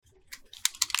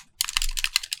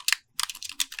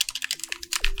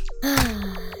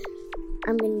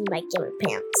I'm in my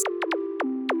GamerPants.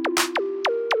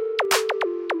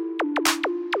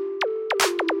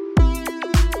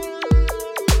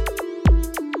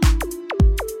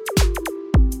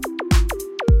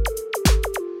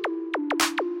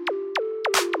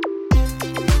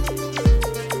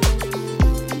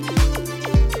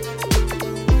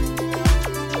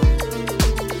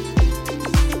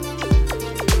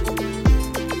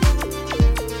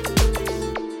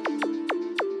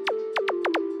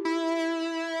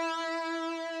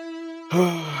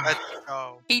 Let's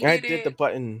go. He I did did the it.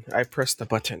 button. I pressed the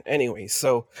button. Anyway,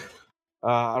 so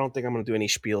I don't think I'm gonna do any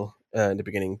spiel in the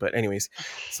beginning, but anyways,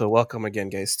 so welcome again,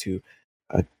 guys, to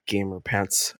Gamer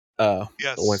Pants.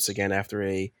 Yes. Once again after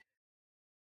a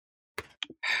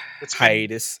It's been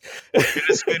hiatus. it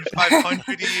has been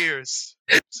 500 years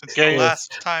since the Game-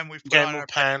 last time we put on our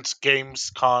GamerPants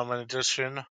Gamescom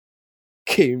edition.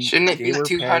 Shouldn't it be Gamer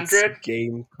Pants 200?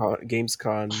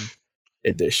 Gamescon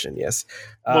edition. Yes.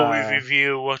 Where we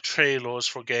review trailers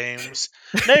for games.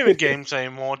 Not even games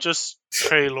anymore, just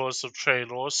trailers of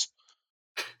trailers.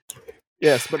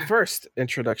 Yes, but first,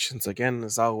 introductions again.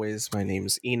 As always, my name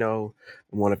is Eno.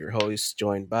 I'm one of your hosts,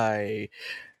 joined by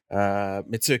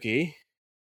Mitsuki.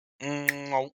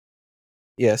 No.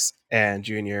 Yes, and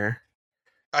Junior.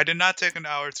 I did not take an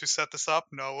hour to set this up.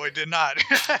 No, I did not.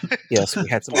 Yes, we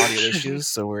had some audio issues,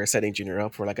 so we're setting Junior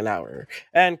up for like an hour.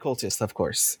 And Cultist, of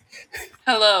course.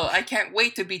 Hello, I can't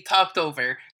wait to be talked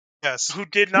over. Yes. Who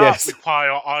did not Yes.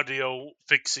 require audio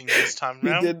fixing this time He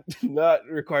round. did not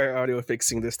require audio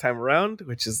fixing this time around,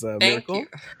 which is a Thank miracle. you.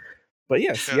 But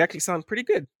yes, you Yeah. actually sound pretty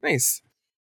good. Nice.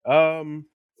 So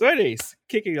anyways,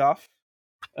 kicking off,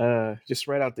 just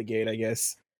right out the gate, I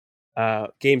guess.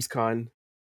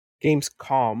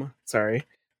 Gamescom, sorry,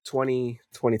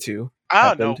 2022 I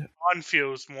don't know. happened. One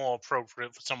feels more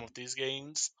appropriate for some of these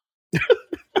games.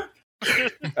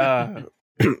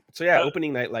 So yeah,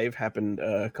 opening night live happened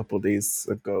a couple days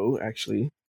ago,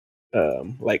 actually.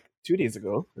 Like 2 days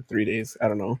ago, or 3 days, I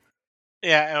don't know.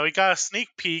 Yeah, and we got a sneak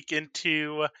peek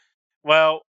into,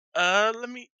 well,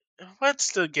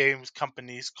 what's the games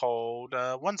company's called?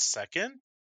 1 second.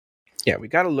 Yeah, we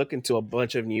got to look into a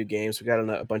bunch of new games. We got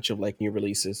a bunch of like new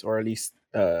releases, or at least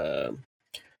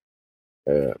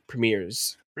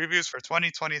premieres. Reviews for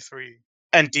 2023.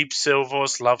 And Deep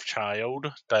Silver's Love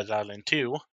Child, Dead Island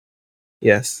 2.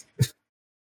 Yes.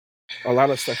 A lot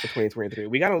of stuff for 2023.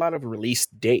 We got a lot of release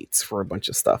dates for a bunch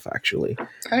of stuff, actually.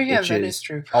 Oh yeah, which that is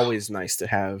true. Always nice to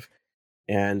have.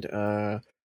 And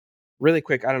really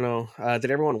quick, I don't know, did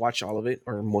everyone watch all of it,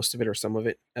 or most of it, or some of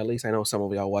it? At least I know some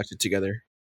of y'all watched it together.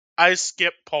 I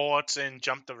skipped parts and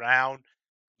jumped around,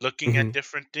 looking at Mhm.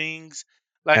 different things.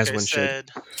 Like As I one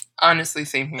should. said, Honestly,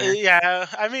 same here. yeah.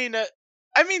 I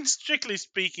mean, strictly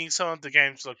speaking, some of the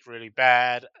games look really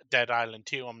bad. Dead Island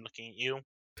 2, I'm looking at you.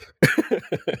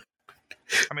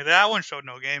 I mean, that one showed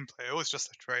no gameplay. It was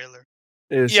just a trailer.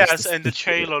 Yes, and the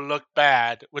trailer looked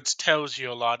bad, which tells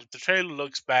you a lot. If the trailer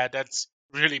looks bad, that's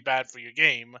really bad for your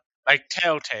game. Like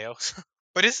Telltale.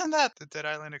 But isn't that the Dead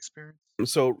Island experience?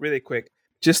 So really quick,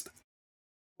 just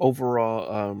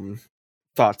overall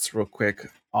thoughts real quick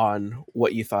on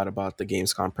what you thought about the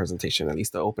Gamescom presentation, at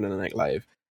least the open of the night live.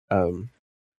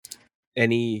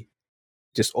 Any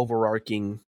just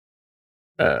overarching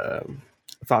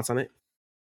thoughts on it?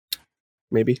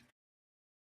 Maybe?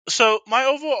 So my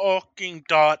overarching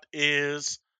thought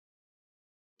is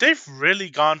they've really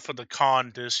gone for the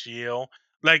con this year.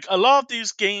 Like, a lot of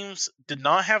these games did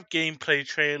not have gameplay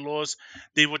trailers.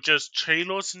 They were just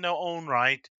trailers in their own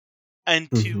right. And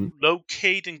to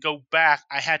locate and go back,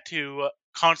 I had to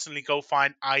constantly go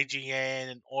find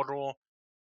IGN and other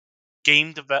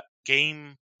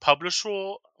game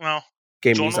publisher, well,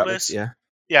 Game news journalists. outlets,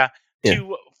 yeah.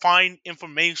 To find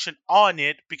information on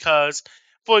it, because,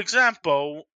 for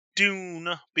example, Dune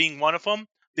being one of them,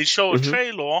 they show a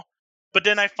trailer, but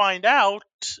then I find out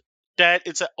that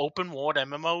it's an open world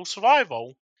MMO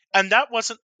survival, and that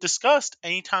wasn't discussed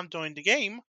anytime during the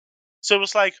game. So it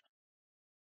was like,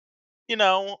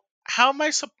 how am I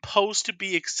supposed to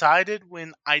be excited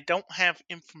when I don't have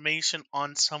information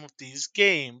on some of these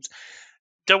games?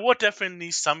 There were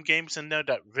definitely some games in there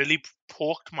that really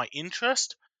perked my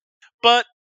interest, but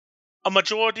a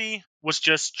majority was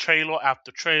just trailer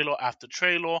after trailer after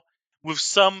trailer, with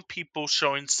some people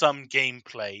showing some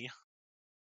gameplay.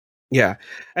 Yeah,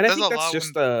 and I There's think a that's lot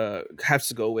just has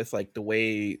to go with like the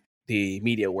way the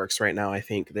media works right now. I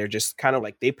think they're just kind of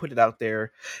like, they put it out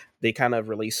there, they kind of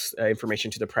release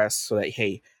information to the press so that,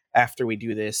 hey, after we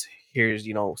do this, here's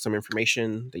some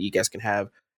information that you guys can have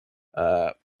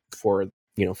for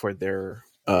for their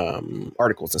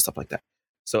articles and stuff like that.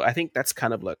 So I think that's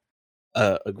kind of like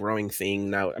a growing thing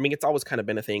now. I mean, it's always kind of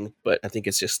been a thing, but I think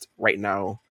it's just right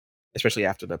now, especially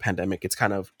after the pandemic, it's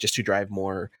kind of just to drive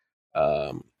more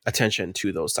attention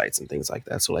to those sites and things like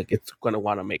that. So like it's going to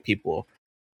want to make people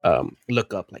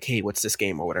look up like, hey, what's this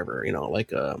game or whatever,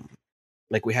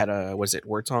 like we had a, was it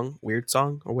Weird Song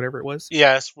or whatever it was.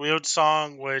 Yes, Weird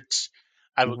Song, which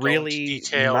I will go into Really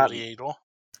detail later.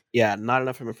 Yeah, not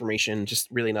enough information, just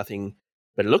really nothing,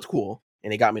 but it looked cool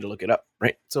and it got me to look it up,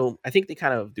 right? So I think they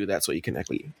kind of do that so you can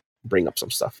actually bring up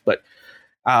some stuff. But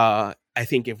I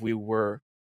think if we were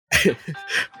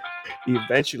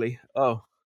eventually,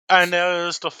 And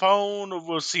there's the phone.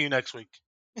 We'll see you next week.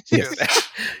 yes.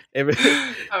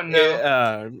 Oh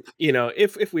no.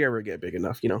 If we ever get big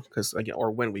enough, because again,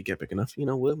 or when we get big enough,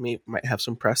 might have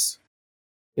some press,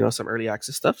 some early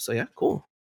access stuff. So yeah, cool.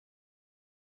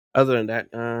 Other than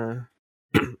that,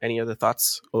 any other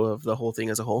thoughts of the whole thing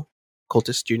as a whole?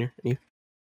 Cultist Junior?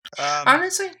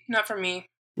 Honestly, not for me.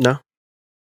 No.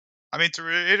 I mean, to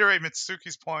reiterate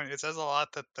Mitsuki's point, it says a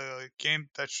lot that the game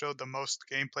that showed the most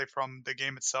gameplay from the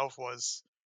game itself was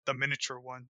the miniature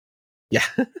one. Yeah,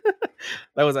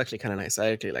 that was actually kind of nice.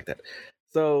 I actually like that.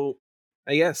 So,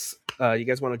 I guess you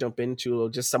guys want to jump into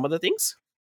just some of the things?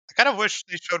 I kind of wish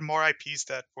they showed more IPs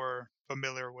that we're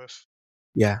familiar with.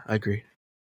 Yeah, I agree.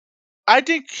 I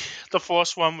think the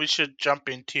first one we should jump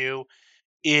into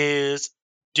is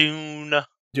Dune.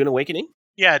 Dune Awakening?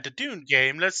 Yeah, the Dune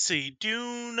game. Let's see.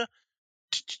 Dune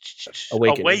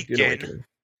Awakening. Dune Awakening.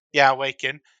 Yeah,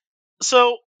 Awaken.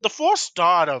 So, the first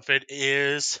thought of it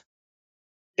is,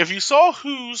 if you saw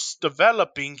who's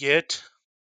developing it,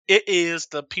 it is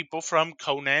the people from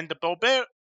Conan the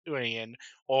Barbarian,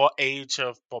 or Age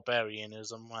of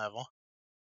Barbarianism, whatever.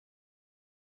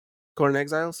 Conan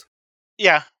Exiles?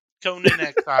 Yeah, Conan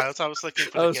Exiles. I was looking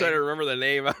for the I was game. trying to remember the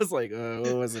name. I was like,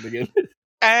 what was it again?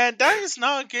 And that is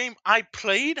not a game I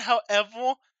played.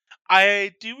 However,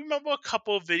 I do remember a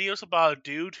couple of videos about a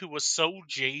dude who was so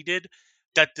jaded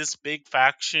that this big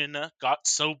faction got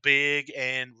so big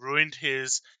and ruined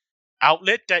his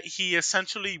outlet that he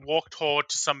essentially walked hard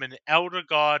to summon an elder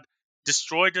god,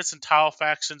 destroyed this entire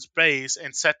faction's base,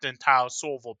 and set the entire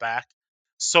server back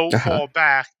so far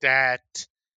back that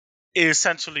it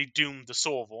essentially doomed the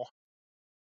server.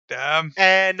 Damn.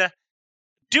 And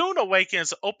Dune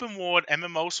Awakens open world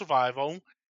MMO survival.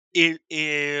 It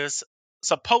is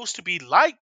supposed to be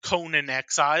like Conan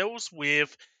Exiles,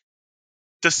 with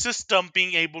the system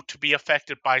being able to be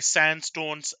affected by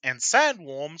sandstorms and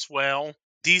sandworms. Well,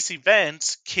 these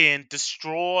events can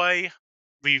destroy,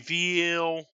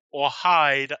 reveal, or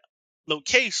hide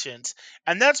locations.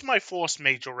 And that's my first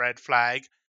major red flag.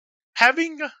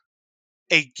 Having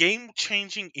a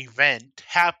game-changing event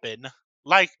happen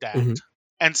like that,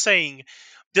 and saying,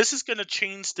 this is going to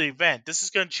change the event, this is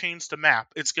going to change the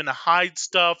map, it's going to hide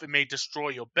stuff, it may destroy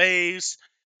your base,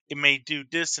 it may do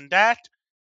this and that,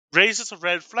 raises a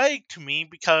red flag to me,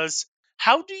 because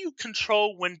how do you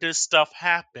control when this stuff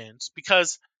happens?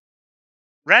 Because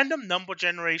random number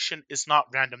generation is not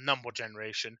random number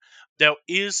generation. There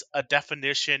is a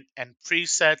definition and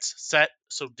presets set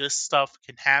so this stuff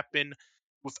can happen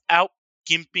without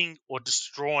gimping or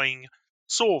destroying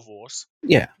servers.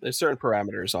 Yeah, there's certain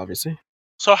parameters, obviously.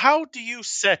 So how do you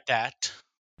set that?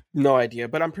 No idea,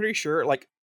 but I'm pretty sure, like,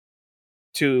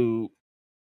 to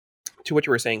what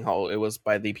you were saying, how it was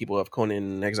by the people of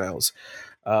Conan Exiles.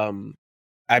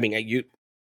 I mean,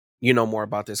 you know more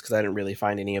about this because I didn't really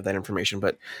find any of that information,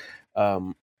 but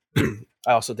I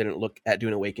also didn't look at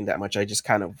Dune Awakening that much. I just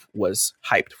kind of was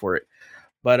hyped for it.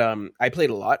 But I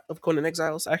played a lot of Conan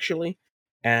Exiles, actually.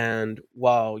 And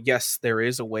while, yes, there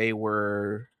is a way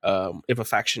where if a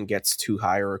faction gets too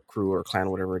high, or a crew or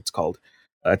clan, whatever it's called,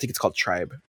 I think it's called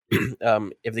tribe,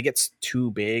 if it gets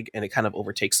too big and it kind of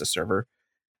overtakes the server,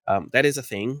 that is a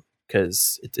thing,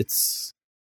 because it's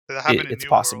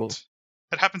possible. World.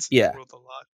 It happens in New World a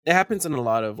lot. It happens in a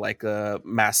lot of like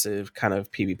massive kind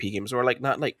of PvP games, or like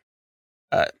not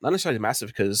necessarily massive,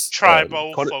 because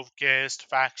tribal focused,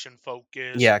 faction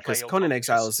focused. Yeah, because Conan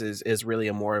Exiles is really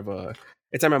a more of a,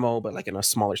 it's MMO, but like in a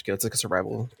smaller scale. It's like a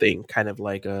survival thing, kind of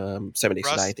like 7 Days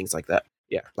to Die, things like that.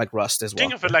 Yeah, like Rust as well.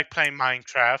 Think of it like playing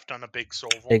Minecraft on a big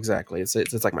server. Exactly, it's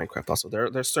like Minecraft. Also,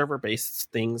 they're server based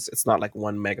things. It's not like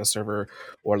one mega server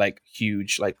or like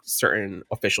huge, like certain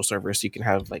official servers. You can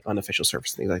have like unofficial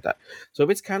servers, things like that. So if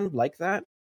it's kind of like that,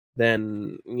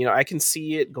 then I can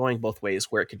see it going both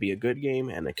ways, where it could be a good game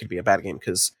and it could be a bad game,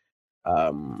 because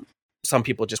some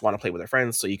people just want to play with their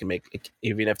friends, so you can make, like,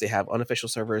 even if they have unofficial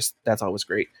servers, that's always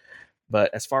great.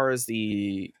 But as far as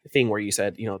the thing where you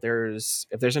said, if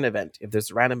there's an event, if there's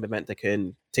a random event that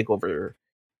can take over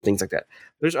things like that,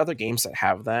 there's other games that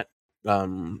have that.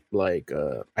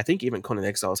 I think even Conan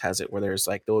Exiles has it, where there's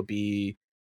like there would be,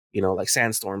 like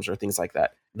sandstorms or things like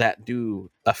that do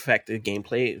affect the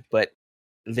gameplay, but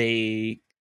they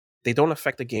don't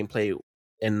affect the gameplay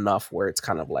enough where it's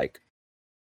kind of like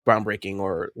groundbreaking,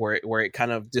 or where it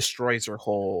kind of destroys your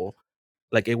whole,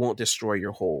 like it won't destroy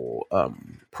your whole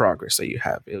progress that you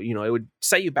have. It would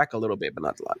set you back a little bit, but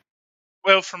not a lot.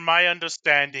 Well, from my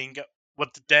understanding,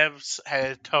 what the devs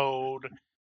had told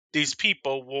these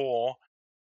people were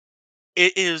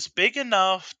it is big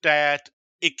enough that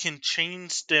it can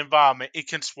change the environment. It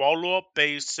can swallow up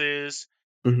bases.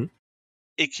 Mm-hmm.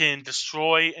 It can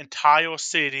destroy entire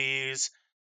cities.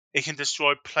 It can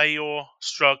destroy player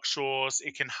structures.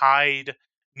 It can hide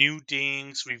new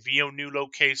things, reveal new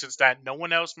locations that no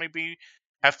one else maybe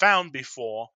have found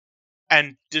before.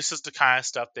 And this is the kind of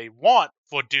stuff they want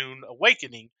for Dune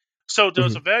Awakening. So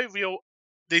there's Mm-hmm. a very real.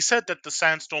 They said that the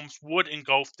sandstorms would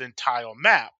engulf the entire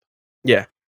map. Yeah.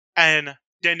 And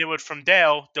then from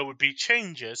there would be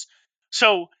changes.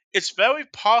 So it's very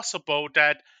possible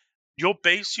that your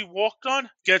base you walked on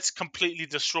gets completely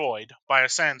destroyed by a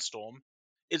sandstorm.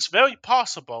 It's very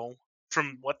possible,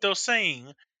 from what they're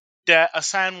saying, that a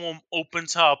sandworm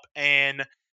opens up and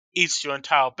eats your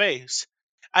entire base.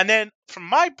 And then, from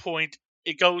my point,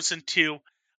 it goes into,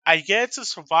 I get it's a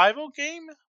survival game,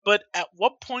 but at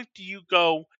what point do you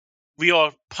go, we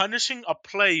are punishing a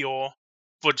player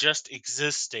for just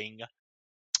existing?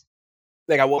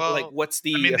 Well, what's I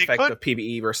the mean, they effect could. of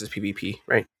PvE versus PvP,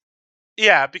 right?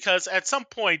 Yeah, because at some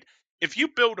point, if you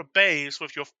build a base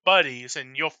with your buddies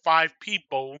and you're 5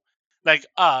 people, like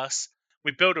us,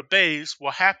 we build a base,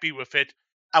 we're happy with it,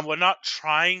 and we're not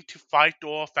trying to fight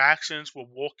all factions, we're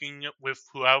working with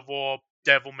whoever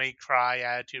Devil May Cry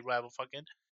attitude, whatever fucking,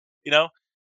 you know?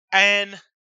 And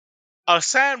a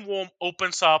sandworm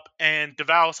opens up and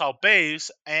devours our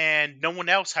base, and no one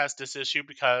else has this issue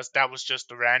because that was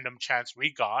just a random chance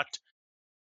we got.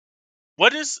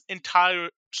 What is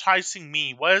enticing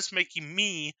me? What is making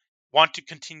me want to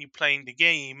continue playing the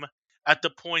game at the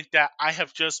point that I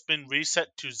have just been reset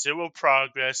to 0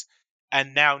 progress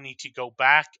and now need to go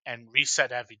back and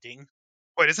reset everything?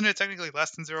 Wait, isn't it technically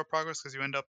less than 0 progress because you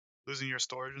end up losing your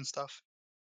storage and stuff?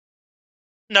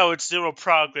 No, it's 0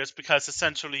 progress because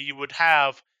essentially you would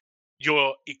have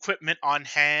your equipment on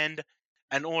hand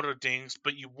and order things,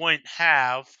 but you wouldn't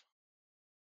have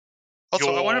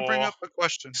Also, I want to bring your up a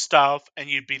question. stuff and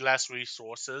you'd be less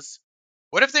resources.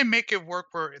 What if they make it work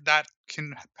where that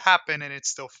can happen and it's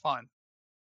still fun?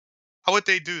 How would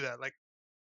they do that? Like,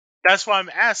 That's why I'm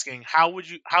asking. How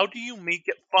do you make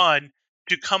it fun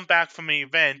to come back from an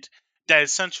event that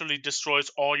essentially destroys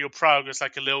all your progress,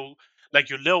 like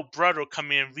your little brother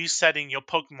coming in resetting your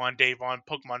Pokemon Dave on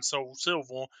Pokemon Soul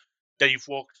Silver that you've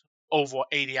worked over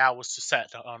 80 hours to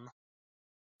set on?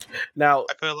 Now,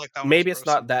 I feel like that one's maybe it's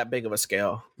gross. not that big of a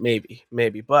scale, maybe,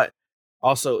 but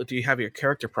also, do you have your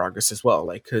character progress as well?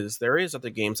 Like, because there is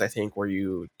other games I think where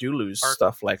you do lose Arc.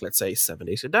 stuff, like let's say 7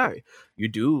 Days to Die. You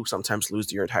do sometimes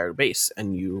lose your entire base,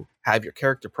 and you have your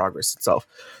character progress itself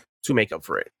to make up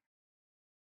for it.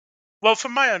 Well,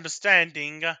 from my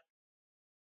understanding,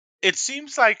 it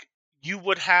seems like you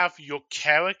would have your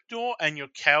character and your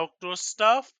character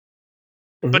stuff,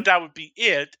 Mhm. but that would be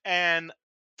it. And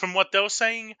from what they're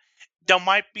saying, there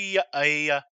might be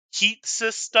a heat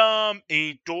system,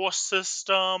 a door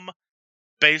system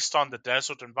based on the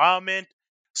desert environment.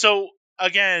 So,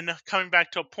 again, coming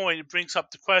back to a point, it brings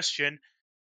up the question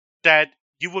that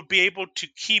you would be able to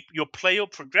keep your player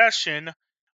progression,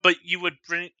 but you would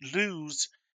lose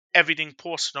everything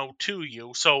personal to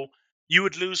you. So, you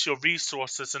would lose your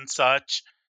resources and such,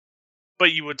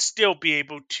 but you would still be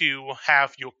able to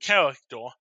have your character.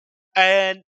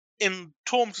 And in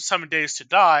terms of 7 Days to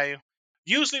Die,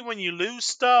 usually when you lose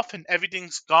stuff and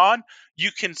everything's gone,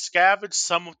 you can scavenge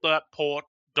some of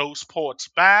those ports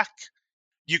back.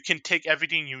 You can take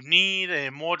everything you need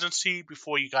in emergency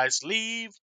before you guys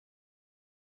leave.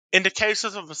 In the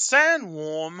cases of a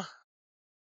sandworm,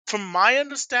 from my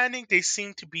understanding, they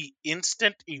seem to be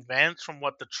instant events from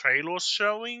what the trailer's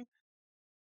showing.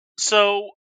 So, What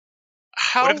if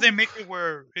how they make it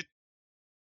where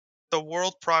the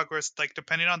world progress, like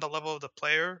depending on the level of the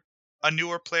player, a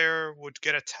newer player would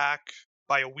get attacked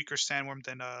by a weaker sandworm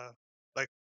than like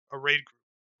a raid group,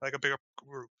 like a bigger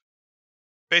group.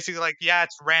 Basically, like yeah,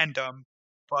 it's random,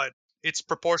 but it's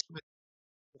proportionate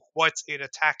to what's it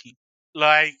attacking.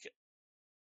 like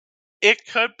it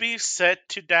could be set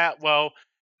to that? Well,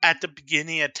 at the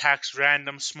beginning it attacks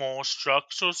random small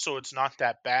structures, so it's not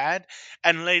that bad.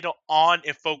 And later on,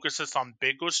 it focuses on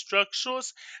bigger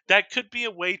structures. That could be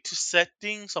a way to set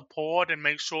things apart and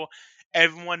make sure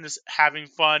everyone is having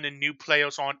fun and new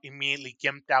players aren't immediately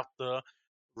gimped out the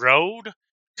road.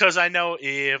 Because I know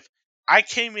if I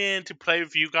came in to play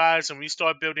with you guys and we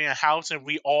started building a house and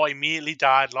we all immediately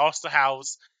died, lost the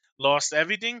house, lost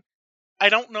everything, I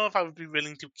don't know if I would be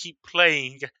willing to keep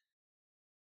playing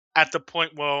at the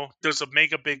point where there's a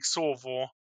mega big server,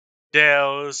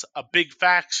 there's a big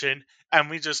faction, and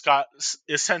we just got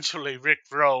essentially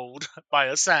rickrolled by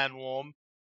a sandworm.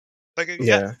 Like,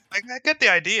 Yeah. I get the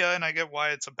idea, and I get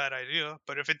why it's a bad idea.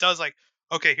 But if it does, like,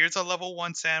 okay, here's a level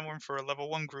 1 sandworm for a level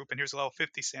 1 group, and here's a level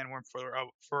 50 sandworm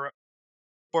for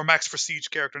max prestige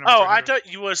character number Oh, I 300.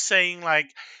 thought you were saying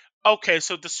like, okay,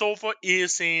 so the server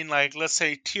is in like, let's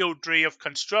say tier 3 of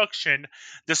construction.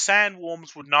 The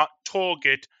sandworms would not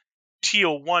target tier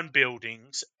 1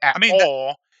 buildings at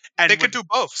all, and they could do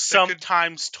both.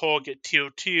 Sometimes target tier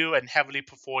 2 and heavily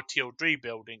prefer tier 3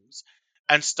 buildings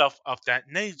and stuff of that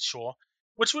nature,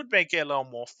 which would make it a little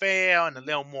more fair and a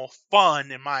little more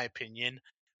fun, in my opinion.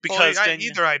 Because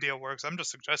either idea works. I'm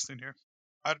just suggesting here.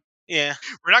 Yeah,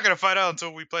 we're not gonna find out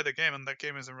until we play the game, and that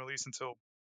game isn't released until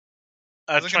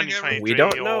 2023. We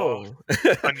don't know.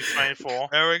 2024.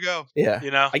 There we go. Yeah,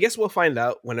 you know. I guess we'll find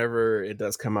out whenever it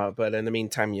does come out. But in the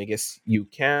meantime, I guess you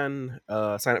can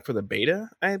sign up for the beta,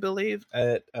 I believe,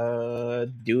 at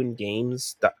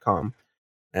DuneGames.com,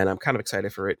 and I'm kind of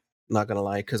excited for it. Not gonna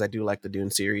lie, because I do like the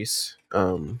Dune series.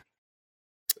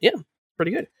 Yeah,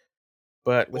 pretty good.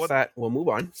 But with that, we'll move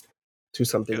on to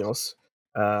something else.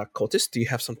 Cultist, do you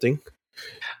have something?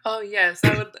 Oh yes,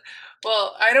 I would.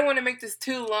 Well, I don't want to make this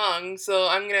too long, so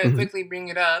I'm gonna quickly bring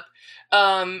it up.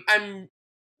 I'm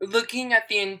looking at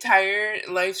the entire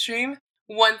live stream.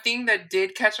 One thing that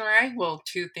did catch my eye, well,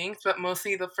 two things, but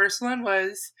mostly the first one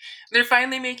was they're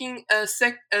finally making a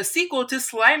sequel to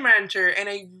Slime Rancher, and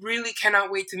I really cannot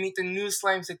wait to meet the new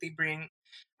slimes that they bring.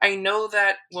 I know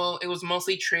that, well, it was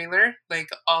mostly trailer,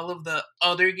 like all of the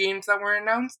other games that were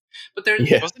announced, but there's...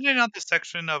 Wasn't it not this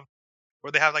section of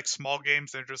where they have like small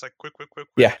games and they're just like quick?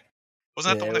 Yeah.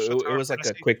 Wasn't that the one that showed it was like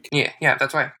a quick... Yeah,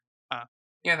 that's why.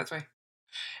 Yeah, that's why.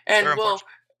 And, well...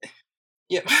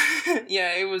 Yeah,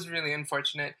 yeah, it was really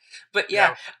unfortunate. But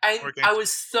yeah, I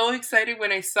was so excited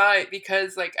when I saw it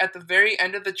because, like, at the very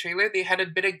end of the trailer, they had a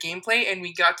bit of gameplay and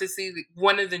we got to see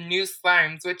one of the new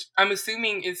slimes, which I'm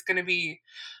assuming is going to be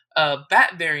a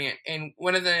bat variant, and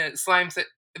one of the slimes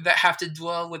that have to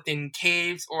dwell within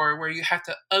caves or where you have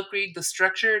to upgrade the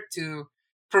structure to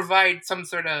provide some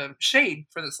sort of shade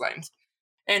for the slimes.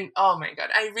 And oh my god,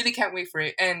 I really can't wait for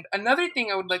it. And another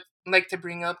thing I would like to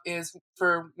bring up is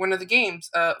for one of the games,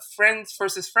 Friends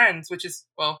vs. Friends, which is,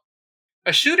 well,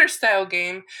 a shooter style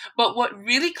game. But what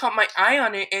really caught my eye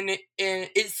on it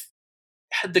is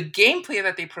the gameplay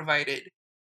that they provided.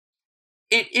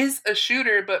 It is a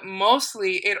shooter, but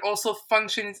mostly it also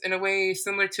functions in a way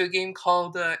similar to a game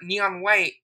called Neon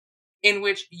White, in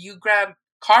which you grab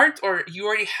cards, or you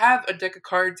already have a deck of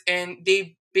cards, and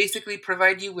they basically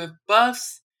provide you with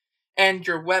buffs and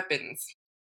your weapons.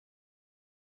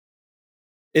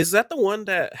 Is that the one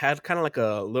that had kind of like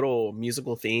a little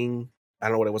musical thing? I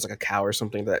don't know what it was, like a cow or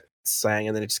something that sang,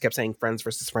 and then it just kept saying "Friends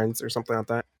versus Friends" or something like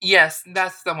that. Yes,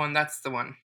 that's the one. That's the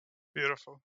one.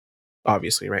 Beautiful.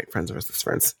 Obviously, right? Friends versus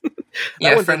Friends.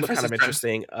 That one did look kind of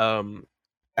interesting. I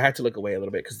had to look away a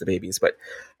little bit because of the babies, but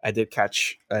I did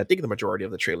catch, I think, the majority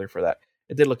of the trailer for that.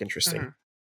 It did look interesting.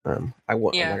 I'm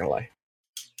not gonna lie.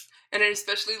 And I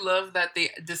especially love that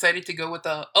they decided to go with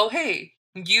the, oh hey,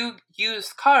 you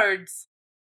use cards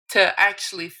to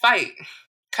actually fight.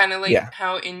 Kind of like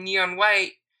how in Neon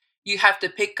White, you have to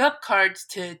pick up cards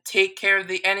to take care of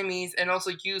the enemies and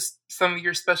also use some of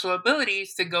your special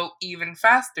abilities to go even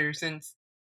faster, since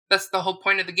that's the whole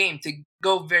point of the game, to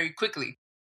go very quickly.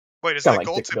 Wait, is the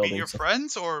goal to beat your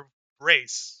friends or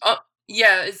race? Oh,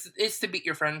 yeah, it's to beat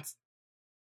your friends.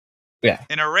 Yeah.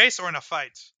 In a race or in a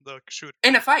fight? The shooter.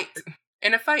 In a fight.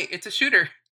 In a fight. It's a shooter.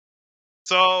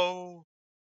 So,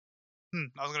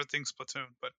 I was gonna think Splatoon,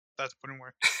 but that wouldn't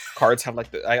work. Cards have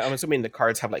like I'm assuming the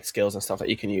cards have like skills and stuff that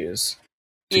you can use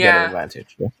to get an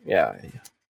advantage. Yeah.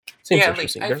 Seems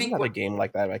interesting. There's another game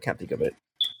like that, but I can't think of it.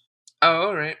 Oh,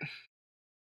 all right.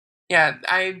 Yeah,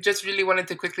 I just really wanted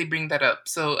to quickly bring that up.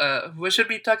 So, what should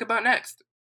we talk about next?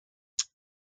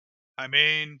 I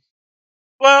mean,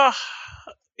 well,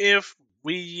 if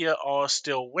we are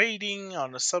still waiting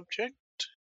on the subject,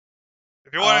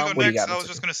 if you want to go next, I was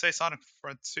just going to say Sonic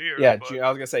Frontier. Yeah, but... I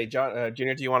was going to say,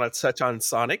 Junior, do you want to touch on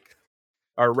Sonic,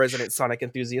 our resident Sonic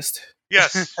enthusiast?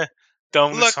 Yes. The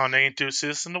only Sonic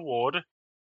enthusiast in the world.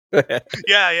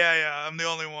 Yeah. I'm the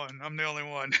only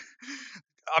one.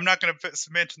 I'm not going to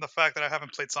mention the fact that I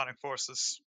haven't played Sonic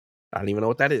Forces. I don't even know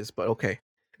what that is, but okay.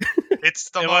 It's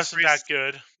the it most wasn't that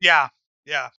good. Yeah.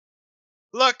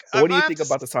 Look, what do you think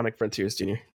about the Sonic Frontiers,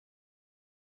 Junior?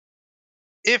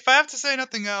 If I have to say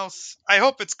nothing else, I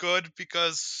hope it's good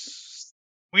because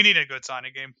we need a good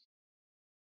Sonic game.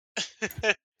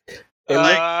 It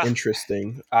looked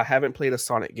interesting. I haven't played a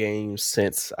Sonic game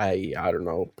since I don't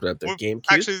know, the GameCube.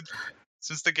 Actually,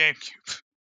 since the GameCube.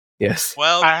 Yes.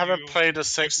 Well, I haven't played a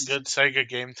good Sega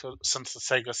game since the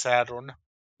Sega Saturn.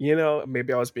 You know,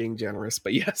 maybe I was being generous,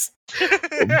 but yes.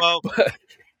 Well,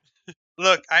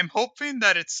 look, I'm hoping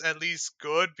that it's at least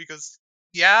good because,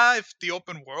 yeah, if the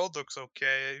open world looks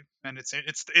okay and it's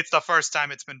the first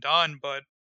time it's been done, but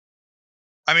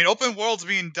I mean, open world's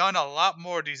being done a lot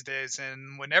more these days,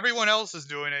 and when everyone else is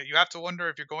doing it, you have to wonder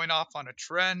if you're going off on a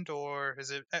trend or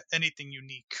is it anything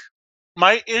unique.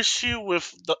 My issue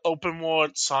with the open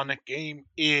world Sonic game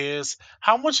is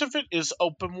how much of it is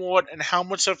open world and how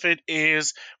much of it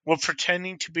is we're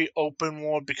pretending to be open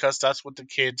world because that's what the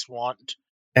kids want.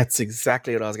 That's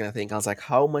exactly what I was going to think. I was like,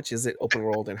 how much is it open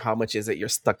world and how much is it you're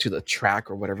stuck to the track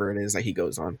or whatever it is that he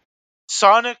goes on?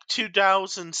 Sonic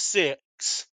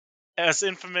 2006, as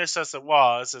infamous as it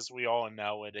was, as we all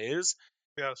know it is,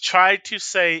 tried to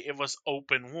say it was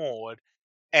open world.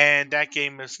 And that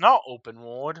game is not open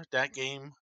world. That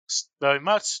game very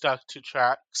much stuck to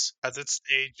tracks. As its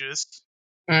stages.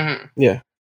 Mm-hmm. Yeah.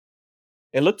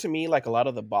 It looked to me like a lot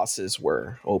of the bosses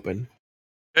were open.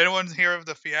 Anyone hear of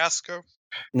the fiasco?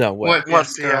 No, what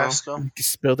fiasco?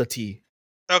 Spill the tea.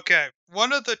 Okay.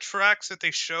 One of the tracks that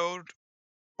they showed,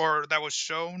 or that was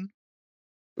shown,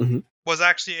 was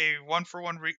actually a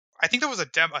one-for-one... I think there was a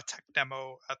tech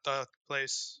demo at the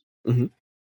place. Mm-hmm.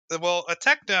 Well, a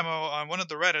tech demo on one of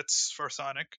the Reddits for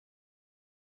Sonic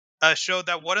showed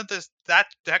that one of that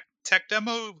tech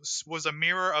demo was a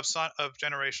mirror of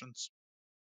Generations.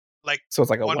 Like, so it's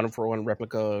like a one-for-one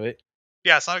replica of it.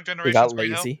 Yeah, Sonic Generations. They got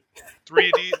lazy.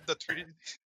 3D. The 3D.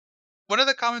 One of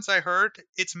the comments I heard,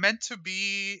 it's meant to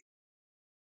be.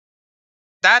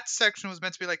 That section was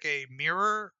meant to be like a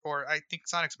mirror, or I think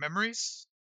Sonic's memories.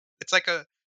 It's like a.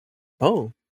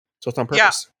 Oh, so it's on purpose.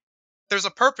 Yeah, there's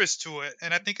a purpose to it,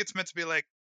 and I think it's meant to be like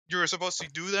you're supposed to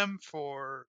do them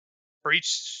for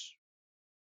each.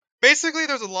 Basically,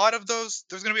 there's a lot of those.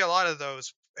 There's going to be a lot of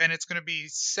those, and it's going to be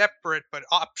separate but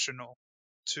optional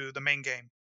to the main game.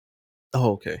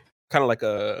 Oh, okay. Kind of like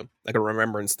a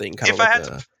remembrance thing. If I had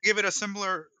to give it a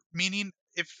similar meaning,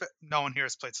 if no one here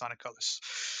has played Sonic Colors.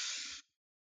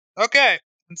 Okay,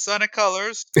 in Sonic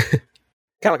Colors. Kind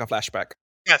of like a flashback.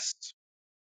 Yes.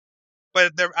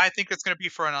 But I think it's going to be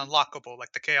for an unlockable,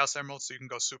 like the Chaos Emerald, so you can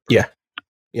go super. Yeah.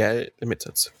 Yeah, it makes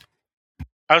sense.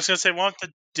 I was going to say, one of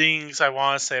the things I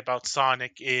want to say about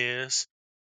Sonic is...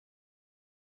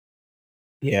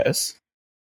 Yes?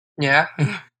 Yeah?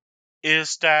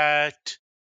 is that...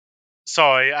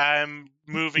 Sorry, I'm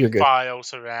moving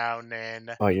files around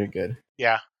and... Oh, you're good.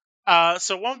 Yeah.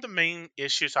 So one of the main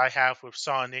issues I have with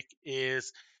Sonic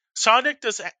is Sonic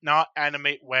does not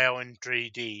animate well in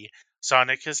 3D.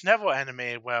 Sonic has never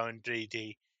animated well in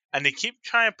 3D. And they keep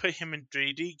trying to put him in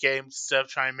 3D games instead of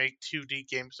trying to make 2D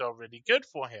games already good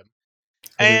for him.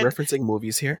 Are we referencing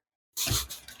movies here?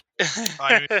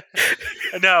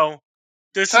 No.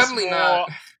 This Totally not.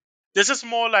 This is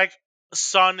more like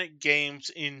Sonic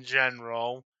games in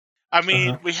general. I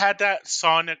mean, we had that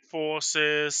Sonic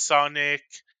Forces, Sonic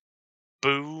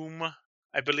Boom.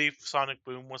 I believe Sonic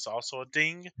Boom was also a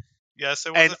thing. Yes,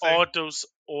 it was and all those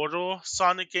older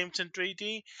Sonic games in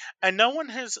 3D. And no one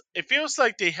has... It feels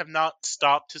like they have not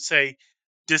stopped to say,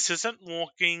 this isn't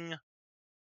working.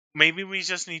 Maybe we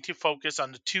just need to focus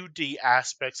on the 2D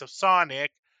aspects of Sonic.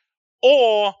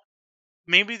 Or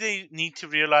maybe they need to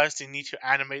realize they need to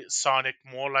animate Sonic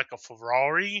more like a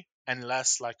Ferrari and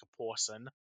less like a person.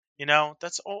 You know,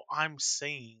 that's all I'm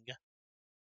saying.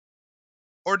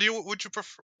 Or would you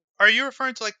prefer? Are you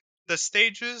referring to like the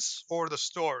stages or the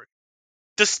story?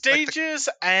 The stages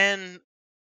and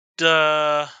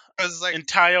the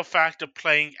entire fact of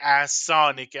playing as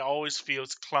Sonic, it always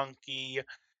feels clunky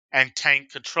and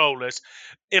tank controllers.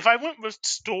 If I went with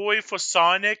story for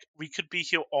Sonic, we could be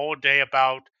here all day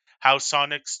about how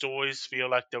Sonic stories feel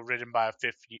like they're written by a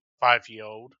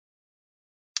 5-year-old.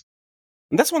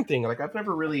 And that's one thing, like, I've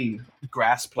never really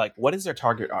grasped, like, what is their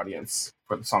target audience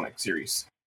for the Sonic series?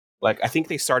 Like, I think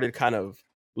they started kind of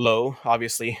low,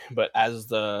 obviously, but as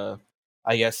the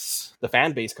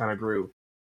fan base kind of grew,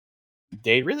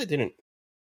 they really didn't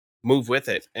move with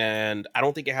it. And I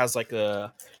don't think it has, like,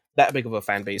 that big of a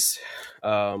fan base.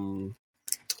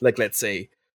 like let's say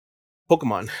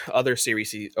Pokemon, other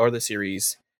series or the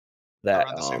series that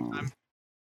around the same time.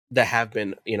 that have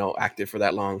been active for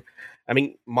that long. I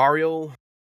mean, Mario.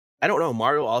 I don't know.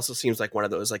 Mario also seems like one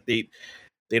of those like they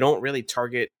don't really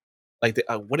target like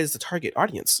what is the target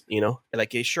audience?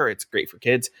 Like sure it's great for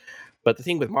kids, but the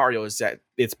thing with Mario is that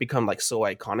it's become like so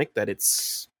iconic that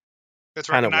it's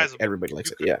kind of like everybody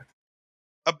likes it. Yeah.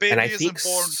 A baby isn't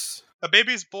born. A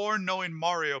baby is born knowing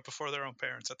Mario before their own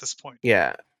parents at this point.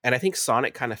 Yeah, and I think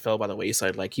Sonic kind of fell by the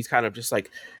wayside. Like he's kind of just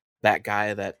like that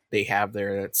guy that they have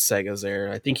there. That Sega's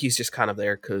there. I think he's just kind of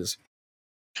there because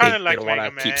kind of like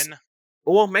Mega Man.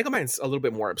 Well, Mega Man's a little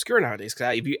bit more obscure nowadays.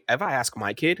 Because if I ask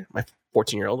my kid, my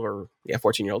 14-year-old if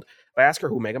I ask her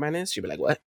who Mega Man is, she'd be like,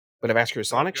 "What?" But if I ask her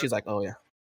Sonic, she's like, "Oh yeah."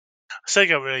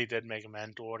 Sega really did Mega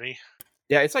Man Dory.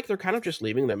 Yeah, it's like they're kind of just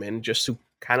leaving them in just to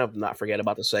kind of not forget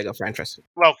about the Sega franchise.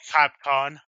 Well,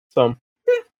 Capcom. So,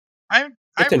 I'm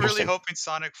really hoping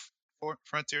Sonic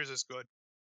Frontiers is good.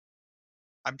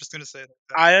 I'm just gonna say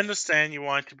that. I understand you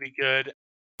want it to be good.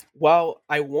 Well,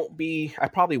 I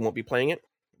probably won't be playing it,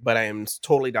 but I am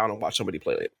totally down to watch somebody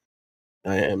play it.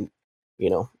 I am,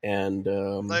 and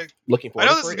looking forward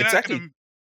to it. It's actually.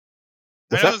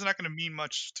 I know this is not going to mean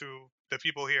much to the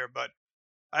people here, but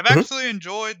I've actually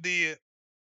enjoyed the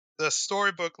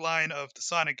storybook line of the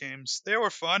Sonic games. They were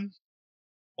fun.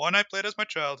 One I played as my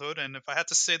childhood, and if I had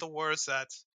to say the words that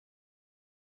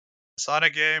the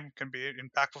Sonic game can be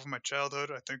impactful for my childhood,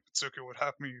 I think Tsuki would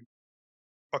have me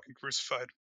fucking crucified.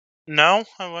 No,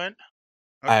 I went.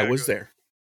 Okay, I was there.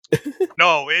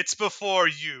 No, it's before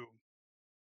you.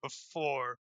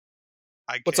 Before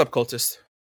I came. What's up, cultist?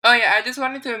 Oh yeah, I just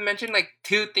wanted to mention like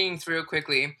two things real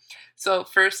quickly. So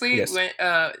firstly, yes. when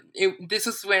this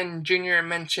was when Junior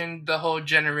mentioned the whole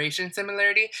generation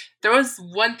similarity. There was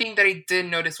one thing that I did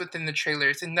notice within the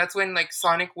trailers, and that's when like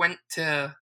Sonic went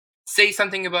to say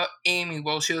something about Amy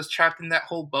while she was trapped in that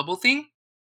whole bubble thing.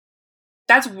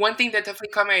 That's one thing that definitely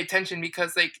caught my attention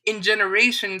because like in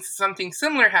Generations something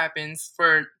similar happens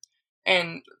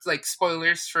and like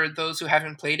spoilers for those who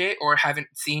haven't played it or haven't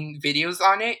seen videos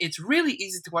on it. It's really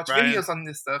easy to watch videos on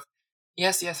this stuff.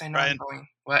 Yes, I know I'm going.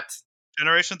 What?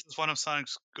 Generations is one of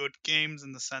Sonic's good games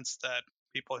in the sense that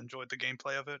people enjoyed the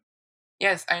gameplay of it.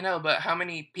 Yes, I know, but how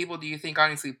many people do you think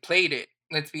honestly played it?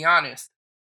 Let's be honest.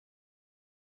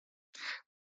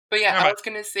 But yeah, I was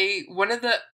gonna say one of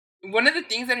the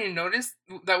things that I noticed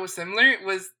that was similar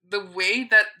was the way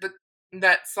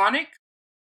that Sonic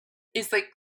is like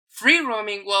free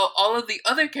roaming while all of the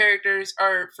other characters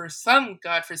are for some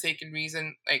godforsaken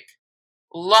reason like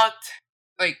locked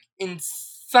like in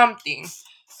something.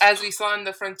 As we saw in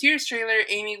the Frontiers trailer,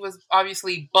 Amy was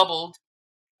obviously bubbled,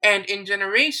 and in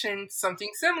Generations something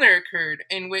similar occurred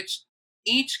in which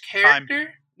each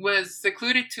character was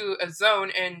secluded to a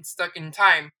zone and stuck in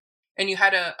time, and you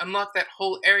had to unlock that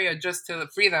whole area just to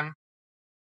free them.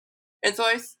 And so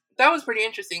that was pretty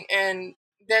interesting. And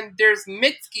then there's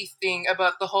Mitsuki's thing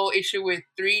about the whole issue with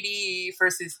 3D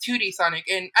versus 2D Sonic.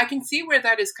 And I can see where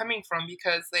that is coming from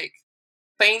because, like,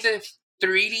 playing the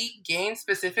 3D game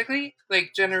specifically,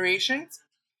 like Generations,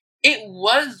 it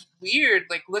was weird,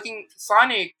 like, looking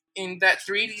Sonic in that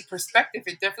 3D perspective.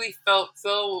 It definitely felt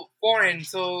so foreign,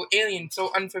 so alien,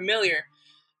 so unfamiliar.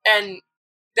 And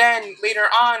then later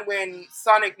on, when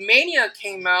Sonic Mania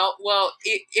came out, well,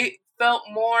 it felt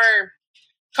more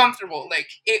comfortable. Like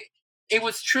it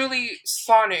was truly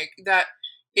Sonic. That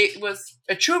it was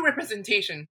a true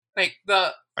representation. Like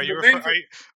Ryan,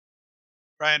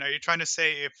 are you trying to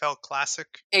say it felt classic?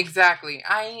 Exactly.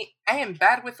 I am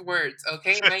bad with words.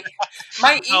 Okay,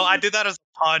 No, I did that as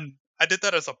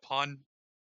a pun.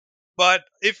 But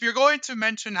if you're going to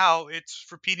mention how it's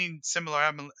repeating similar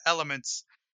elements,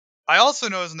 I also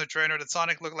noticed in the trailer that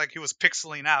Sonic looked like he was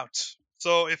pixeling out.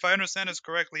 So if I understand this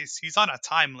correctly, he's on a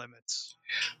time limit.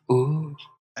 Ooh.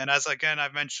 And as again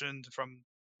I've mentioned from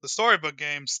the storybook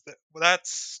games,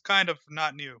 that's kind of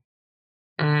not new.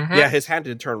 Mm-hmm. Yeah, his hand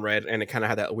did turn red, and it kind of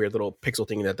had that weird little pixel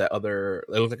thing that other.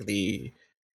 It looked like the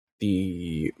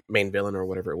main villain or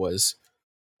whatever it was.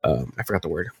 I forgot the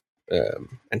word.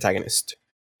 Antagonist.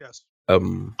 Yes.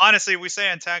 Honestly, we say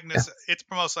antagonist. Yeah. It's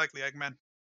most likely Eggman.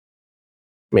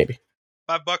 Maybe.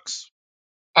 $5.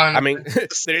 I mean,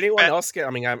 did anyone else get?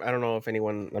 I mean, I don't know if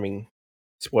anyone. I mean,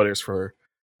 spoilers for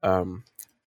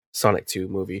Sonic 2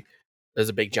 movie. There's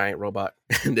a big giant robot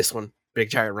in this one. Big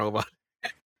giant robot.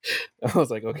 I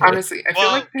was like, okay. Honestly, I feel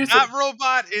like that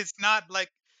robot is not like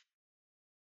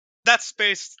that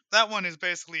space. That one is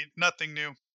basically nothing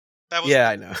new.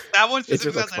 I know. That one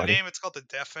specifically has a name. It's called the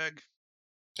Death Egg.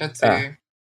 Let's see.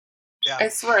 Yeah. I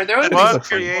swear there was what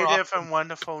creative and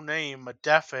wonderful name, a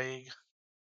Death Egg.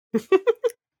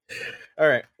 All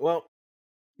right. Well,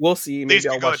 we'll see. Maybe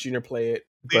I'll watch Junior play it.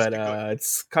 But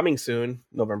it's coming soon,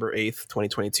 November 8th,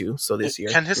 2022. So this year.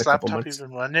 Can his laptop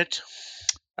even run it?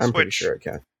 I'm pretty sure it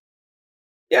can.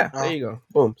 Yeah, there you go.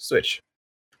 Boom, Switch.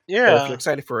 Yeah. So if you're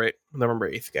excited for it, November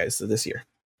 8th, guys, so this year.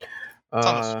 Switch,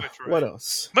 right? What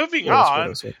else? Moving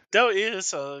on, there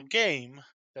is a game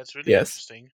that's really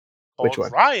interesting called Which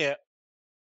one? Riot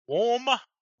Warm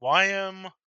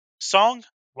YM Song?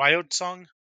 Riot Song?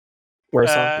 War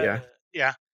Song, yeah.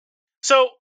 Yeah. So,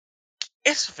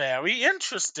 it's very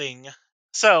interesting.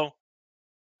 So,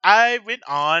 I went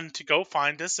on to go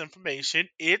find this information.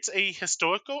 It's a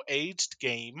historical aged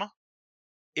game.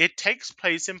 It takes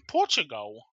place in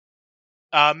Portugal,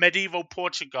 medieval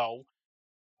Portugal.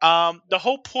 The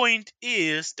whole point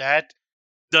is that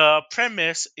the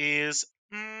premise is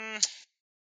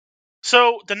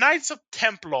so the Knights of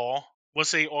Templar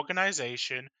was a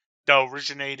organization that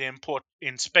originated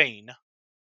in Spain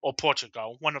or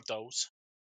Portugal, one of those.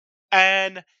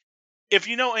 And if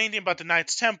you know anything about the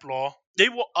Knights Templar, they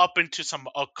were up into some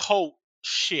occult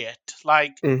shit.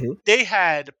 Like, they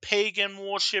had pagan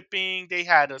worshipping, they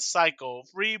had a cycle of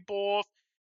rebirth,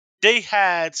 they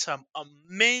had some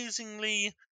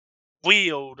amazingly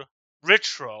weird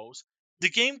rituals. The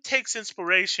game takes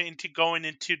inspiration into going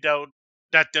into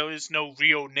that there is no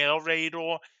real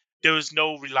narrator, there is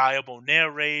no reliable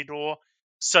narrator,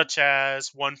 such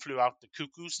as One Flew Out the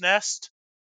Cuckoo's Nest.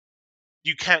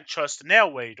 You can't trust the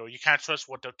narrator, you can't trust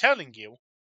what they're telling you.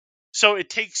 So it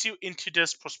takes you into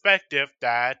this perspective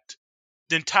that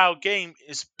the entire game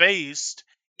is based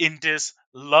in this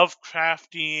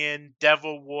Lovecraftian,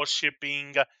 devil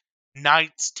worshipping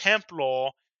Knights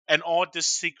Templar and all this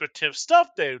secretive stuff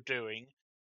they're doing.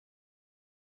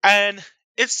 And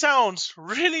it sounds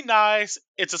really nice.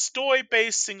 It's a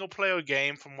story-based single-player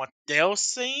game from what they're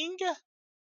saying.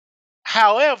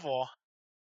 However,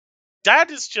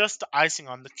 that is just the icing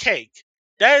on the cake.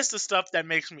 That is the stuff that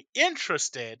makes me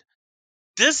interested.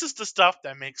 This is the stuff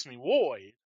that makes me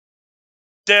worried.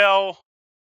 They're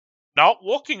not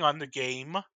working on the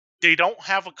game. They don't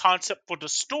have a concept for the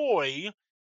story.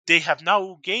 They have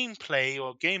no gameplay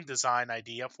or game design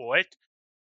idea for it.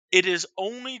 It is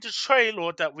only the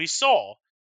trailer that we saw.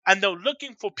 And they're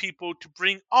looking for people to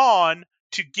bring on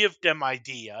to give them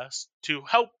ideas, to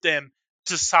help them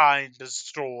design the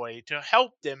story, to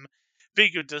help them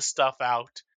figure this stuff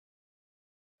out.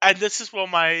 And this is where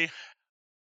my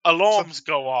alarms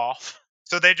go off.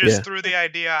 So they just threw the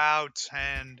idea out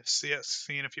and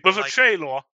seeing if people with a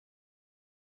trailer.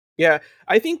 Yeah,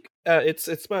 I think it's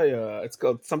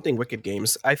called something Wicked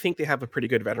Games. I think they have a pretty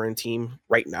good veteran team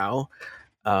right now.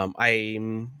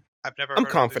 I'm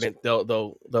confident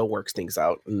they'll work things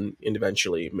out and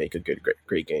eventually make a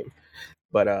great game.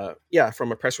 But yeah,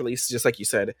 from a press release, just like you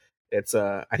said, it's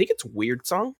I think it's Weird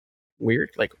Song,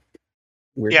 Weird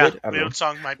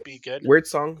Song might be good. Weird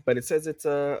Song, but it says it's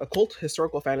a occult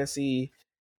historical fantasy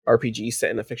RPG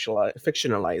set in a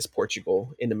fictionalized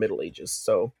Portugal in the Middle Ages.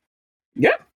 So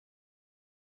yeah,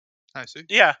 I see.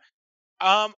 Yeah,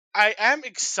 I am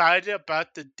excited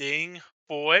about the ding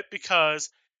for it because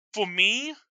for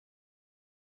me,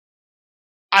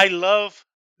 I love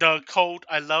the occult.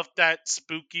 I love that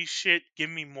spooky shit. Give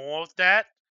me more of that.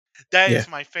 That is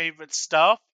my favorite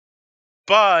stuff.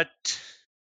 But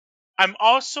I'm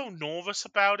also nervous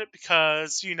about it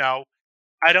because,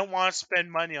 I don't want to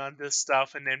spend money on this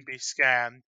stuff and then be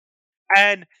scammed.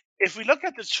 And if we look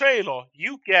at the trailer,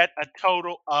 you get a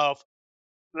total of,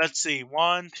 let's see,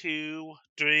 1, 2,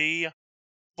 3,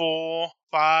 4,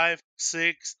 5,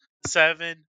 6,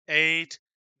 7, 8,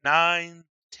 9,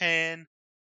 10,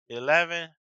 11,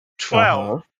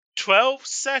 12. 12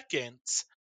 seconds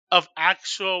of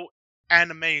actual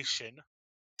animation.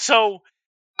 So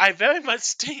I very much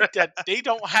think that they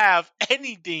don't have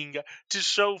anything to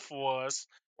show for us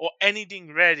or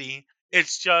anything ready.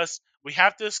 It's just, we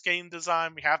have this game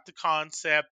design, we have the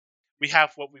concept, we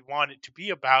have what we want it to be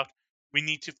about. We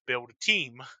need to build a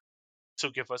team. So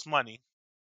give us money.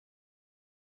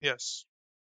 Yes.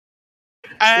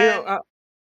 And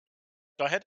go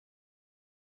ahead.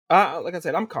 Like I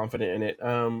said, I'm confident in it.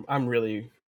 I'm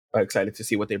really excited to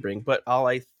see what they bring. But all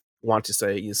I want to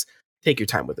say is take your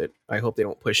time with it. I hope they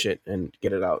don't push it and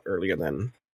get it out earlier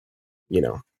than,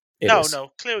 No,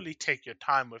 clearly take your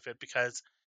time with it because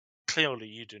clearly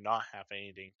you do not have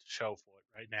anything to show for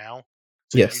it right now.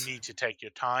 So you need to take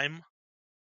your time.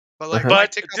 But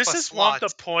this is one of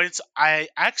the points I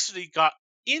actually got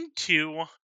into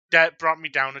that brought me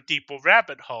down a deeper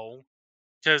rabbit hole.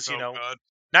 Because,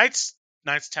 Knights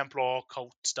Templar,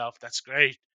 cult stuff, that's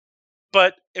great.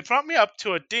 But it brought me up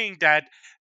to a thing that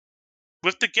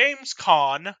with the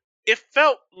Gamescom, it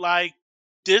felt like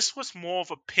this was more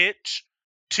of a pitch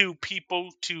to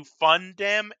people to fund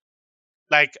them,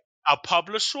 like a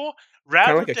publisher, Kind of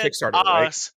rather like a than Kickstarter, right?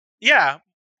 us. Yeah,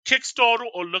 Kickstarter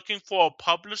or looking for a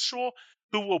publisher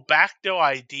who will back their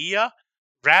idea,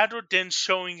 rather than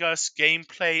showing us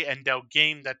gameplay and their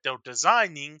game that they're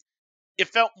designing. It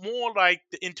felt more like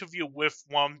the interview with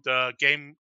one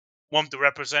of the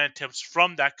representatives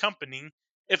from that company.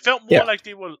 It felt more Yeah. like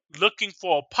they were looking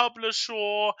for a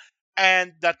publisher,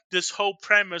 and that this whole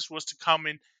premise was to come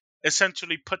and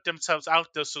essentially put themselves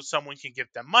out there so someone can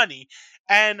give them money.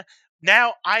 And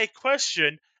now I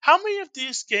question how many of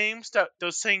these games that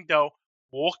they're saying they're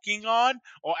working on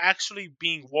are actually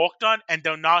being worked on, and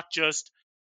they're not just,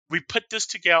 we put this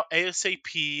together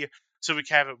ASAP so we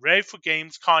can have it ready for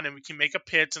Gamescom and we can make a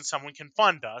pitch and someone can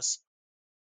fund us.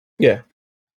 Yeah.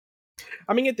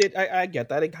 I mean, it did. I get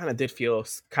that. It kind of did feel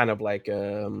kind of like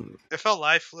It felt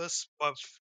lifeless, but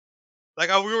like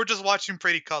we were just watching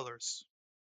pretty colors.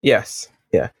 Yes.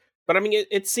 Yeah. But I mean,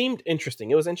 it seemed interesting.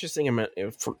 It was interesting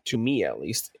to me, at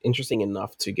least, interesting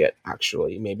enough to get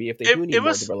actually maybe if they do need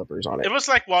more developers on it. It was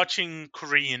like watching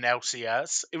Korean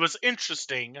LCS. It was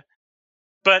interesting,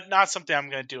 but not something I'm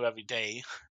going to do every day.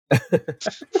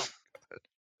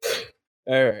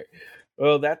 All right.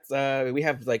 Well, that's we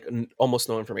have like almost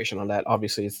no information on that.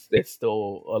 Obviously, it's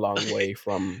still a long way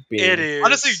from being. It is.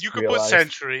 Honestly, you could put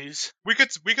centuries. We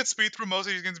could speed through most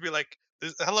of these games and be like,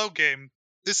 "Hello, game.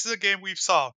 This is a game we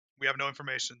saw. We have no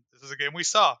information. This is a game we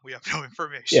saw. We have no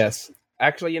information." Yes.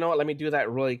 Actually, you know what? Let me do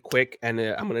that really quick, and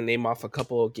I'm going to name off a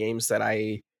couple of games that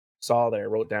I saw that I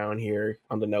wrote down here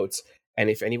on the notes. And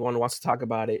if anyone wants to talk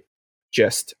about it,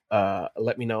 just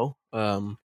let me know.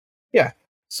 Yeah.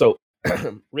 So,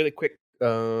 really quick.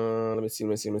 Let me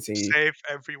see. Save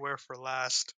everywhere for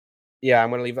last. Yeah, I'm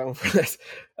going to leave that one for last.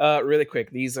 Really quick.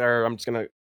 These are, I'm just going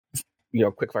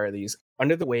to, quick fire these.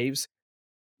 Under the Waves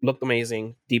looked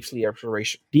amazing. Deep sea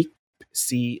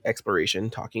exploration.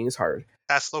 Talking is hard.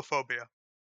 Taslophobia.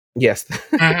 Yes.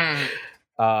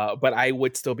 But I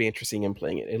would still be interested in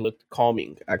playing it. It looked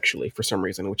calming, actually, for some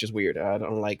reason, which is weird. I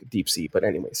don't like deep sea, but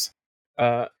anyways.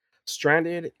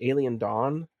 Stranded, Alien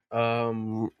Dawn.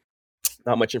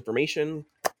 Not much information.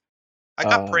 I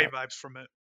got Prey vibes from it. Is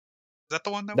that the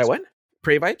one that was... That one?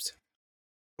 Prey vibes?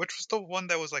 Which was the one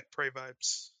that was like Prey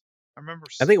vibes? I remember.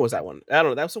 I think it was that one. I don't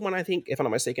know. That was the one, I think, if I'm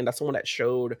not mistaken, that's the one that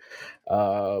showed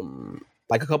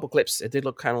like a couple clips. It did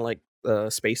look kind of like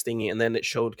space thingy, and then it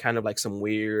showed kind of like some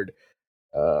weird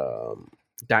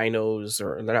dinos,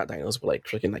 or they're not dinos, but like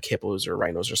freaking like hippos or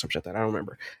rhinos or something like that. I don't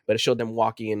remember. But it showed them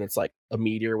walking, and it's like a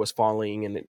meteor was falling,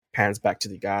 and it pans back to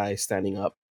the guy standing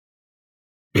up.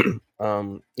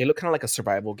 It looked kind of like a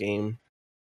survival game.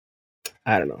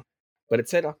 I don't know. But it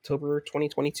said October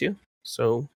 2022.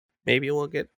 So maybe we'll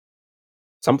get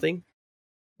something,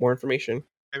 more information.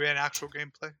 Maybe an actual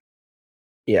gameplay.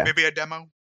 Yeah. Maybe a demo.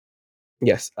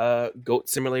 Yes. Goat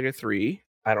Simulator 3.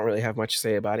 I don't really have much to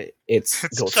say about it. It's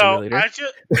Goat Simulator.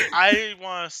 I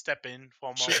want to step in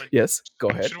for a moment. Yes, go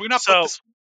ahead. Should we not put this?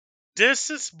 This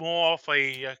is more of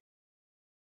a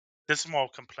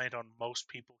complaint on most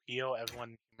people here,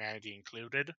 everyone, humanity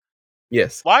included.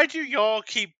 Yes. Why do y'all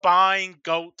keep buying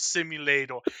Goat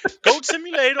Simulator? Goat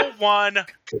Simulator 1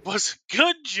 was a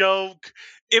good joke.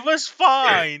 It was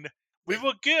fine. We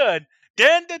were good.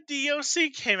 Then the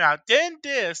DLC came out. Then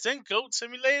this. Then Goat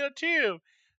Simulator 2.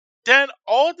 Then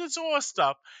all this other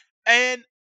stuff. And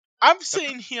I'm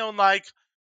sitting here like,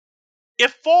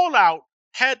 if Fallout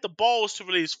had the balls to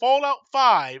release Fallout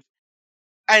 5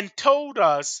 and told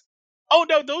us, oh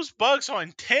no, those bugs are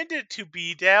intended to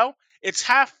be there. It's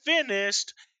half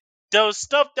finished. There's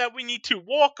stuff that we need to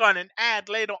work on and add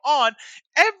later on.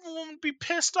 Everyone would be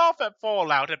pissed off at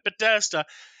Fallout, at Bethesda.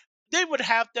 They would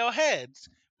have their heads.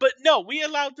 But no, we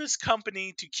allowed this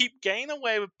company to keep getting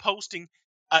away with posting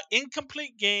an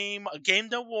incomplete game, a game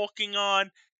they're working on,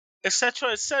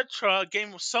 etc., etc. A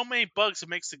game with so many bugs it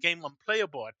makes the game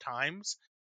unplayable at times.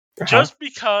 Just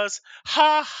because,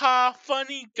 ha ha,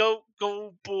 funny goat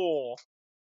go bull.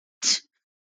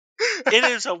 It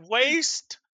is a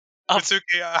waste of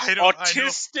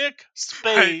artistic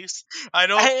space. I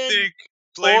don't think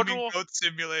blaming Goat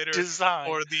Simulator design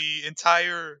for the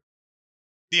entire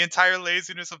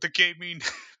laziness of the gaming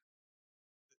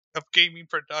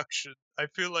production. I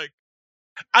feel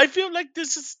like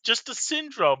this is just a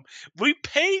syndrome. We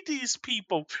pay these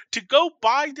people to go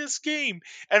buy this game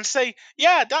and say,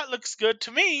 yeah, that looks good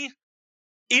to me.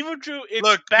 Even though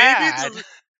it's bad.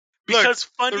 Because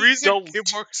the reason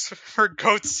it works for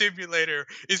Goat Simulator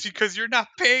is because you're not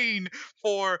paying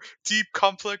for deep,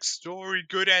 complex story,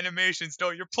 good animations. No,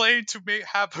 you're playing to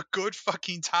have a good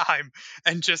fucking time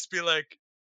and just be like,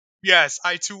 yes,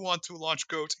 I too want to launch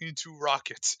Goat into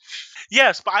rockets.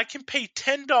 Yes, but I can pay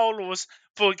 $10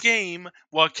 for a game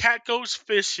where a cat goes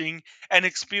fishing and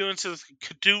experiences a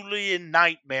Cthulhian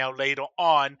nightmare later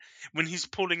on when he's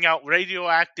pulling out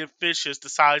radioactive fishes the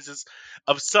sizes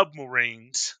of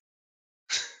submarines.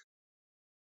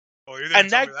 Oh, you didn't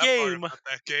tell me that part about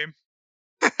that game.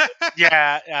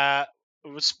 Yeah,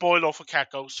 it was spoiler for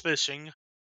cat goes fishing.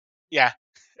 Yeah.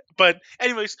 But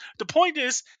anyways, the point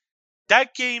is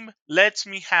that game lets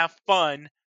me have fun,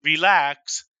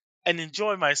 relax, and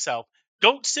enjoy myself.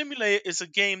 Goat Simulator is a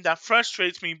game that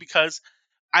frustrates me because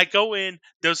I go in,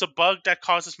 there's a bug that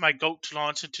causes my goat to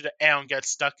launch into the air and get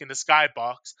stuck in the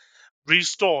skybox.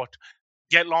 Restored,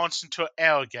 get launched into the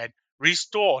air again.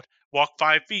 Restored, walk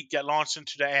 5 feet, get launched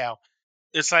into the air.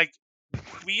 It's like,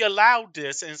 we allowed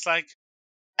this, and it's like,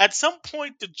 at some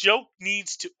point, the joke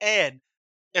needs to end.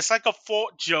 It's like a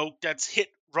fort joke that's hit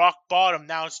rock bottom.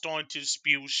 Now it's starting to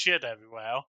spew shit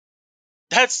everywhere.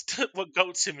 That's what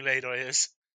Goat Simulator is.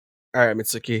 All right,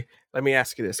 Mitsuki. Let me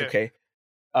ask you this, okay?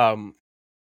 You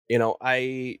know,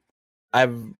 I've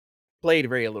played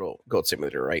very little Goat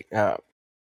Simulator, right? But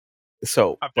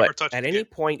at any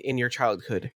point in your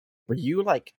childhood, were you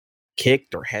like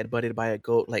kicked or headbutted by a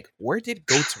goat? Like, where did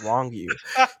goats wrong you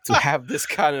to have this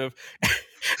kind of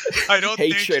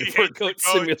hatred for Goat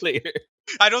Simulator?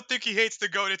 I don't think he hates the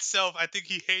goat itself. I think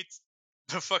he hates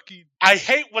the fucking. I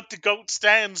hate what the goat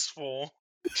stands for.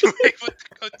 You hate what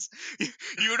the goat.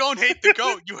 You don't hate the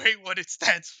goat. You hate what it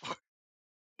stands for.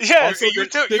 Yeah, also, you're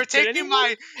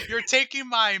taking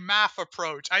my math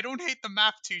approach. I don't hate the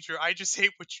math teacher. I just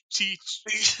hate what you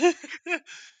teach.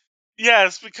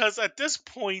 Yes, because at this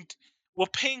point, we're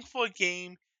paying for a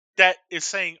game that is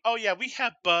saying, "Oh yeah, we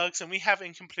have bugs and we have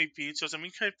incomplete features and we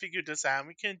couldn't figure this out. And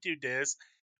we can't do this,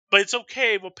 but it's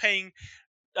okay. We're paying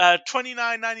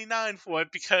 $29.99 for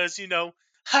it because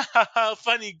ha ha ha,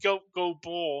 funny goat go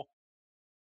ball."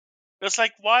 It's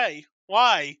like, why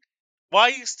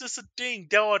is this a thing?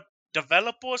 There are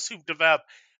developers who develop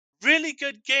really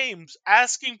good games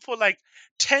asking for like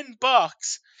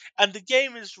 $10 and the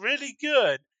game is really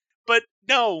good, but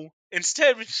no,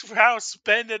 instead we try to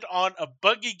spend it on a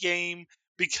buggy game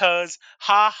because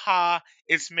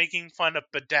it's making fun of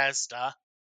Bethesda.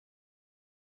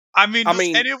 I mean, does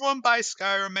anyone buy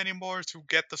Skyrim anymore to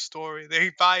get the story?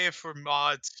 They buy it for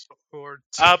mods or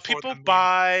people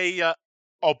buy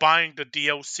buying the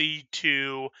DLC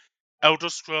to Elder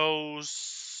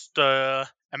Scrolls the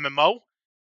MMO,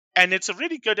 and it's a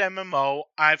really good MMO.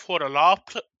 I've heard a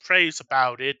lot of praise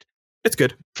about it. It's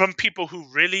good from people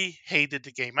who really hated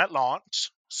the game at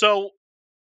launch. So,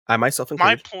 I myself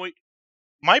included.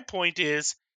 My point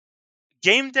is,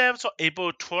 game devs are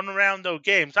able to turn around their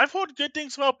games. I've heard good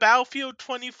things about Battlefield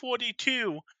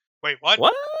 2042. Wait, what?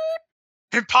 What?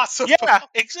 Impossible. Yeah,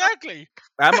 exactly.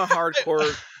 I'm a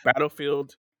hardcore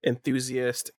Battlefield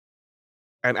enthusiast,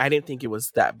 and I didn't think it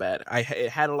was that bad. It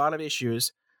had a lot of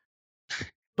issues,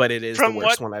 but it is the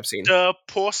worst one I've seen. The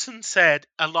person said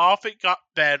a lot of it got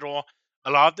better.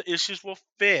 A lot of the issues were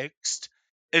fixed.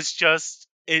 It's just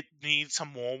it needs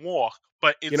some more work.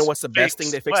 But it's, you know what's the best thing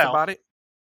they fixed about it?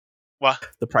 What?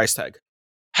 The price tag.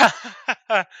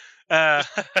 That's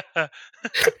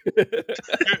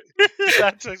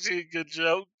actually a good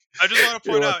joke. I just want to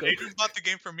point out, Adrian bought the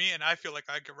game for me, and I feel like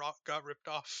I got ripped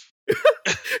off.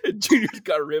 Junior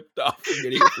got ripped off for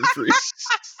getting it for free.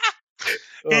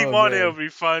 He wanted a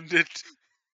refund.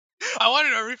 I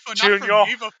wanted a refund, Junior, not from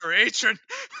me, but for Adrian.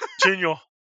 Junior,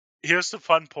 here's the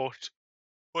fun part.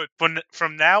 What?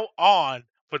 From now on,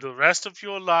 for the rest of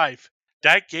your life,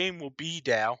 that game will be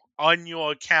there on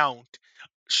your account,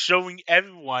 showing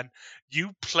everyone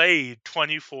you played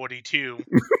 2042.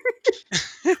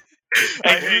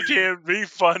 And you can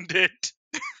refund it.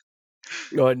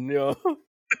 Oh no.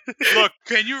 Look,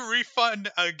 can you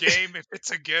refund a game if it's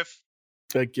a gift?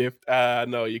 A gift?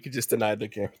 No, you could just deny the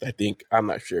gift, I think. I'm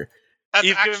not sure.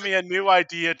 You've given me a new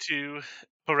idea to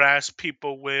harass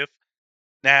people with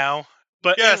now.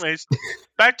 But anyways,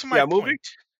 back to my point.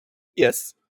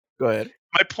 Yes, go ahead.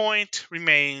 My point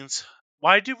remains,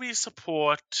 why do we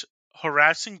support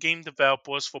harassing game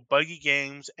developers for buggy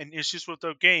games and issues with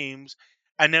their games,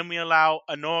 and then we allow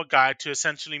another guy to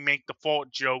essentially make the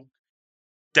fault joke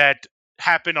that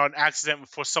happened on accident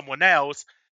for someone else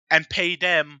and pay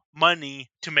them money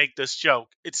to make this joke?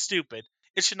 It's stupid.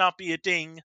 It should not be a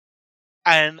thing.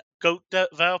 And goat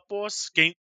developers,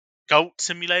 goat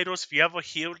simulators, if you ever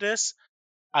hear this,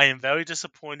 I am very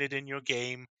disappointed in your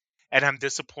game, and I'm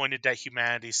disappointed that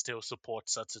humanity still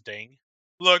supports such a thing.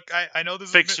 Look, I know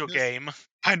this Fix your game.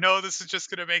 I know this is just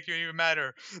gonna make you even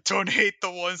madder. Don't hate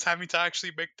the ones having to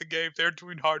actually make the game. They're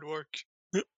doing hard work.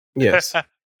 Yes.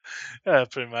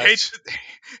 Pretty much.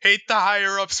 Hate the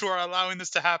higher ups who are allowing this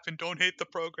to happen. Don't hate the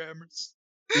programmers.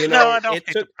 You know, No, I don't hate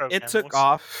the it programmers. took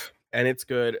off, and it's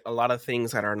good. A lot of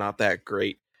things that are not that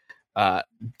great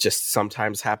just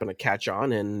sometimes happen to catch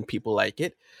on, and people like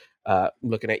it.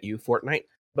 Looking at you, Fortnite.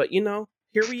 But here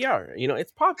we are.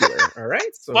 It's popular. All right.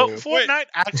 So well, Fortnite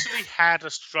actually had a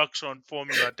structure and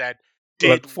formula that did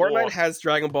look. Fortnite work. has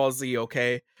Dragon Ball Z.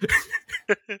 Okay.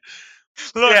 Look,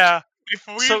 yeah. If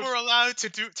we were allowed to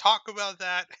talk about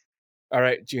that. All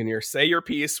right, Junior, say your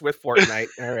piece with Fortnite.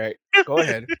 All right, go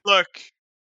ahead. Look,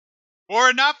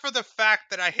 were it not for the fact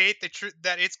that I hate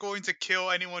that it's going to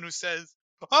kill anyone who says,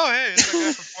 "Oh, hey, it's that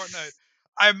guy from Fortnite,"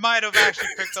 I might have actually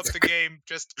picked up the game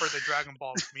just for the Dragon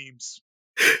Ball memes.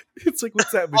 It's like,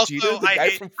 what's that, Vegeta, also, the guy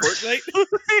from Fortnite?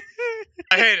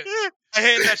 I hate it. I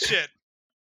hate that shit.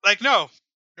 Like, no,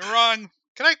 you're wrong.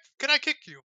 Can I kick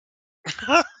you?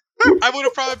 I would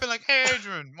have probably been like, "Hey,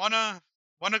 Adrian, wanna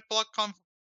go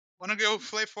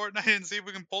play Fortnite and see if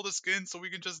we can pull the skin so we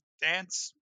can just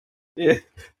dance?" Yeah.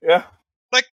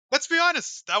 Like, let's be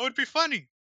honest, that would be funny.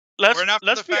 Let's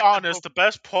be honest. The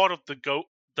best part of the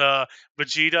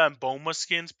Vegeta and Bulma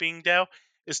skins being there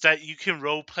is that you can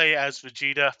roleplay as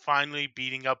Vegeta finally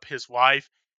beating up his wife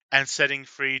and setting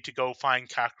free to go find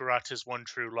Kakarot, his one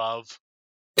true love.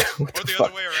 Or the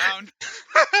other way around.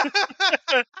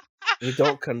 We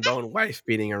don't condone wife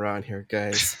beating around here,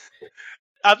 guys.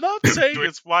 I'm not saying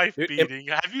it's wife beating.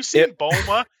 Have you seen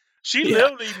Bulma? She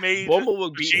literally made Bulma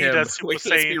would beat him. Wait,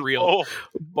 let's be real.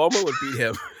 Bulma would beat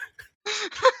him.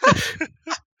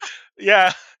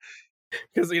 Yeah.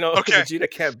 Because, Vegeta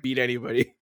can't beat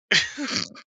anybody.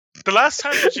 The last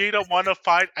time Vegeta won a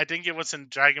fight, I think it was in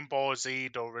Dragon Ball Z,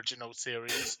 the original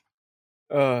series.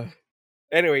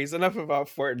 Anyways, enough about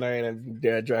Fortnite and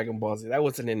Dragon Ball Z. That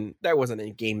wasn't in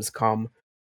Gamescom.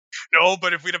 No,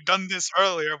 but if we'd have done this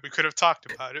earlier, we could have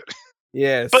talked about it.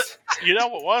 Yes. But you know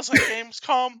what was at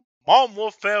Gamescom? Modern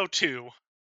Warfare 2.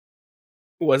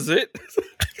 Was it?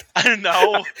 I don't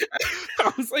know.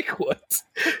 I was like, what?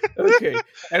 Okay.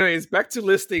 Anyways, back to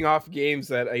listing off games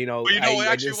that, But what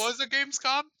actually was a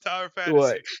Gamescom? Tower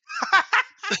Fantasy.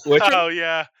 What? Oh,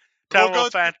 yeah. Tower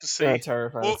Fantasy.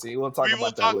 Tower Fantasy. We'll talk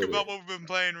about that later. About what we've been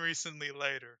playing recently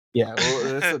later. Yeah,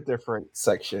 well, that's a different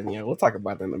section. Yeah, we'll talk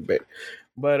about that in a bit.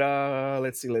 But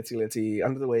let's see.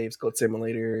 Under the Waves, Goat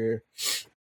Simulator.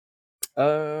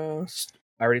 I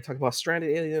already talked about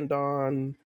Stranded, Alien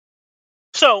Dawn.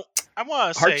 So I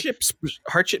want to say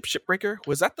Hardship Shipbreaker.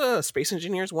 Was that the Space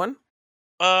Engineers one?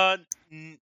 I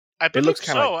believe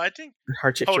so. I think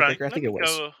Hardship Shipbreaker. I think it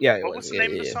was. Yeah, it was. What was the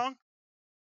name of the song?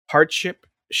 Hardship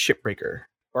Shipbreaker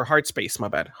or Hard Space. My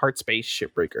bad. Hard Space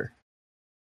Shipbreaker.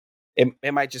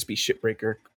 It might just be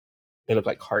Shipbreaker. It looked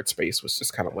like Hard Space was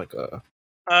just kind of like a.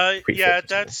 Yeah,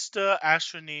 that's the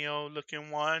Astro Neo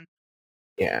looking one.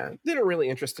 Yeah, didn't really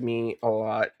interest me a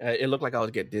lot. It looked like I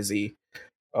would get dizzy.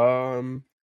 Gotham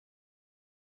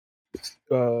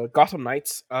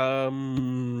Knights.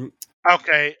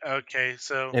 Okay.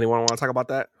 So anyone want to talk about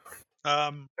that?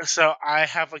 So I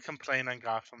have a complaint on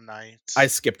Gotham Knights. I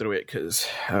skipped through it because,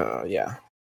 yeah.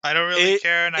 I don't really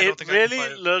care, and I don't think I can play it. It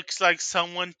really looks like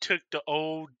someone took the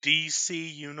old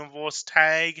DC Universe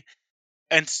tag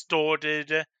and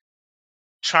started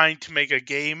trying to make a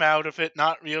game out of it,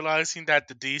 not realizing that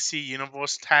the DC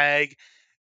Universe tag,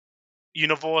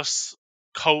 Universe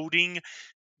coding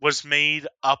was made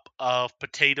up of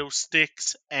potato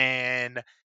sticks and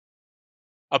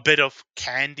a bit of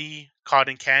candy,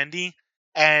 cotton candy,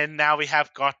 and now we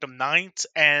have Gotham Knights,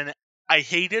 and I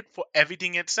hate it for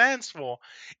everything it stands for.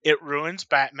 It ruins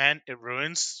Batman, it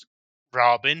ruins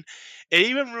Robin, it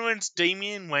even ruins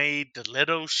Damian Wayne, the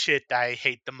little shit that I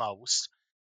hate the most.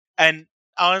 And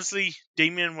honestly,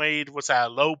 Damian Wade was at a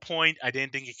low point. I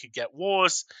didn't think it could get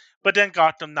worse, but then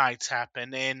Gotham Knights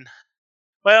happened, and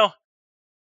well,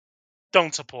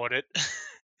 don't support it.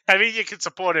 I mean, you can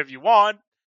support it if you want.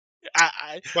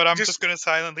 But I'm just gonna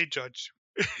silently judge.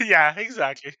 Yeah,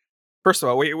 exactly. First of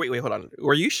all, wait, hold on.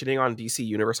 Were you shitting on DC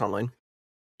Universe Online?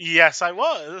 Yes, I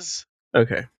was.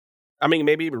 Okay. I mean,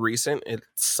 maybe recent, it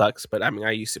sucks, but I mean,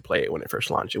 I used to play it when it first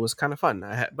launched. It was kind of fun.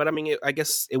 But I mean, I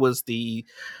guess it was the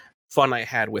fun I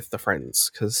had with the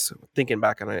friends, because thinking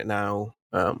back on it now,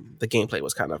 the gameplay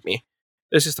was kind of me.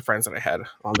 It's just the friends that I had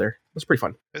on there. It was pretty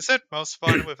fun. Is it most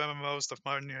fun with MMOs? The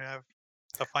fun you have.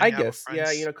 I guess, yeah,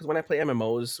 because when I play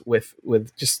MMOs with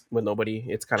nobody,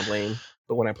 it's kind of lame.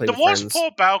 but when I play the with friends, worst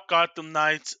part about Gotham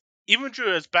Knights, even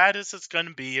though as bad as it's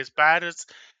gonna be, as bad as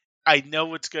I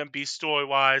know it's gonna be story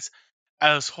wise,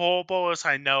 as horrible as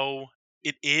I know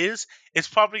it is, it's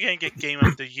probably gonna get Game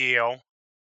of the Year.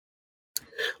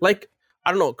 like,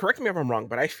 I don't know. Correct me if I'm wrong,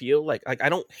 but I feel like I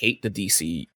don't hate the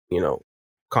DC,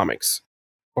 comics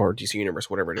or DC Universe,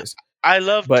 whatever it is. I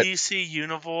love But DC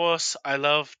Universe. I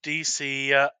love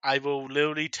DC. I will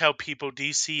literally tell people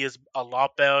DC is a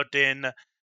lot better than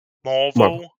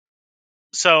Marvel.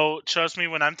 So trust me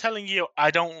when I'm telling you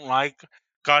I don't like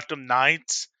Gotham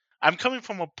Knights. I'm coming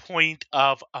from a point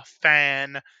of a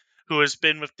fan who has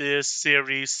been with this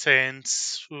series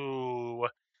since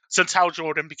Hal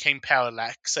Jordan became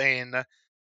Parallax, and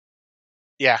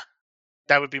yeah,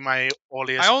 that would be my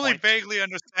earliest I only point. vaguely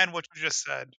understand what you just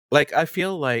said. like, I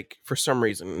feel like for some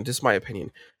reason, this is my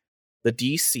opinion, the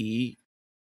DC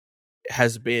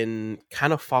has been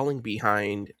kind of falling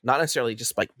behind, not necessarily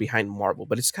just like behind Marvel,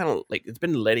 but it's kind of like it's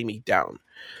been letting me down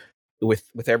with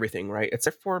everything, right?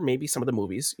 Except for maybe some of the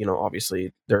movies.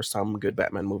 Obviously there's some good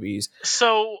Batman movies.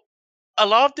 So a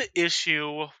lot of the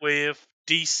issue with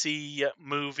DC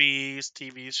movies,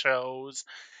 TV shows,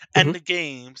 and the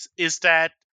games is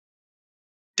that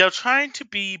they're trying to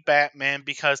be Batman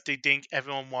because they think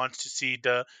everyone wants to see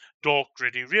the dark,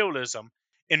 gritty realism.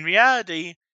 In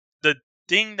reality, the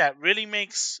thing that really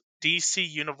makes DC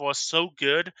Universe so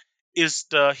good is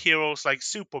the heroes like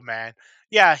Superman.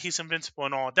 Yeah, he's invincible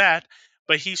and all that,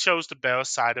 but he shows the better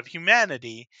side of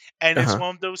humanity. And it's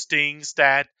one of those things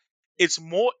that it's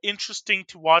more interesting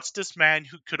to watch this man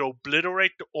who could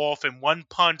obliterate the Earth in one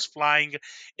punch flying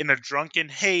in a drunken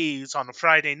haze on a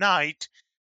Friday night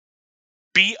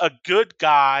be a good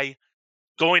guy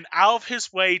going out of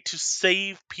his way to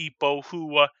save people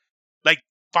who were like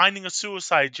finding a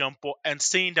suicide jumper and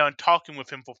sitting down and talking with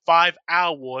him for 5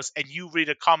 hours, and you read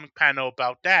a comic panel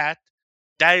about that.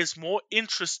 That is more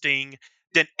interesting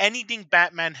than anything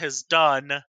Batman has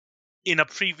done in a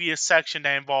previous section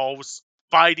that involves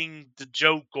fighting the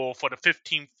Joker for the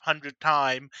 1500th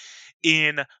time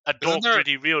in a dark,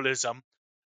 gritty realism.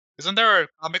 Isn't there a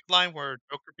comic line where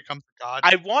Joker becomes a god?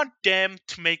 I want them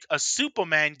to make a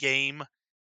Superman game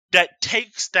that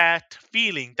takes that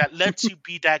feeling, that lets you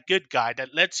be that good guy,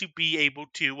 that lets you be able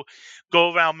to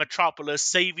go around Metropolis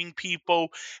saving people,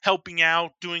 helping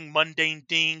out, doing mundane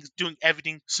things, doing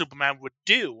everything Superman would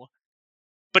do.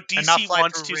 But DC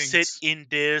wants to sit in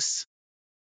this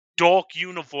dark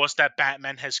universe that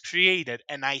Batman has created,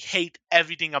 and I hate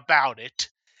everything about it.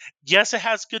 Yes, it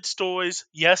has good stories.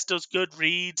 Yes, there's good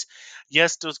reads.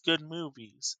 Yes, there's good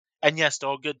movies. And yes, there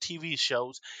are good TV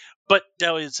shows. But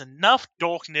there is enough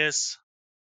darkness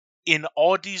in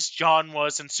all these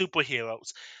genres and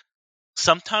superheroes.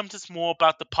 Sometimes it's more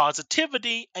about the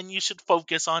positivity, and you should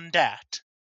focus on that.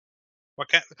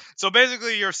 Okay. So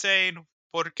basically, you're saying,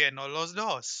 ¿por qué no los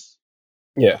dos?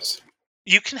 Yes.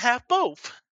 You can have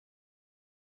both.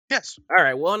 Yes. All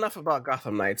right. Well, enough about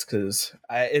Gotham Knights because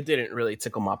it didn't really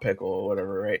tickle my pickle or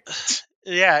whatever, right?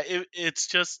 Yeah, it's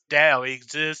just there. It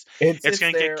exists. It's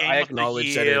gonna there. get Game I of the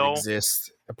acknowledge that it Year. exists.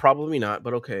 Probably not,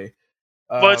 but okay.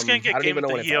 Well, it's gonna I get don't Game even of know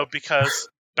the when it's Year out. because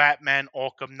Batman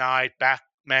Arkham Knight,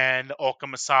 Batman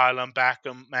Arkham Asylum,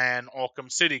 Batman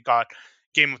Arkham City got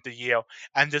Game of the Year,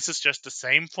 and this is just the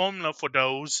same formula for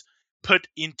those put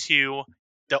into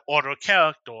the other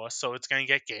character, so it's gonna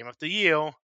get Game of the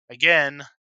Year again,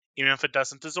 even if it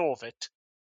doesn't deserve it.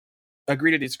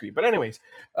 Agree to disagree, but anyways,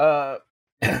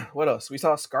 what else? We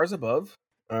saw Scars Above.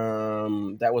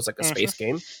 That was like a space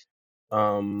game.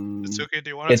 It's okay. Do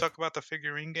you want to talk about the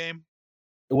figurine game?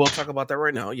 We'll talk about that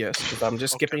right now, yes, because I'm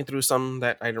just skipping through some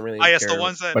that I don't really care the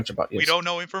ones that much about. Yes. We don't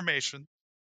know information.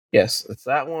 Yes, it's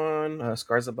that one.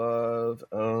 Scars Above.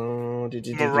 Marauders.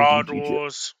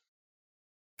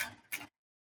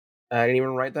 I didn't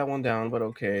even write that one down, but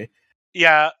okay.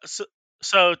 Yeah,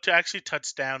 so to actually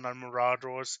touch down on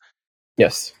Marauders.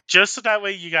 Yes. Just so that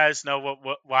way you guys know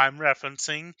what I'm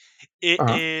referencing, it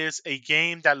is a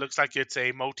game that looks like it's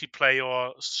a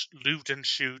multiplayer loot and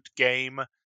shoot game,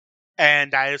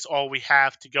 and that is all we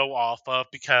have to go off of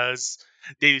because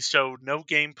they showed no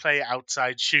gameplay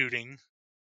outside shooting.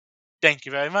 Thank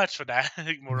you very much for that,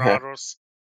 Marauders.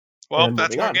 Well,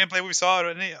 that's more gameplay we saw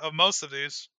of most of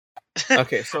these.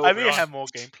 Okay, so I mean, I have more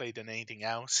gameplay than anything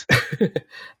else.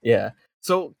 Yeah.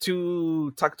 So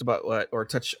to talk about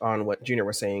touch on what Junior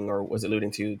was saying or was alluding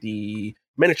to, the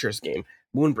miniatures game,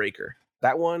 Moonbreaker.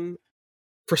 That one,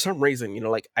 for some reason,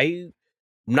 I'm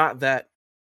not that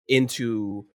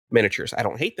into miniatures. I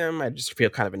don't hate them. I just feel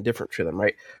kind of indifferent to them,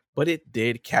 right? But it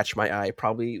did catch my eye.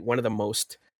 Probably one of the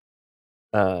most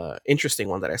interesting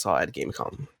one that I saw at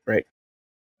Gamescom, right?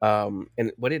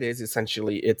 And what it is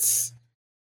essentially, it's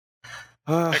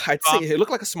I'd say it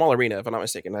looked like a small arena, if I'm not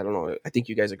mistaken. I don't know. I think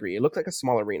you guys agree. It looked like a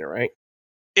small arena, right?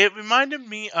 It reminded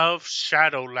me of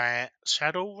Shadowrun.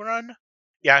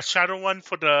 Yeah, Shadowrun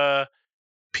for the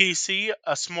PC,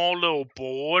 a small little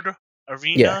board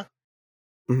arena. Yeah.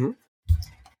 Mm-hmm.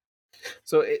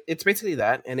 So it's basically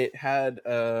that, and it had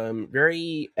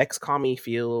very XCOM-y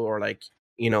feel, or like,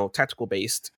 tactical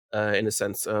based, in the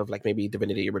sense of like maybe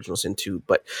Divinity Original Sin 2,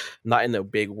 but not in the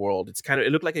big world.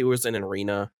 It looked like it was in an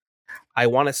arena. I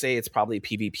want to say it's probably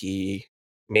PvP.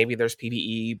 Maybe there's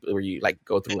PvE where you like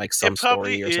go through like some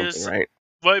story or something, right?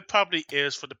 Well, it probably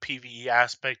is for the PvE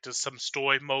aspect of some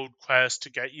story mode quest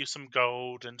to get you some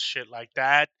gold and shit like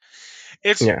that.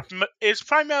 It's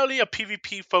primarily a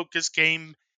PvP focused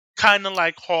game, kind of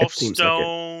like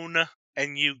Hearthstone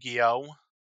and Yu-Gi-Oh.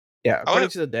 Yeah, according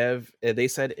to the dev, they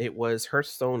said it was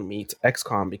Hearthstone meets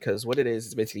XCOM, because what it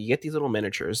is basically you get these little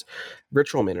miniatures,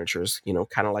 virtual miniatures,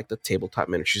 kind of like the tabletop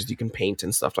miniatures you can paint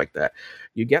and stuff like that.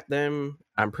 You get them.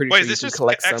 I'm pretty sure you can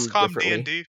collect some differently.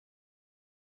 D&D?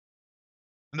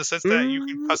 In the sense that you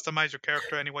can customize your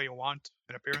character any way you want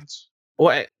in appearance?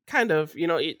 Well, kind of.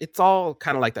 It's all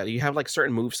kind of like that. You have like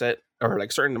certain moveset, or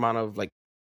like certain amount of like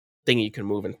thing you can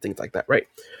move and things like that, right?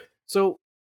 So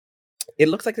it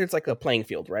looks like it's like a playing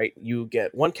field, right? You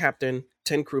get one captain,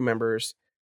 10 crew members,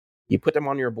 you put them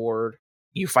on your board,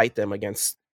 you fight them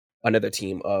against another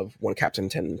team of one captain,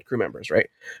 10 crew members, right?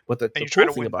 But the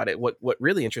cool thing about it, what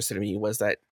really interested me was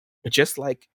that just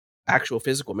like actual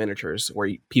physical miniatures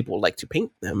where people like to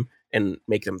paint them and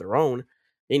make them their own,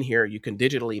 in here you can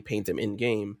digitally paint them in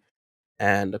game.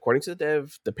 And according to the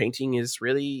dev, the painting is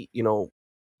really,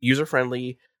 user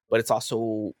friendly, but it's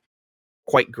also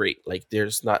quite great. Like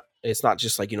it's not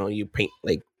just like, you paint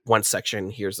like one section,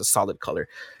 here's a solid color.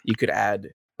 You could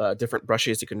add different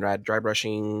brushes. You can add dry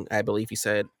brushing, I believe he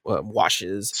said,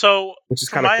 washes. So, which is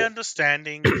from my cool.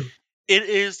 understanding, it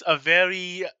is a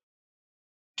very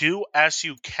do as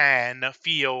you can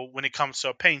feel when it comes to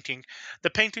a painting. The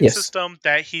painting system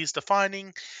that he's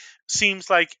defining seems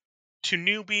like to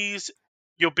newbies,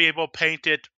 you'll be able to paint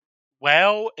it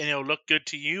well and it'll look good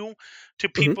to you. To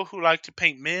people who like to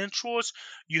paint miniatures,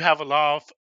 you have a lot of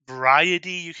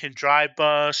variety. You can dry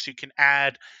brush, you can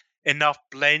add enough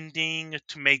blending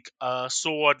to make a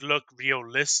sword look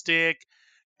realistic,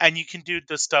 and you can do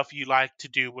the stuff you like to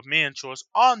do with miniatures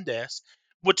on this,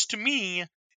 which to me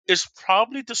is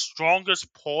probably the strongest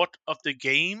part of the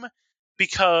game,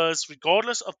 because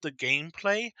regardless of the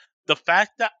gameplay, the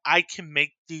fact that I can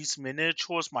make these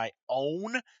miniatures my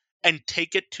own and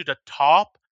take it to the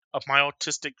top of my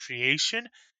artistic creation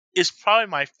is probably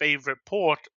my favorite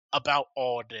part about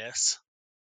all this.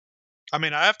 I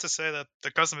mean, I have to say that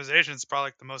the customization is probably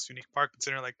like the most unique part,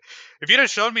 considering like if you'd have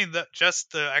showed me that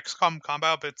just the XCOM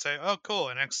combat, I'd say, oh,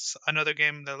 cool, another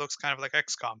game that looks kind of like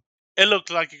XCOM. It looked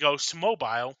like it goes to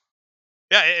mobile.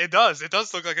 Yeah, it does. It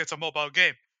does look like it's a mobile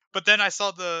game. But then I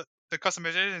saw the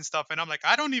customization stuff, and I'm like,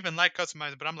 I don't even like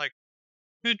customizing, but I'm like,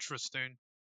 interesting.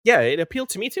 Yeah, it appealed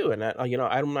to me too, and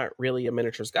I'm not really a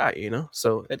miniatures guy,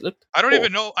 so it looked. I didn't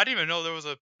even know there was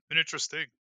a miniatures thing.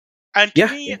 And to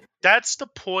me, that's the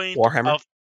point Warhammer.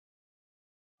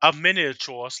 of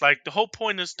miniatures. Like, the whole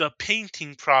point is the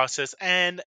painting process,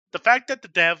 and the fact that the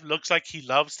dev looks like he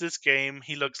loves this game,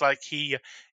 he looks like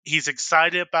he's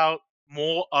excited about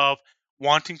more of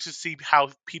wanting to see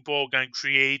how people are going to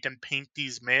create and paint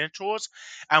these miniatures,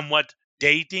 and what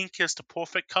they think is the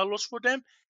perfect colors for them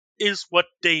is what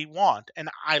they want. And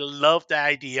I love the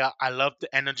idea. I love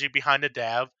the energy behind the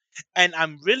dev. And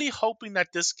I'm really hoping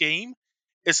that this game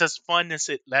is as fun as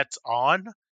it lets on,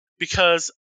 because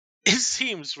it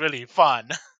seems really fun.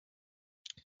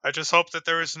 I just hope that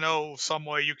there is some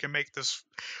way you can make this.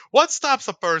 What stops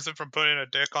a person from putting a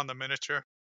dick on the miniature?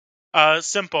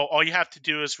 Simple. All you have to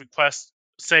do is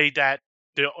say that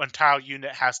the entire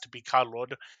unit has to be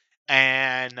colored,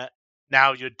 and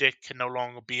now your dick can no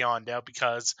longer be on there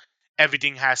because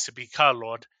everything has to be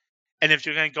colored. And if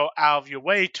you're going to go out of your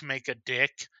way to make a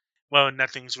dick, well,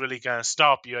 nothing's really going to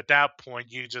stop you. At that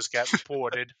point, you just get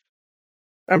reported.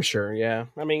 I'm sure, yeah.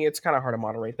 I mean, it's kind of hard to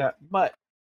moderate that, but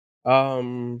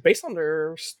based on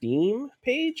their Steam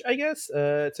page, I guess,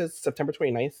 it says September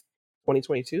 29th,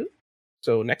 2022.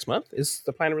 So next month is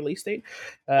the planned release date.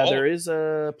 There is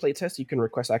a playtest you can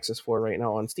request access for right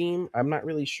now on Steam. I'm not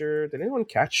really sure. Did anyone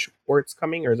catch where it's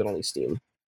coming, or is it only Steam?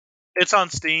 It's on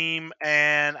Steam,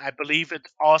 and I believe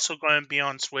it's also going to be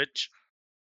on Switch,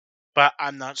 but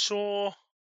I'm not sure.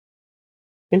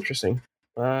 Interesting.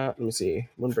 Let me see.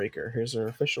 Moonbreaker. Here's our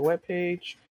official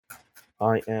webpage.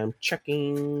 I am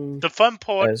checking. The fun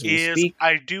part as we is speak.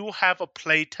 I do have a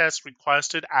playtest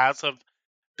requested as of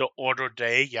the order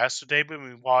day yesterday when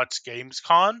we watched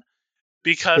Gamescom,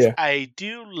 because I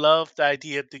do love the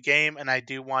idea of the game and I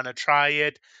do want to try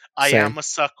it. I am a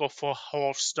sucker for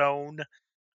Hearthstone.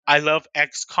 I love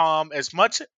XCOM as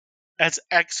much as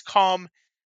XCOM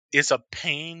is a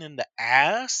pain in the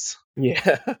ass.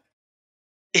 Yeah.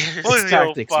 It's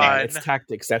tactics, fun. man. It's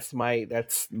tactics. That's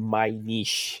my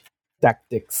niche.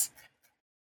 Tactics.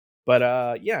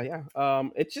 But yeah.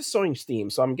 It's just showing Steam,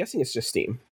 so I'm guessing it's just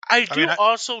Steam. I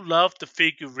also love the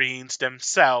figurines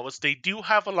themselves. They do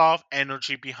have a lot of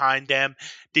energy behind them.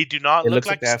 They do not look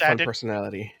like they have static. Fun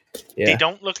personality. Yeah. They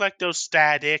don't look like they're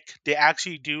static. They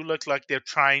actually do look like they're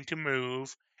trying to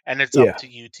move, and it's up to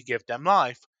you to give them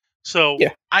life. So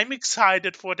I'm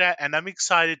excited for that, and I'm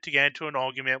excited to get into an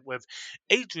argument with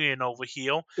Adrian over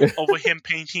here over him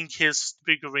painting his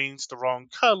figurines the wrong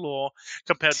color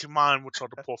compared to mine, which are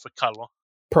the perfect color.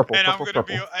 Purple. And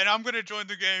I'm gonna join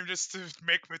the game just to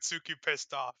make Mitsuki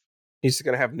pissed off. He's just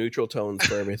gonna have neutral tones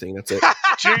for everything. That's it.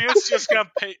 Junior's just gonna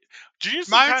paint. Junior's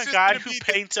the kind of guy who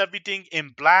paints everything in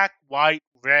black, white,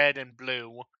 red, and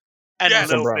blue, and a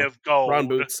little bit of gold. Brown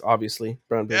boots, obviously.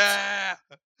 Brown boots. Yeah,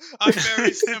 I'm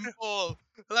very simple.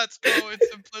 Let's go in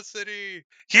simplicity.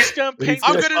 He's gonna paint.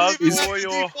 I'm gonna leave it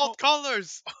the default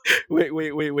colors.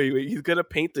 Wait. He's gonna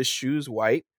paint the shoes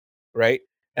white, right?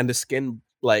 And the skin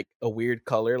like a weird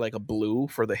color, like a blue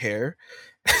for the hair,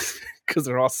 because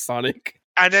they're all Sonic.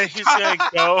 And then he's gonna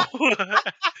go.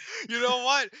 You know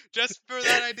what? Just for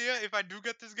that idea, if I do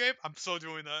get this game, I'm so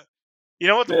doing that. You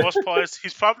know what the worst part is?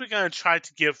 He's probably gonna try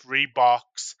to give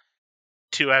Reeboks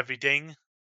to everything,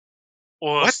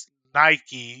 or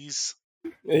Nikes.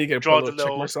 Yeah, you draw the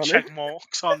little check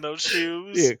marks on those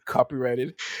shoes. Yeah,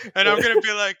 copyrighted. And I'm gonna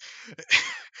be like,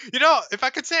 if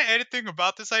I could say anything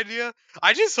about this idea,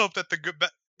 I just hope that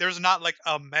there's not like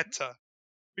a meta,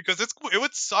 because it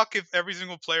would suck if every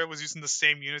single player was using the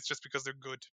same units just because they're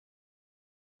good.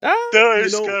 There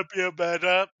is gonna be a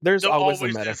meta. There's always a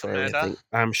meta for everything.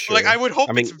 I'm sure. Like I would hope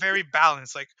it's very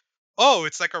balanced. Like,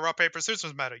 it's like a rock paper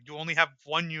scissors meta. You only have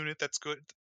one unit that's good.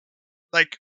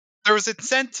 Like there was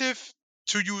incentive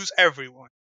to use everyone,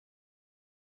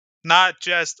 not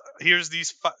just here's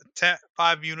these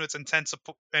 5 units and 10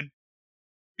 support, and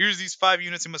here's these 5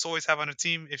 units you must always have on a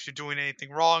team. If you're doing anything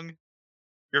wrong,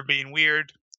 you're being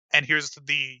weird, and here's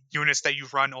the units that you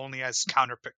run only as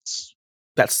counter picks.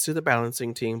 That's to the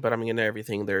balancing team, but I mean in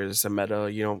everything there's a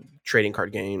meta. Trading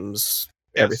card games,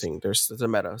 everything there's a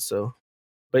meta. So,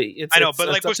 but it's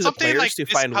like with something players like to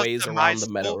find ways around the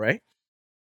meta, right?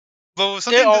 But with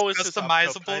something that's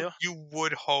customizable, you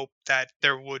would hope that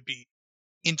there would be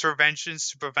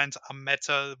interventions to prevent a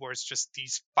meta where it's just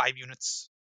these 5 units.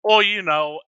 Or,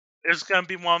 it's going to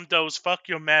be one of those, fuck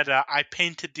your meta, I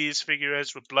painted these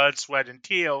figures with blood, sweat, and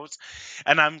tears,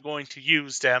 and I'm going to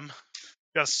use them.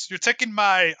 Yes, you're taking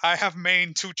I have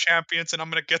main 2 champions, and I'm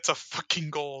going to get to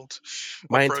fucking gold.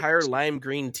 My entire lime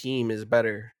green team is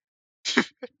better.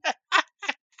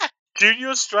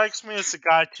 Junior strikes me as the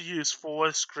guy to use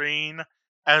forest green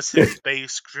as his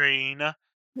base green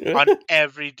on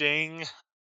everything.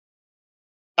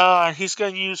 He's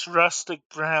gonna use rustic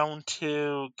brown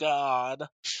too. God,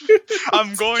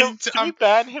 I'm going to. Can we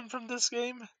ban him from this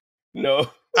game?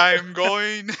 No. I'm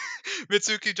going,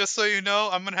 Mitsuki. Just so you know,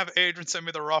 I'm gonna have Adrian send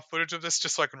me the raw footage of this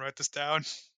just so I can write this down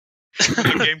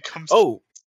when the game comes.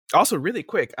 Also, really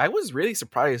quick, I was really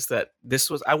surprised that this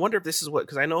was. I wonder if this is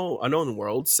because I know Unknown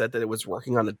World said that it was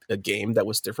working on a game that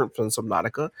was different from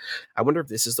Subnautica. I wonder if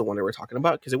this is the one that we're talking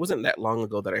about, because it wasn't that long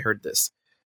ago that I heard this,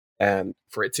 and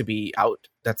for it to be out,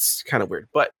 that's kind of weird.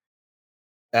 But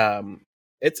I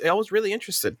was really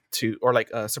interested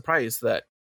surprised that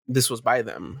this was by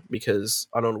them, because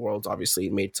Unknown Worlds obviously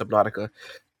made Subnautica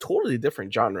totally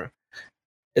different genre.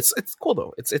 It's cool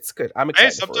though. It's good. I'm excited.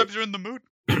 Hey, sometimes you're in the mood.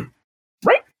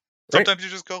 Right. Sometimes you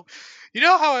just go, you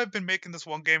know how I've been making this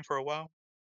one game for a while?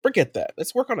 Forget that.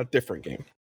 Let's work on a different game.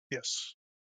 Yes.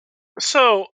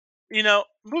 So,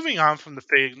 moving on from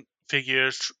the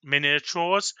figures,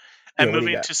 miniatures, and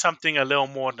moving to something a little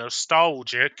more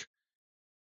nostalgic,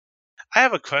 I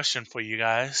have a question for you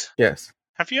guys. Yes.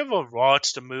 Have you ever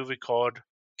watched a movie called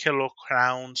Killer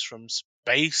Clowns from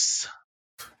Space?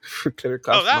 Killer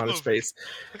Clowns from Outer Space.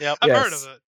 Yep. I've heard of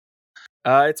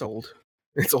it. It's old.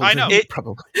 It's old. I know.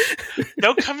 Probably.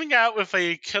 They're coming out with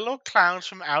a Killer Clowns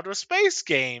from Outer Space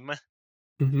game.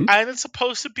 Mm-hmm. And it's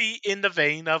supposed to be in the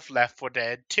vein of Left 4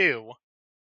 Dead 2.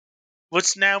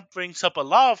 Which now brings up a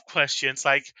lot of questions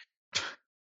like,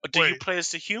 do you play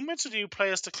as the humans or do you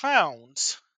play as the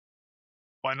clowns?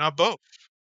 Why not both?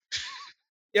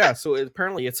 Yeah, so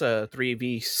apparently it's a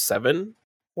 3v7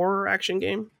 horror action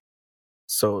game.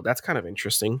 So that's kind of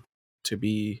interesting to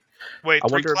be. Wait, I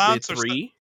three wonder if the clowns or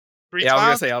three. three Yeah, I was gonna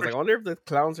clowns? say. I was like, I wonder if the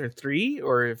clowns are 3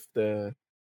 or if the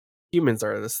humans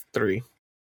are this 3.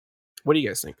 What do you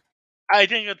guys think? I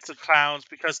think it's the clowns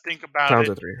because think about Clowns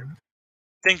it. are 3.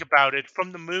 Think about it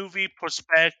from the movie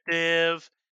perspective.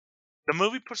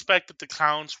 The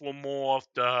clowns were more of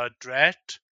the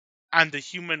threat, and the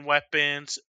human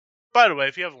weapons. By the way,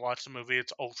 if you haven't watched the movie,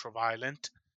 it's ultra violent.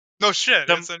 No shit,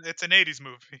 The, it's an 80s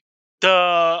movie.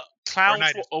 the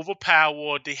clowns were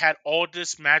overpowered. They had all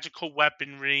this magical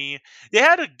weaponry. They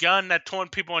had a gun that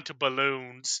turned people into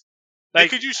balloons. They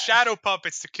could use shadow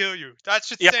puppets to kill you. That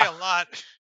should say a lot.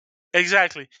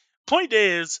 Exactly. Point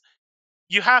is,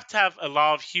 you have to have a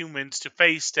lot of humans to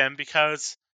face them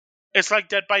because it's like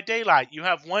Dead by Daylight. You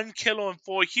have one killer and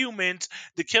 4 humans.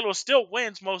 The killer still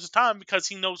wins most of the time because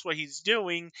he knows what he's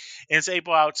doing and is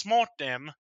able to outsmart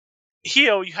them.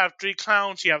 Here, you have 3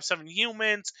 clowns, you have 7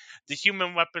 humans. The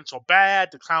human weapons are bad,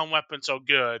 the clown weapons are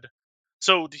good.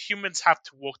 So the humans have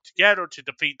to work together to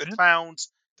defeat the clowns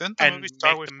and make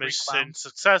the mission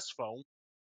successful.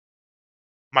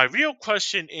 My real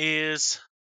question is,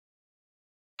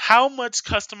 how much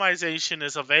customization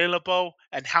is available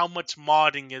and how much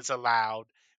modding is allowed?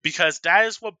 Because that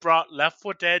is what brought Left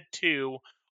 4 Dead 2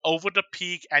 over the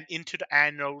peak and into the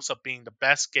annals of being the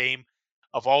best game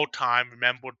of all time,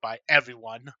 remembered by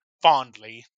everyone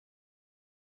fondly.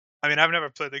 I mean, I've never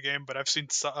played the game, but I've seen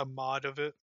a mod of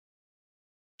it.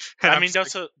 I mean,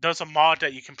 there's a mod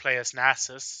that you can play as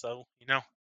Nasus, so, you know.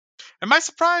 Am I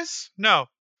surprised? No.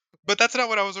 But that's not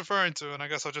what I was referring to, and I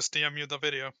guess I'll just DM you the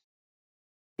video.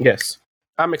 Yes.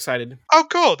 I'm excited. Oh,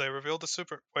 cool. They revealed the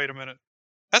super... Wait a minute.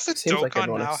 That's a Seems like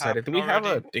everyone's excited. Do we have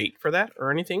a date for that or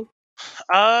anything?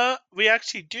 We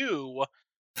actually do.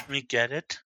 Let me get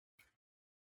it.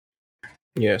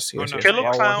 Yes.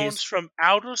 Killer Clowns from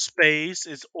Outer Space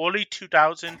is early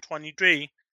 2023.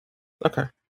 Okay.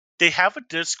 They have a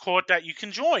Discord that you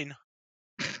can join.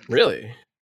 Really?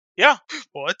 Yeah.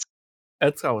 What?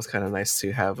 It's always kind of nice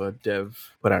to have a dev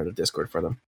put out a Discord for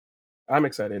them. I'm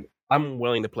excited. I'm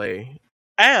willing to play.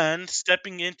 And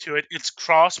stepping into it, it's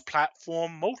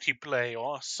cross-platform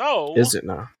multiplayer. So is it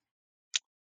now?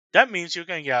 That means you're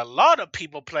going to get a lot of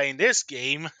people playing this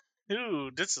game.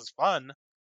 Ooh, this is fun.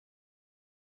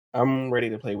 I'm ready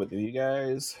to play with you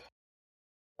guys.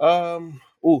 I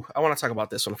want to talk about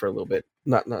this one for a little bit.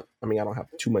 Not. I mean, I don't have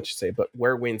too much to say, but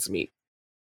Where Winds Meet.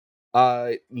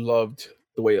 I loved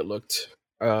the way it looked.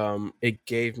 It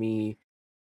gave me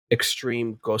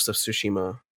extreme Ghost of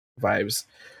Tsushima vibes.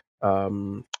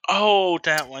 Oh,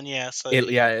 that one, yes.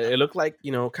 It looked like,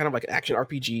 kind of like an action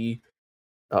RPG.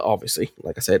 Obviously,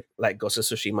 like I said, like Ghost of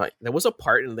Tsushima. There was a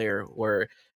part in there where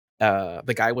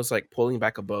the guy was like pulling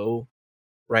back a bow.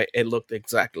 Right, it looked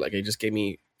exactly like it. Just gave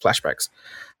me flashbacks.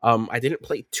 I didn't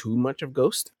play too much of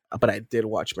Ghost, but I did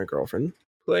watch my girlfriend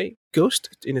play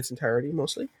Ghost in its entirety,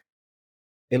 mostly.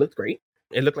 It looked great.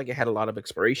 It looked like it had a lot of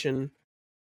exploration,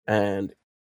 and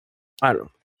I don't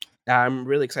know. I'm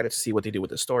really excited to see what they do with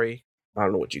the story. I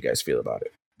don't know what you guys feel about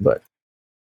it, but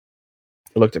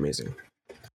it looked amazing.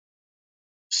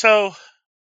 So,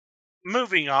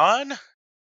 moving on.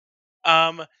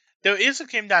 There is a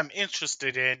game that I'm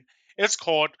interested in. It's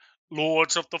called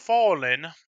Lords of the Fallen.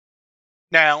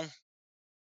 Now,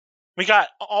 we got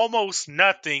almost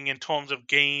nothing in terms of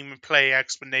gameplay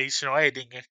explanation or anything,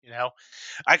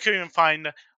 I couldn't even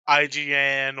find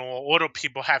IGN or other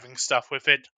people having stuff with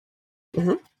it.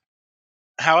 Mm-hmm.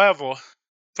 However,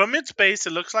 from its base,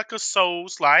 it looks like a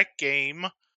Souls-like game,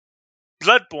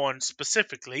 Bloodborne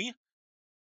specifically,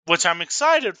 which I'm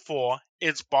excited for.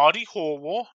 It's body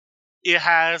horror. It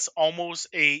has almost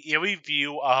a eerie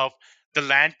view of the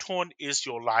lantern is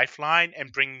your lifeline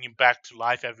and bringing you back to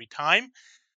life every time.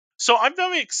 So I'm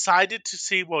very excited to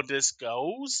see where this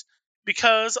goes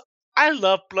because I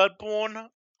love Bloodborne.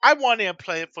 I wanted to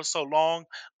play it for so long.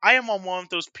 I am one of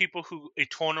those people who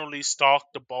eternally stalk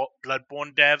the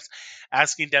Bloodborne devs,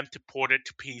 asking them to port it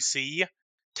to PC,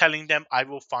 telling them I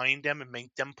will find them and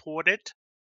make them port it.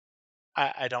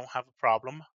 I don't have a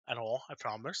problem at all, I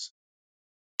promise.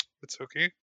 It's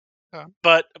okay. Yeah.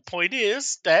 But the point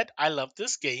is that I love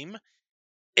this game.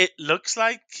 It looks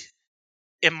like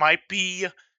it might be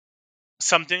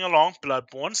something along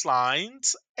Bloodborne's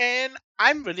lines, and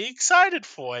I'm really excited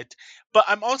for it. But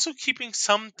I'm also keeping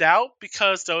some doubt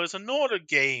because there is another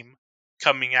game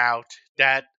coming out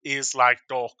that is like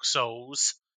Dark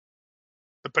Souls.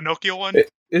 The Pinnocio one?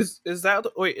 Is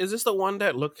this the one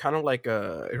that looked kind of like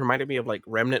it reminded me of like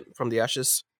Remnant from the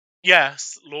Ashes?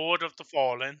 Yes, Lord of the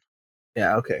Fallen.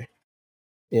 Yeah, okay.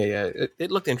 Yeah.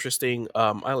 It looked interesting.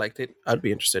 I liked it. I'd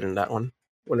be interested in that one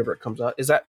whenever it comes out. Is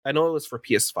that? I know it was for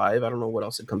PS5. I don't know what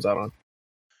else it comes out on.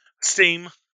 Steam.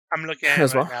 I'm looking at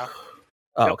As it right well. now.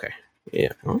 Oh, Yep. okay.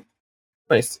 Yeah. Oh,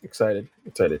 nice. Excited.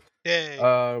 Yay.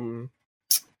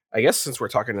 I guess since we're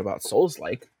talking about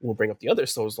Souls-like, we'll bring up the other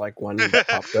Souls-like one that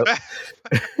popped up,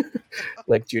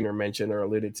 like Junior mentioned or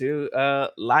alluded to.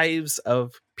 Lives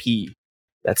of P.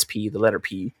 That's P, the letter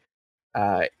P.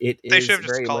 It is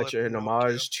very much an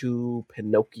homage to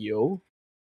Pinocchio.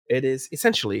 It is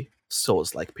essentially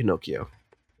Souls-like Pinocchio.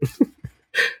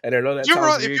 And I know that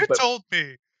sounds weird, if you but told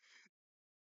me,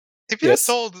 if you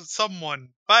told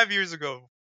someone 5 years ago,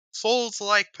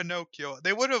 Souls-like Pinocchio,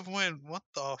 they would have went, what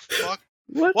the fuck?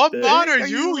 What mod are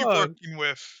you working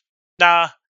with? Nah,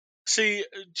 see,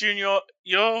 Junior,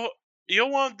 you're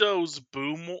one of those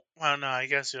boomer. Well, no, I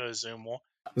guess you're a zoomer.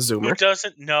 Who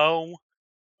doesn't know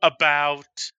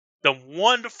about the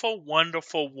wonderful,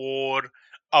 wonderful world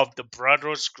of the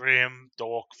Brothers Grimm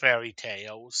Dork fairy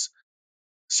tales.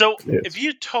 So, if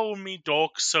you told me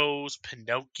Dark Souls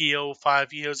Pinocchio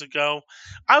 5 years ago,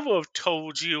 I would have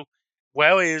told you,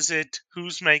 where is it?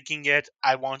 Who's making it?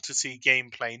 I want to see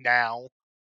gameplay now.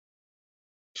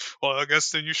 Well, I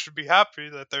guess then you should be happy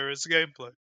that there is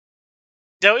gameplay.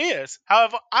 There is.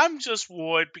 However, I'm just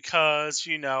worried because,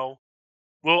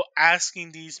 we're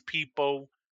asking these people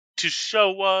to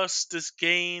show us this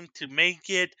game, to make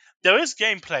it. There is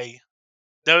gameplay.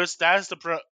 That's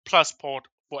the plus part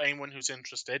for anyone who's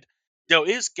interested. There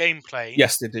is gameplay.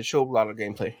 Yes, they did show a lot of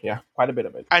gameplay. Yeah, quite a bit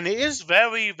of it. And it is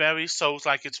very, very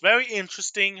Souls-like. It's very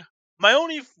interesting. My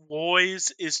only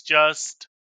voice is just,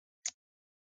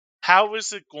 how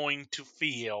is it going to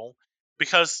feel?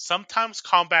 Because sometimes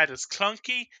combat is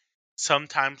clunky,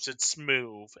 sometimes it's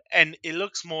smooth, and it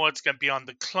looks more it's going to be on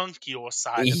the clunkier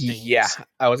side of things. Yeah,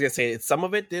 I was going to say some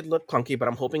of it did look clunky, but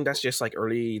I'm hoping that's just like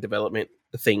early development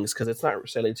things because it's not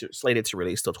slated to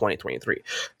release till 2023.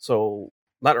 So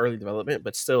not early development,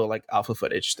 but still like alpha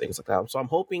footage, things like that. So I'm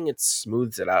hoping it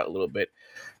smooths it out a little bit.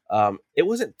 It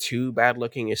wasn't too bad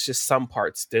looking. It's just some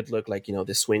parts did look like,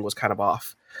 the swing was kind of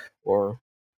off or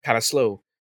kind of slow.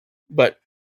 But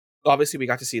obviously we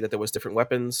got to see that there was different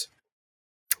weapons.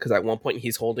 Because at one point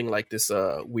he's holding like this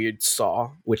weird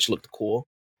saw, which looked cool.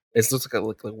 It looks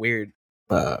like a weird,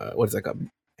 what is it, like a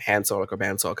hand saw, like a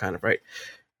bandsaw kind of, right?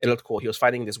 It looked cool. He was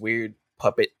fighting this weird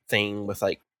puppet thing with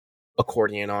like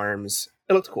accordion arms.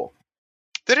 It looked cool.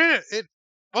 It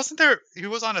wasn't there? He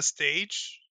was on a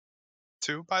stage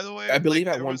too, by the way. I believe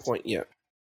at one point, yeah.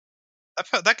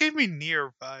 That gave me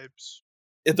Nier vibes.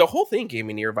 The whole thing gave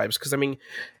me Nier vibes because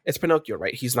it's Pinocchio,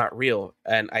 right? He's not real,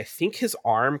 and I think his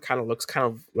arm kind of looks kind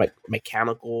of like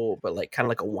mechanical, but like kind of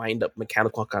like a wind up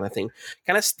mechanical kind of thing,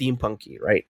 kind of steampunky,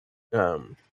 right?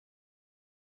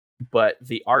 But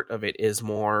the art of it is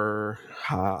more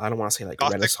I don't want to say like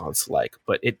Gothic? Renaissance like,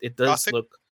 but it does Gothic?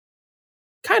 Look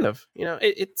kind of,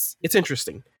 it's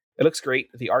interesting. It looks great.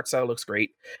 The art style looks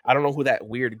great. I don't know who that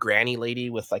weird granny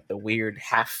lady with like the weird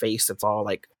half face that's all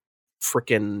like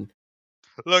freaking.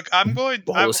 Look, I'm going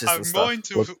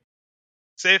to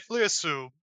safely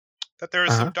assume that there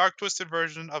is some dark twisted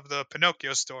version of the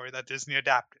Pinocchio story that Disney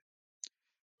adapted,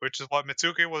 which is what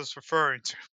Mitsuki was referring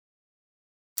to.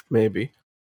 Maybe.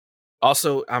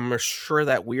 Also, I'm sure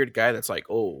that weird guy that's like,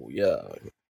 oh yeah,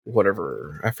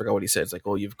 whatever. I forgot what he said. It's like,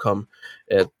 oh, you've come,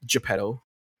 Geppetto,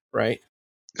 right?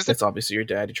 That's obviously your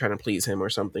dad. You're trying to please him or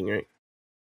something, right?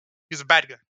 He's a bad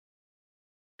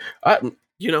guy.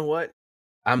 You know what?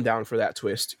 I'm down for that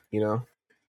twist.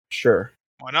 Sure.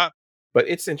 Why not? But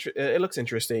it looks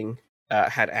interesting.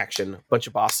 Had action, bunch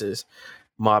of bosses,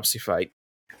 mobsy fight.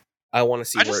 I want to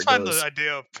see where it goes. I just find the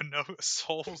idea of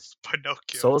Souls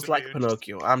Pinocchio. Souls like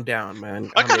Pinocchio. I'm down,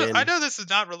 man. I know this is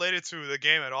not related to the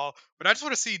game at all, but I just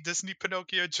want to see Disney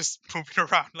Pinocchio just moving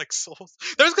around like Souls.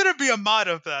 There's gonna be a mod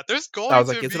of that. Is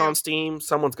it on Steam?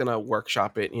 Someone's gonna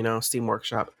workshop it. Steam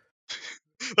Workshop.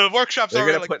 The workshops They're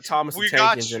gonna put Thomas the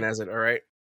Tank Engine as it. All right.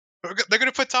 They're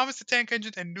gonna put Thomas the Tank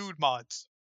Engine and nude mods,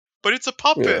 but it's a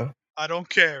puppet. Yeah. I don't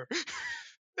care.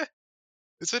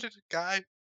 Is it a guy?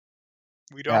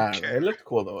 We don't care. It looked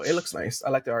cool though. It looks nice. I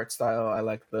like the art style. I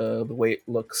like the way it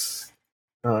looks.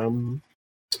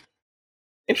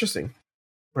 Interesting,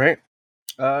 right?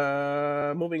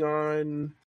 Moving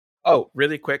on. Oh,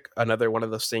 really quick. Another one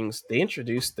of those things. They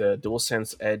introduced the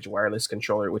DualSense Edge wireless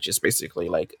controller, which is basically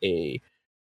like a,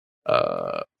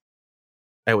 I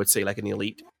would say like an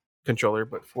Elite controller,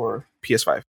 but for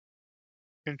PS5.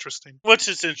 Interesting. Which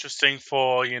is interesting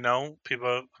for,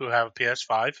 people who have a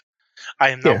PS5. I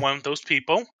am not one of those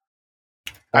people.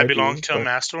 I belong to a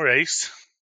master race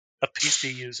of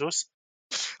PC users.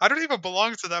 I don't even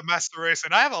belong to that master race,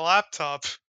 and I have a laptop.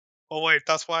 Oh wait,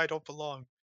 that's why I don't belong.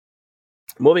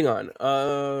 Moving on.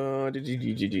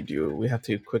 We have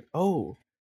to quick.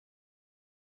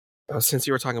 Since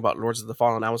you were talking about Lords of the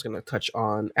Fallen, I was going to touch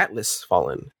on Atlas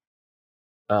Fallen.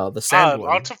 The sand one.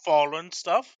 Lots of Fallen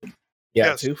stuff.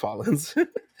 Yeah, yes. 2 Fallens.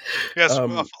 Yes,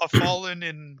 a Fallen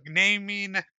in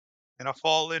naming and a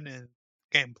Fallen in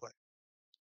gameplay.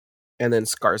 And then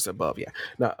Scars Above, yeah.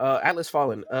 Now, Atlas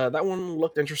Fallen, that one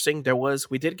looked interesting.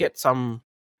 We did get some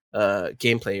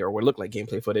gameplay, or what looked like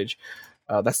gameplay footage.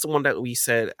 That's the one that we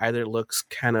said either looks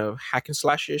kind of hack and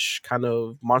slash-ish, kind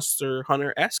of Monster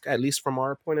Hunter-esque, at least from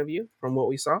our point of view, from what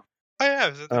we saw. Oh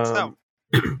yeah, that's that.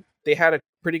 They had a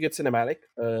pretty good cinematic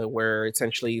where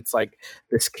essentially it's like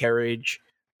this carriage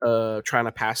trying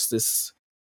to pass this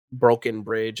broken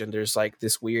bridge, and there's like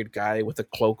this weird guy with a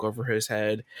cloak over his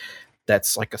head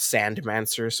that's like a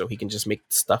sandmancer, so he can just make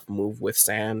stuff move with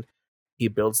sand. He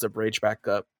builds the bridge back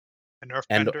up,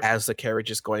 and as the carriage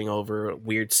is going over,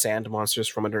 weird sand monsters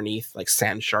from underneath, like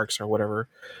sand sharks or whatever,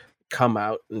 come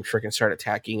out and freaking start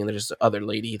attacking. And there's the other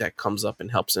lady that comes up and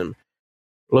helps him.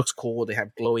 Looks cool. They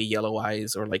have glowy yellow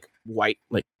eyes, or like white,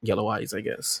 like yellow eyes, I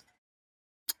guess.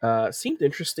 Seemed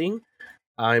interesting.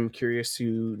 I'm curious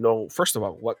to know, first of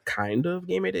all, what kind of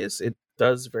game it is. It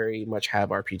does very much have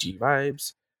RPG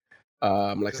vibes.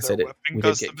 Like I said, we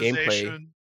did get gameplay.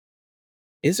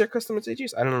 Is there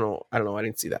customizations? I don't know. I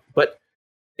didn't see that, but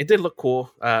it did look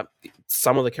cool.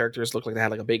 Some of the characters looked like they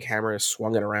had like a big hammer,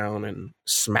 swung it around and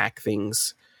smack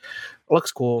things. It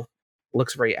looks cool.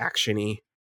 Looks very actiony.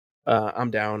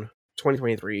 I'm down.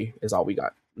 2023 is all we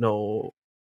got. No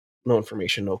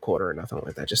information, no quarter, or nothing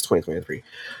like that. Just 2023. I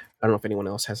don't know if anyone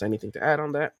else has anything to add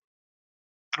on that.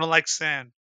 I don't like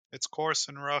sand. It's coarse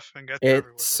and rough and gets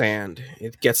everywhere. It's sand.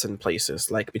 It gets in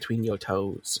places, like between your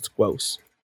toes. It's gross.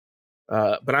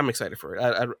 But I'm excited for it.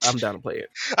 I'm down to play it.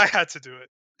 I had to do it.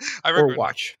 Or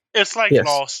watch. It's like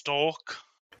Lost Ark.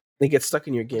 They get stuck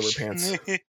in your gamer pants.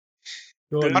 I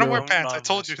don't wear pants. I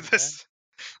told you this.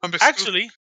 Actually,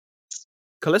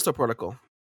 Callisto Protocol.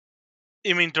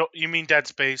 You mean Dead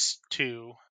Space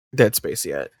 2? Dead Space,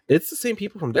 yeah. It's the same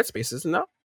people from Dead Space, isn't it?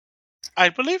 I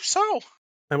believe so.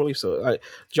 Did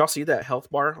y'all see that health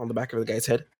bar on the back of the guy's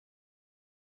head?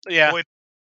 Yeah. Wait,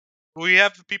 we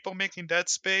have the people making Dead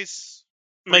Space.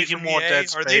 Making more Dead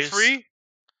Space. Are they free?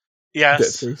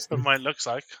 Yes. That's what it looks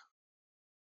like.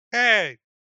 Hey.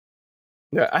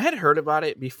 Yeah, I had heard about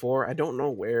it before. I don't know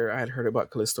where I had heard about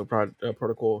Callisto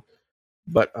Protocol,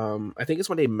 but I think it's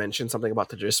when they mentioned something about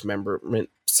the dismemberment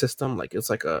system. Like it's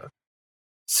like a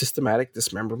systematic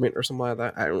dismemberment or something like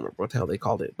that. I don't remember what the hell they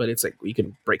called it, but it's like you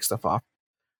can break stuff off.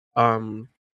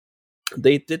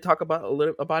 They did talk about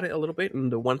it a little bit, and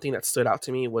the one thing that stood out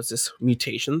to me was this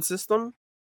mutation system,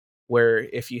 where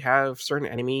if you have certain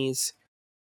enemies,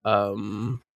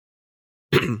 like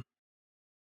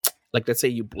let's say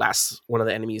you blast one of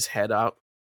the enemies' head out,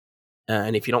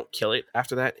 and if you don't kill it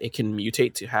after that, it can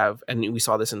mutate to have. And we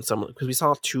saw this in some, because we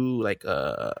saw 2 like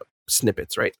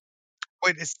snippets, right?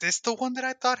 Wait, is this the one that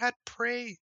I thought had prey?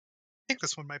 I think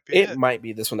this one might be it. Might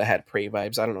be this one that had prey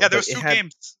vibes. I don't know. Yeah, there's 2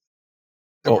 games.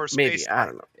 Maybe I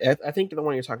don't know. I think the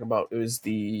one you're talking about is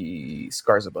the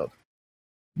Scars Above.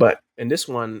 But in this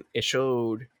one, they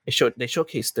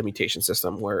showcased the mutation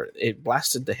system where it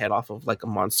blasted the head off of like a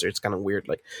monster. It's kind of weird,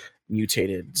 like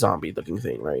mutated zombie looking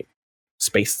thing, right?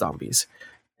 Space zombies.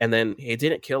 And then it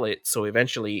didn't kill it, so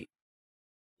eventually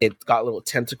it got little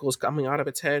tentacles coming out of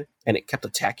its head, and it kept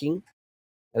attacking.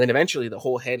 And then eventually the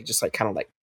whole head just like kind of like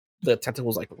the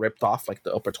tentacles like ripped off like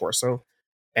the upper torso,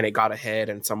 and it got a head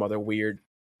and some other weird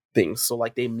things. So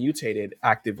like they mutated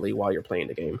actively while you're playing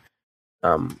the game.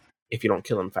 If you don't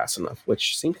kill them fast enough,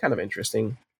 which seemed kind of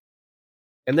interesting.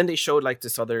 And then they showed like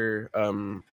this other,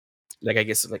 like I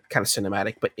guess like kind of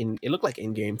cinematic, but it looked like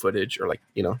in-game footage, or like,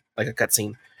 you know, like a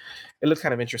cutscene. It looked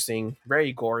kind of interesting,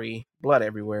 very gory, blood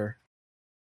everywhere.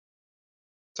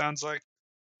 Sounds like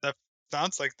Dead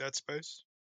Space.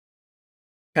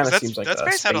 Kind of seems like Dead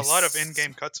Space had a lot of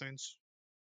in-game cutscenes.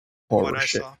 What I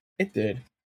saw. It did.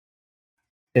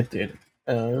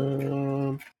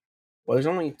 Well, there's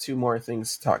only 2 more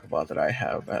things to talk about that I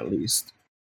have, at least.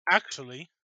 Actually,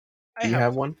 Do you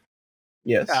have one?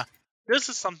 Yes. Yeah. This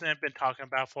is something I've been talking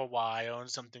about for a while, and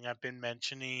something I've been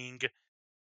mentioning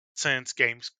since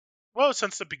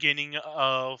the beginning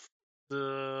of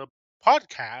the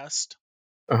podcast.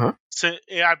 Uh-huh. So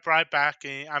I brought back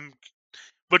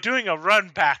we're doing a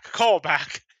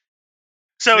callback.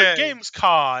 So at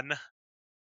Gamescom,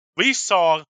 we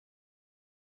saw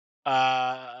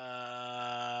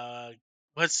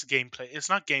what's the gameplay? It's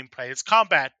not gameplay. It's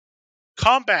combat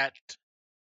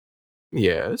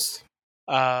Yes.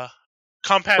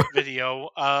 Compact video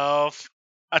of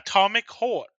Atomic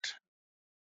Heart.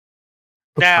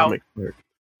 Now,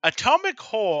 Atomic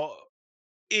Heart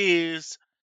is,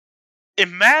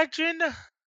 imagine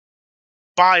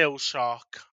BioShock,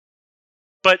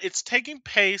 but it's taking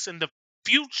place in the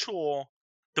future,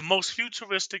 the most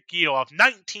futuristic year of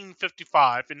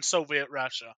 1955 in Soviet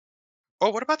Russia. Oh,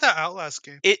 what about that Outlast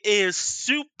game? It is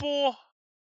super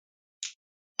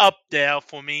up there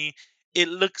for me. It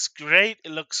looks great.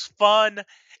 It looks fun.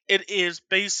 It is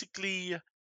basically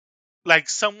like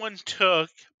someone took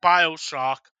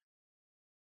BioShock,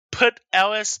 put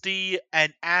LSD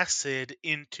and acid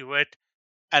into it,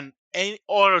 and any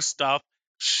other stuff,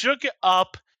 shook it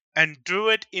up, and threw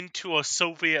it into a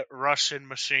Soviet Russian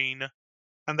machine.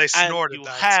 And they snorted and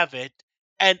that. You have it.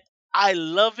 And I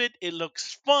love it. It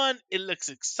looks fun. It looks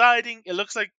exciting. It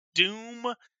looks like Doom,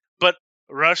 but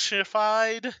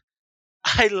Russified.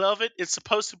 I love it. It's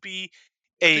supposed to be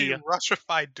a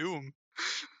Russified Doom.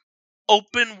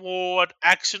 Open world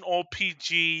action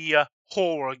RPG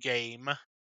horror game.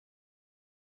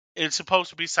 It's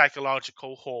supposed to be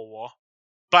psychological horror.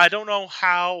 But I don't know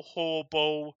how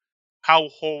horror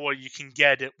you can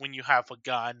get it when you have a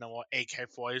gun or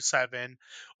AK-47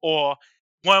 or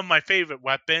one of my favorite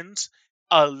weapons,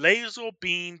 a laser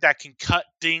beam that can cut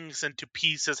things into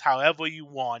pieces however you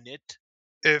want it.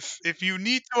 If you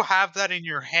need to have that in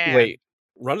your hand. Wait,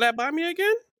 run that by me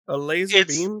again? A laser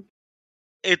beam?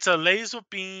 It's a laser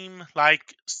beam like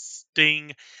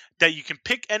thing that you can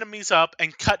pick enemies up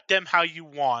and cut them how you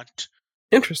want.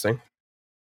 Interesting.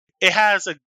 It has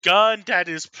a gun that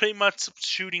is pretty much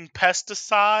shooting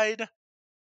pesticide.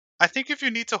 I think if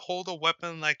you need to hold a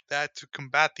weapon like that to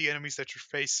combat the enemies that you're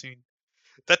facing,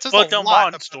 that's just a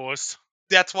lot. Monsters.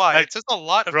 That's why it's just a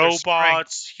lot of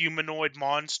robots, humanoid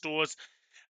monsters.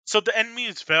 So the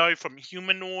enemies vary from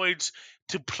humanoids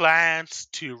to plants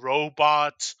to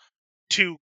robots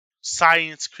to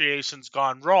science creations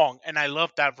gone wrong, and I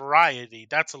love that variety.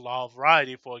 That's a lot of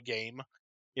variety for a game,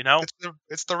 you know.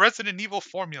 It's the Resident Evil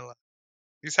formula,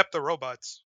 except the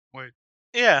robots. Wait.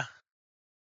 Yeah.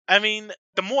 I mean,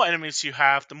 the more enemies you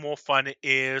have, the more fun it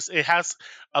is. It has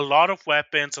a lot of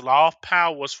weapons, a lot of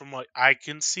powers from what I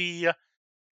can see.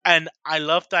 And I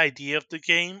love the idea of the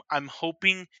game. I'm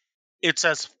hoping it's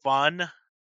as fun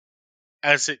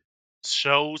as it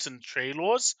shows in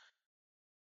trailers.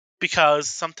 Because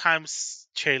sometimes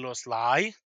trailers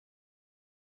lie.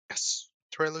 Yes,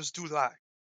 trailers do lie.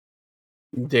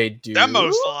 They do?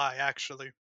 Demos lie, actually.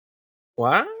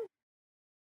 What?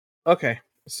 Okay,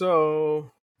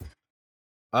 so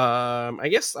I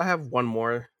guess I have one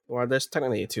more. Well, there's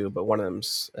technically two, but one of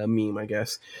them's a meme, I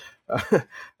guess. I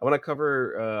want to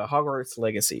cover Hogwarts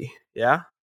Legacy. Yeah?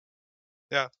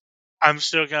 Yeah. I'm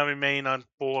still going to remain on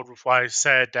board with what I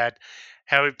said, that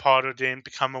Harry Potter didn't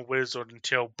become a wizard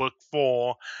until book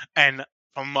 4, and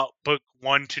from book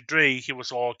 1 to 3, he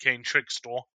was Arcane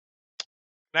Trickster.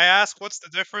 Can I ask, what's the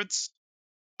difference?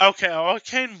 Okay,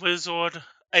 Arcane Wizard.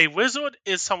 A wizard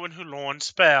is someone who learns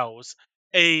spells.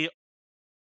 A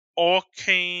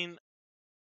Arcane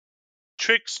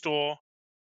Trickster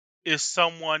is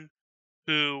someone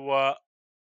who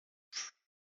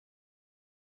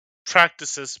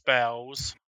practices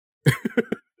spells.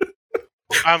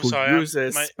 I'm sorry.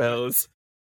 Uses spells.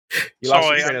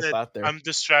 Sorry, I'm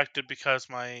distracted because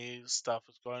my stuff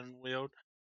is going weird.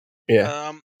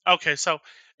 Yeah. Okay, so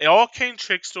an Arcane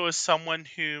Trickster is someone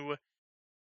who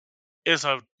is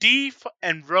a thief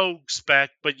and rogue spec,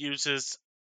 but uses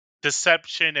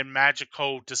deception and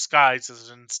magical disguises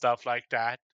and stuff like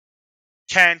that.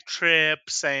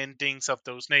 Cantrips and things of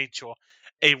those nature.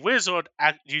 A wizard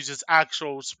uses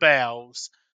actual spells.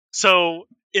 So,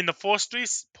 in the first 3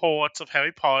 parts of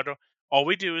Harry Potter, all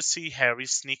we do is see Harry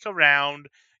sneak around,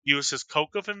 use his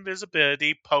cloak of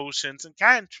invisibility, potions, and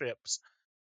cantrips.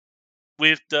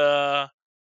 With the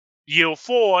year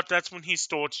 4, that's when he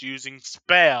starts using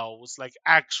spells, like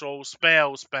actual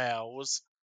spells.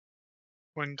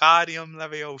 Wingardium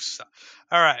Leviosa.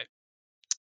 Alright.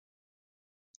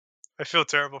 I feel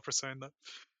terrible for saying that.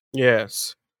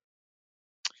 Yes.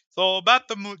 So, about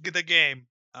the game.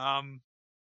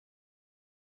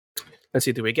 Let's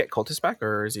see, do we get Cultist back,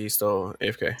 or is he still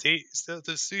AFK?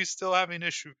 He's still having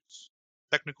issues.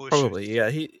 Technical issues. Probably, yeah.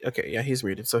 He's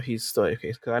muted, so he's still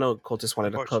AFK. Because I know Cultist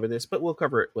wanted to cover this, but we'll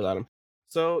cover it without him.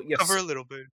 So, yes. Cover a little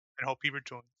bit, and hope he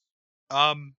rejoins.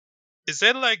 Is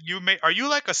it like are you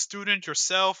like a student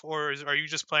yourself, or are you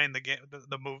just playing the game,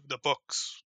 the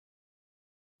books?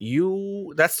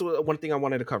 That's the one thing I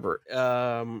wanted to cover.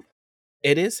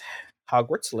 It is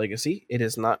Hogwarts Legacy. It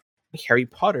is not Harry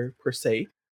Potter per se.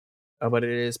 but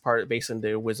it is based in the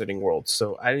Wizarding World.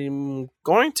 So I'm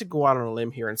going to go out on a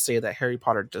limb here and say that Harry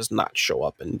Potter does not show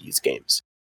up in these games,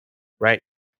 right?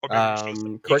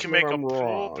 You Correct can me if make a I'm full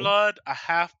wrong. blood, a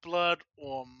half blood,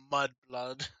 or mud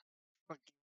blood.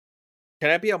 Can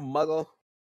I be a Muggle?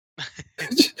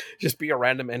 Just be a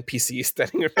random NPC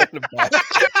standing around the back.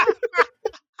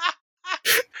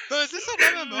 So is this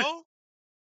an MMO?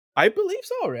 I believe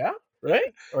so, yeah?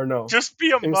 Right? Or no? Just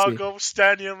be a Muggle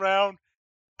standing around.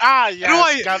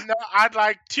 Yes, Governor, I'd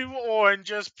like 2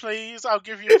 oranges, please. I'll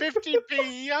give you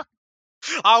 50p.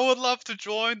 I would love to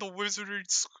join the Wizarding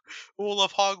School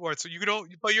of Hogwarts. So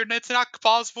but it's not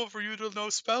possible for you to know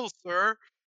spells, sir.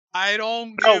 I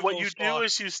don't. No, what you do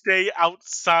is you stay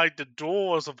outside the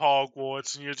doors of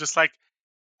Hogwarts, and you're just like,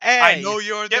 "Hey, I know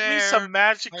you're get there. me some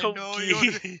magical I know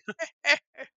gear."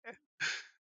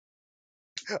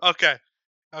 Okay.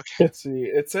 Let's see.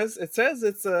 It says it's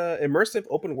a immersive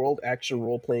open world action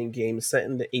role playing game set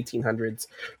in the 1800s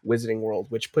Wizarding World,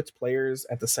 which puts players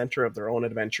at the center of their own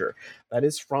adventure. That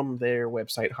is from their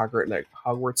website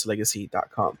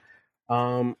HogwartsLegacy.com.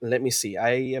 Let me see.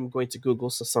 I am going to Google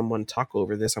so someone talk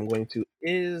over this. I'm going to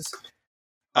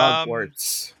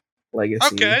Hogwarts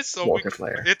Legacy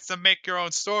multiplayer. It's a make your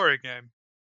own story game.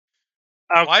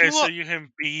 Okay, so you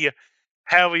can be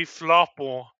Harry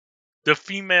Flopple, the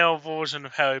female version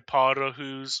of Harry Potter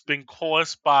who's been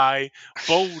cursed by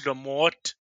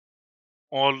Voldemort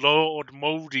or Lord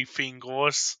Moldy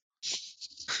Fingers.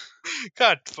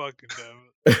 God fucking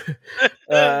damn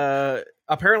it.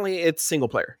 Apparently, it's single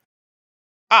player.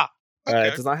 Okay.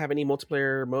 It does not have any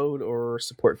multiplayer mode or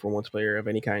support for multiplayer of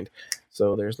any kind,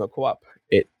 so there's no co-op.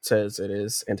 It says it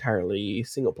is entirely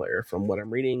single player from what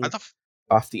I'm reading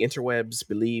off the interwebs.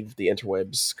 Believe the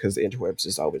interwebs, because the interwebs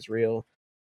is always real.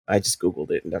 I just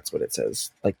Googled it, and that's what it says.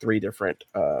 Like 3 different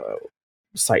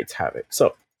sites have it.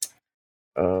 So,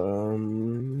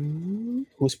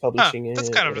 who's publishing it? That's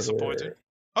kind of disappointing.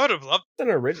 I would have loved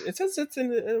it says it's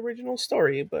an original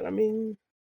story, but I mean,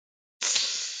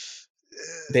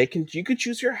 you could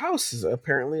choose your houses.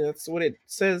 Apparently, that's what it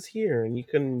says here, and you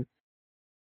can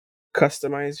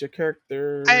customize your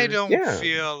character. I don't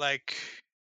feel like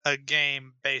a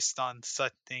game based on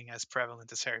such thing as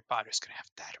prevalent as Harry Potter is going to have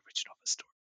that original of a story.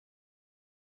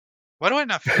 Why do I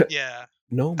not feel? Yeah,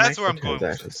 no, that's where I'm going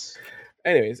with this.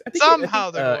 Anyways, I think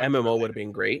somehow MMO would have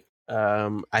been great.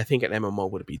 I think an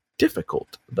MMO would be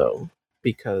difficult though,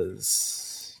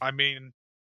 because I mean,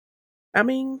 yeah,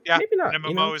 maybe not. An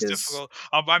MMO is difficult.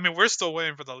 I mean, we're still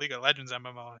waiting for the League of Legends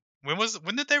MMO.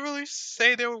 When did they really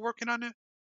say they were working on it?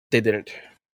 They didn't.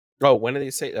 Oh, when did they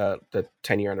say the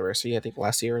 10-year anniversary? I think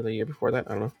last year or the year before that.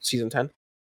 I don't know. Season 10.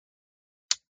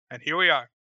 And here we are.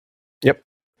 Yep.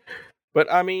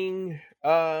 But I mean,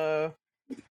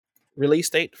 release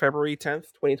date February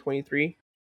 10th, 2023.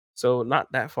 So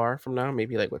not that far from now.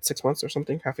 Maybe like 6 months or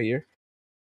something, half a year.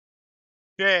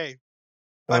 Yay!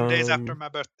 5 days after my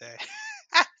birthday.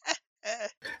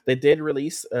 They did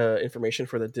release information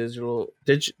for the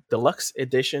deluxe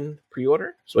edition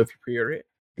pre-order. So if you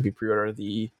pre-order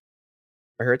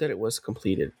I heard that it was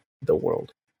completed, the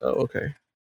world. Oh, okay.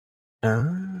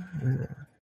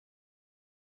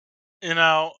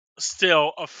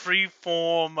 Still a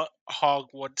free-form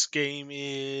Hogwarts game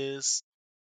is...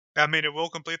 I mean, it will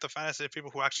complete the fantasy of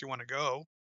people who actually want to go.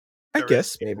 I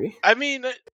guess, maybe. I mean,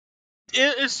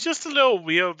 it's just a little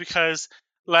weird because,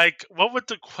 like, what would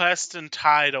the quest and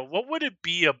title? What would it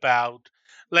be about?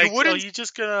 Like, are you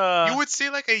just gonna? You would see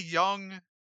like a young.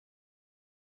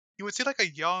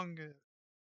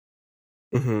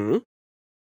 Mm-hmm.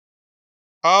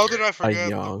 How did I forget? A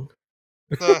young.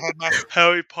 The headmaster.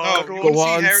 Harry Potter. Go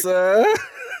on, sir.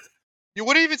 You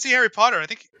wouldn't even see Harry Potter. I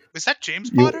think was that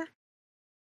James Potter?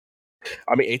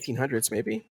 I mean, 1800s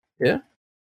maybe. Yeah.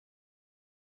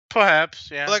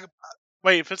 Perhaps, yeah. Like,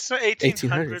 wait, if it's the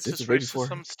 1800s, is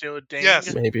racism still a thing?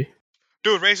 Yes, maybe.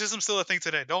 Dude, racism's still a thing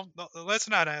today. Let's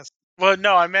not ask. Well,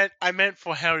 no, I meant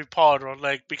for Harry Potter,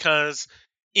 like, because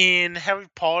in Harry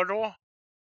Potter,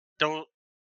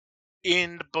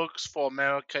 in the books for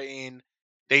America in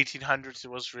the 1800s,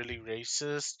 it was really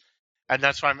racist, and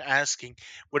that's why I'm asking: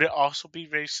 would it also be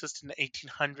racist in the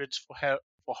 1800s for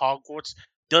Hogwarts?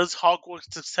 Does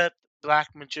Hogwarts accept black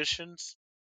magicians?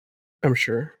 I'm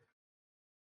sure.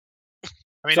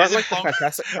 I mean, aren't the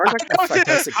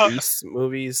Fantastic Beasts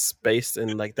movies based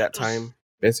in like that time,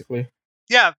 basically?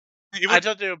 Yeah, I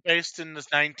thought they were based in the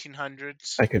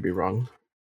 1900s. I could be wrong.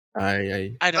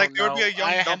 I don't know. There would be a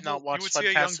young Dumbledore. You would see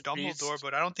a young Dumbledore,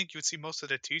 but I don't think you would see most of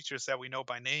the teachers that we know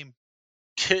by name.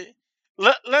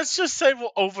 let's just say we're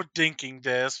overthinking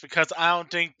this because I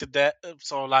don't think that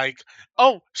so like,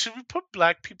 oh, should we put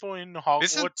black people in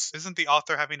Hogwarts? Isn't the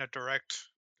author having a direct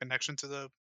connection to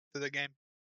the game?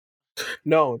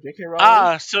 No, J.K.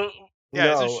 Rowling. So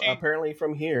yeah, no. Apparently,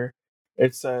 from here,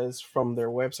 it says from their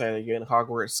website again,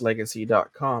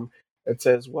 HogwartsLegacy.com. It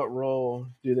says, "What role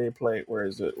do they play? Where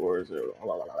is it? Where is it?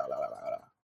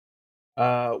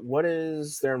 What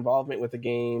is their involvement with the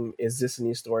game? Is this a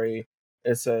new story?"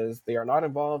 It says they are not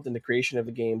involved in the creation of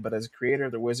the game, but as a creator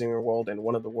of the Wizarding World and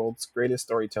one of the world's greatest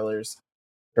storytellers,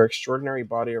 her extraordinary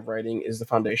body of writing is the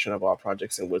foundation of all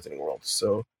projects in Wizarding World.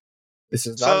 So this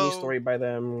is not a new story by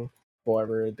them.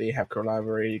 However, they have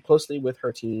collaborated closely with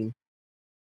her team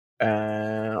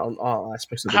on all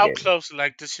aspects of the game. How close?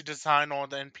 Like, does she design all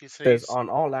the NPCs? Says on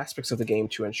all aspects of the game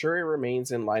to ensure it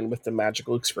remains in line with the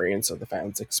magical experience of the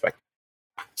fans expect.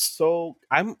 So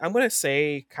I'm gonna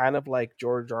say kind of like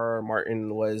George R.R.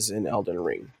 Martin was in Elden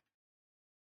Ring.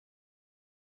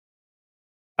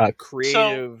 A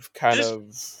creative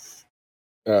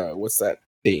of what's that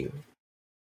thing?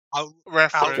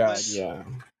 Reference. God, yeah.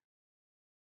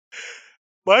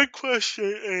 My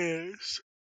question is,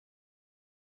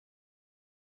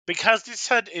 because they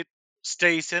said it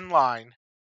stays in line,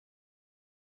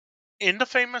 in the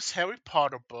famous Harry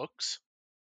Potter books,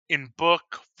 in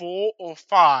book 4 or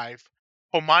 5,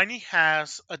 Hermione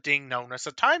has a thing known as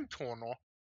a time tunnel,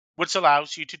 which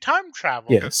allows you to time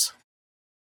travel. Yes.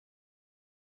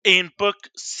 In book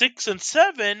 6 and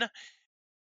 7,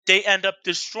 they end up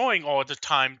destroying all the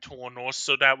time tunnels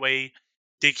so that way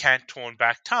they can't turn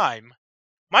back time.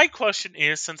 My question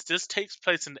is, since this takes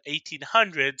place in the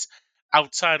 1800s,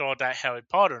 outside all that Harry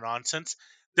Potter nonsense,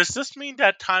 does this mean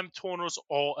that time tunnels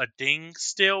are a thing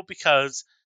still because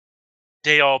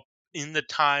they are in the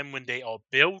time when they are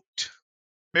built?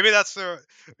 Maybe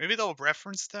maybe they'll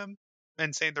reference them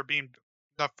and say they're being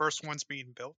the first ones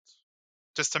being built,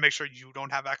 just to make sure you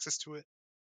don't have access to it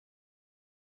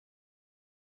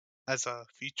as a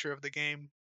feature of the game.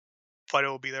 But it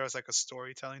will be there as like a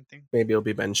storytelling thing. Maybe it'll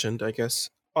be mentioned, I guess.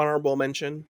 Honorable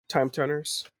mention, time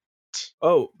turners.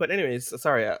 Oh, but anyways,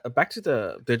 sorry. Back to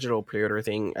the digital pre-order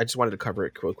thing. I just wanted to cover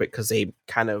it real quick because they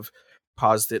kind of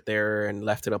paused it there and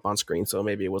left it up on screen, so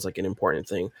maybe it was like an important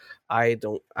thing. I'm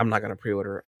not gonna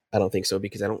pre-order. I don't think so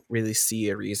because I don't really see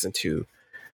a reason to.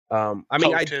 I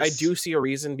mean, I do see a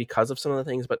reason because of some of the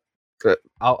things, but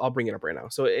I'll bring it up right now.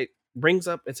 So it brings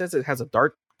up. It says it has a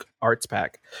dark arts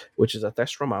pack, which is a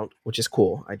Thestral mount, which is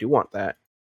cool. I do want that.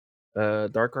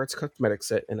 Dark Arts cosmetic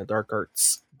set and a Dark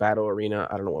Arts battle arena.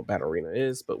 I don't know what battle arena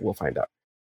is, but we'll find out.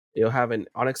 You'll have an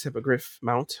Onyx Hippogriff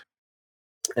mount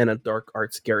and a Dark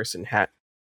Arts garrison hat.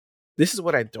 This is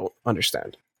what I don't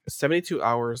understand. 72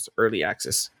 hours early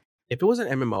access. If it was an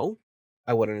MMO,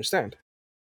 I would understand.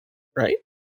 Right?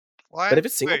 But if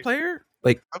it's single player,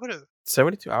 like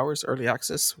 72 hours early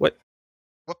access, what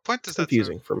point does that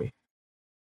confusing for me?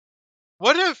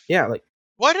 What if? Yeah, like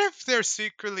what if they're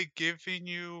secretly giving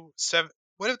you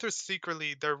what if they're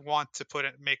secretly they want to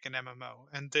make an MMO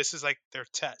and this is like their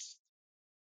test?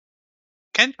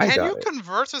 Can you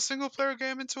convert a single player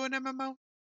game into an MMO?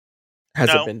 Has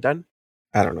it been done?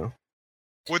 I don't know.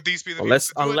 Would these be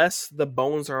the unless the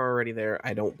bones are already there?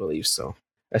 I don't believe so.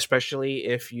 Especially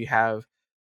if you have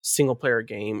single player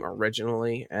game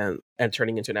originally and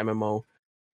turning into an MMO,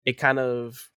 it kind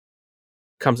of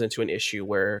comes into an issue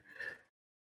where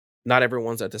not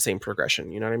everyone's at the same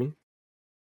progression. You know what I mean?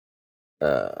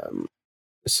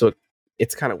 So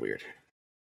it's kind of weird,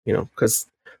 you know, because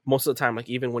most of the time, like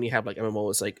even when you have like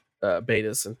MMOs like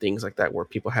betas and things like that where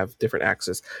people have different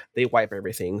access, they wipe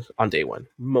everything on day one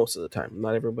most of the time.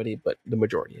 Not everybody, but the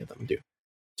majority of them do.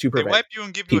 They wipe you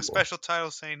and give you a special title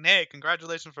saying, "Hey,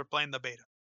 congratulations for playing the beta."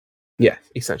 Yeah,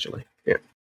 essentially. Yeah.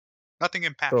 Nothing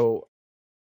impactful. So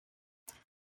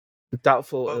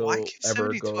doubtful but why keep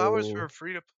 72 hours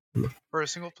for a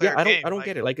single player game? I don't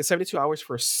get it. Like it's 72 hours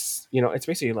for, you know, it's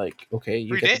basically like, okay,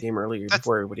 you get the game early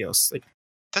before everybody else. Like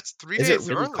that's 3 days early. Is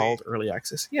it really called early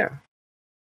access? Yeah.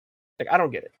 Like I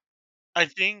don't get it. I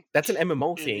think that's an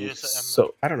MMO thing.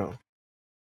 So I don't know.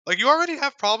 Like you already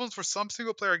have problems where some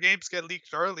single player games get leaked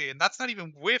early, and that's not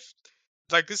even with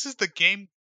like this is the game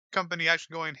company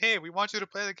actually going, "Hey, we want you to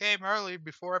play the game early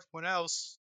before everyone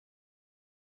else."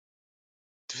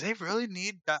 Do they really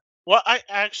need that? What I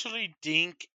actually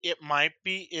think it might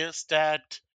be is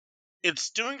that it's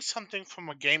doing something from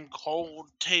a game called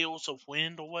Tales of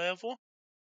Wind or whatever.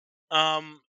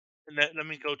 Let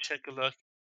me go check a look.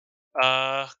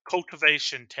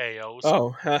 Cultivation Tales.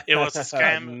 Oh, it was a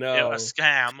scam. No. A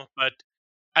scam, but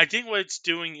I think what it's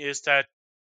doing is that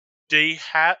they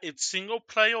have it's single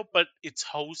player, but it's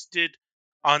hosted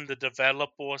on the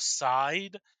developer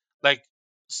side, like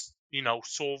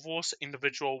servers,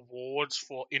 individual awards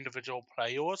for individual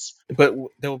players. But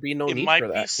there will be no It need might for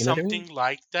be that. You know what I mean? something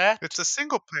like that. It's a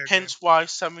single player Hence game. why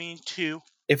 72.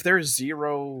 If there's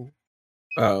zero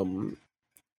multiplayer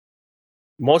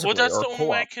Well, that's or the only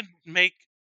way I co-op, can make.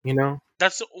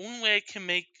 That's the only way I can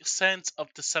make sense of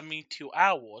the 72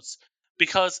 hours.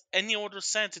 Because any other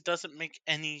sense, it doesn't make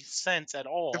any sense at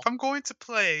all. If I'm going to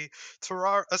play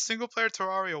a single player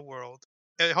Terraria world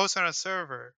and host on a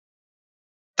server,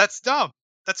 that's dumb.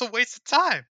 That's a waste of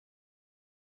time.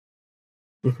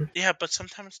 Yeah, but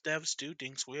sometimes devs do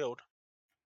things weird.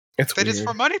 It's that weird. is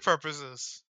for money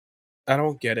purposes. I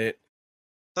don't get it.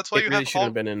 That's why it really should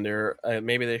have been in there.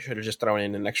 Maybe they should have just thrown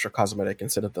in an extra cosmetic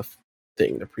instead of the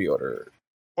thing, the pre-order.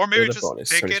 Or maybe just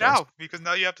take it out, because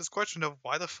now you have this question of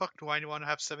why the fuck do I want to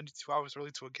have 72 hours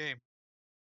early to a game?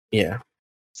 Yeah.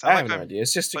 I have no idea.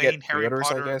 It's just to get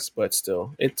pre-orders, I guess, but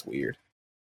still, it's weird.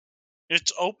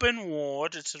 It's open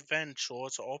world, it's adventure,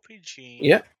 it's RPG.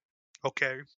 Yeah.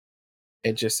 Okay.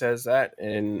 It just says that,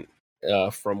 and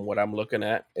from what I'm looking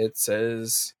at, it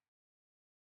says...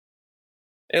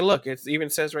 Hey, look, it even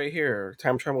says right here,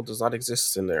 time travel does not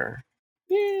exist in there.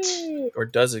 Yay! Or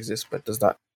does exist, but does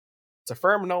not. It's a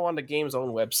firm no on the game's own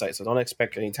website, so don't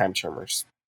expect any time tremors.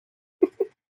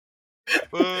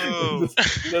 Whoa.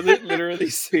 Does it literally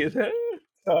say that?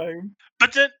 Time.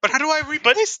 But how do I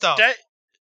replay stuff?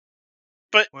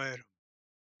 But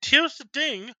here's the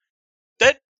thing.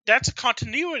 That's a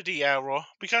continuity error,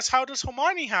 because how does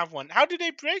Hermione have one? How did they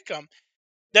break them?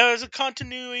 There is a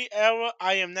continuity error.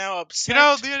 I am now upset.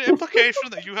 The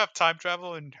implication that you have time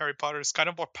travel in Harry Potter is kind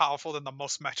of more powerful than the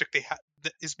most magic they have.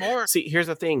 Is more. See, here's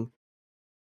the thing.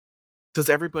 Does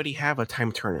everybody have a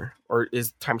time turner, or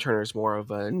is time turners more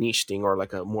of a niche thing or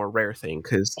like a more rare thing?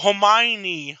 Because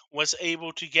Hermione was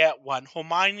able to get one.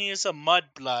 Hermione is a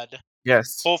mudblood.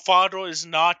 Yes. Her father is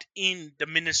not in the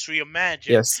Ministry of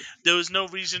Magic. Yes. There is no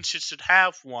reason she should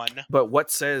have one. But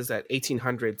what says that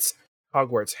 1800s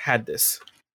Hogwarts had this?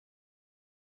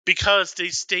 Because they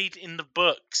state in the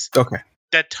books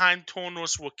that time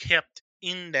turners were kept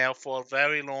in there for a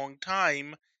very long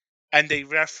time, and they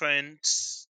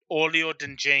reference earlier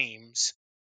than James.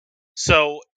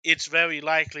 So it's very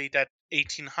likely that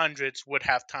 1800s would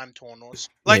have time turners.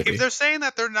 Like, if they're saying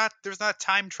that there's not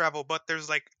time travel, but there's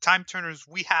like time turners,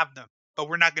 we have them, but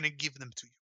we're not going to give them to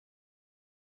you.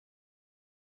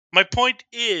 My point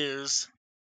is,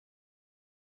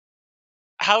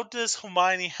 how does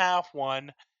Hermione have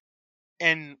one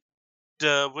and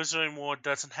the Wizarding World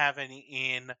doesn't have any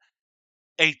in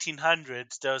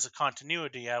 1800s? There's a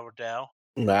continuity error there.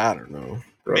 I don't know,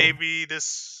 bro. Maybe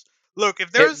this... Look,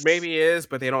 if there's... It maybe is,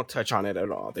 but they don't touch on it at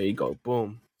all. There you go.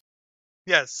 Boom.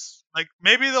 Yes. Like,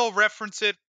 maybe they'll reference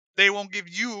it. They won't give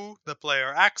you, the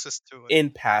player, access to it.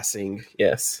 In passing,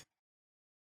 yes.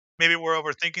 Maybe we're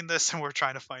overthinking this and we're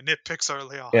trying to find nitpicks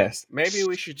early on. Yes. Maybe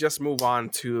we should just move on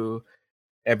to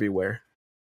everywhere.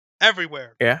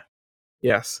 Everywhere. Yeah.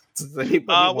 Yes. Does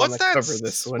anybody want to cover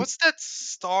this one? What's that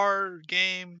star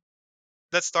game?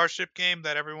 That Starship game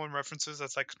that everyone references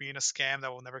that's like being a scam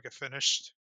that will never get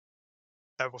finished?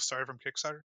 That was started from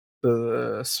Kickstarter?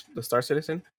 The Star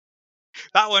Citizen?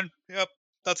 That one. Yep.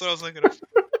 That's what I was thinking of.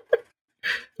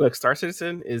 Look, Star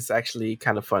Citizen is actually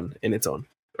kind of fun in its own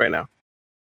right now.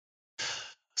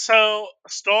 So,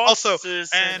 Star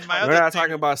Citizen... and my we're not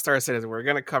talking about Star Citizen. We're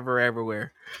going to cover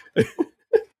everywhere.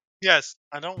 Yes.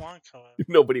 I don't want to cover.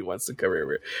 Nobody wants to cover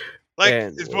everywhere.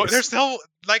 Like, there's still,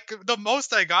 like, the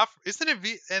most I got, isn't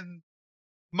it? And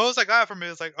most I got from it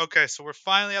is like, okay, so we're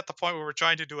finally at the point where we're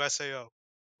trying to do SAO.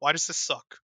 Why does this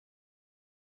suck?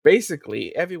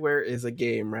 Basically, everywhere is a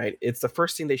game, right? It's the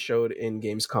first thing they showed in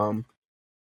Gamescom.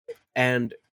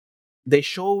 And they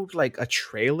showed, like, a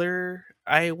trailer,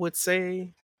 I would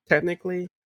say, technically.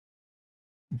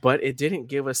 But it didn't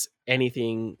give us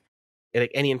anything,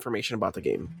 like, any information about the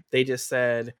game. They just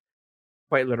said,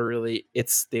 quite literally,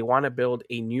 they want to build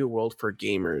a new world for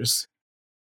gamers,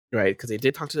 right? Because they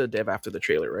did talk to the dev after the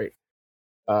trailer, right?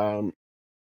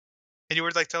 And you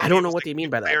were like telling I don't know what they mean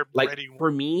by that. Like, for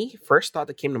me, first thought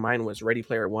that came to mind was Ready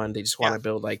Player One. They just want to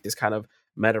build like this kind of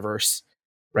metaverse,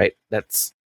 right?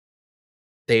 That's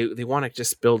they want to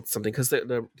just build something, because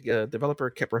the developer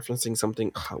kept referencing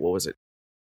something. What was it?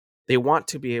 They want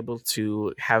to be able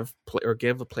to have or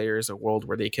give the players a world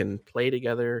where they can play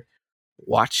together,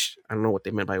 watch. I don't know what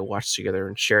they meant by watch together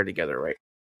and share together, right?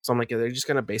 So I'm like, they're just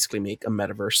gonna basically make a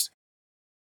metaverse,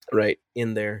 right,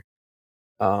 in there,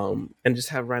 and just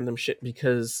have random shit,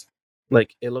 because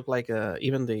like it looked like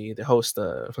even the host,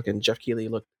 fucking Jeff Keighley,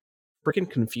 looked freaking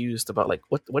confused about like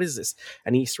what is this,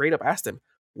 and he straight up asked him,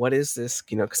 what is this?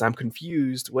 Because I'm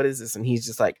confused. What is this? And he's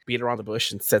just like beat around the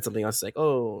bush and said something else like,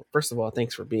 oh, first of all,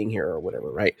 thanks for being here or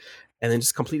whatever, right? And then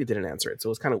just completely didn't answer it. So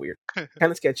it was kind of weird,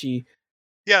 kind of sketchy.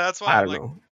 Yeah, that's why I don't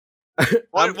know.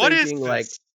 What is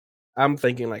this? I'm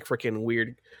thinking like freaking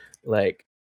weird, like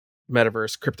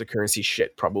metaverse cryptocurrency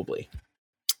shit. Probably,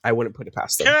 I wouldn't put it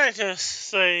past them. Can I just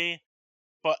say,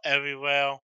 for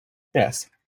everywhere, yes,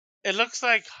 it looks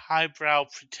like highbrow,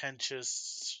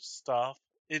 pretentious stuff.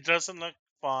 It doesn't look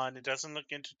fun. It doesn't look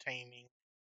entertaining.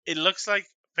 It looks like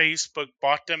Facebook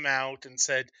bought them out and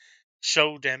said,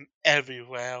 show them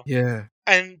everywhere. yeah.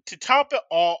 And to top it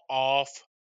all off,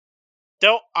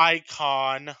 their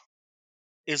icon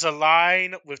is a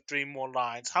line with 3 more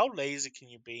lines. How lazy can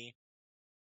you be?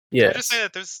 Yeah. I just say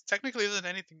that there's technically isn't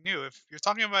anything new. If you're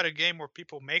talking about a game where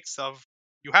people make stuff,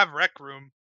 you have Rec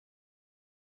Room.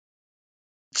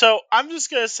 So I'm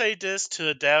just gonna say this to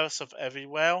the devs of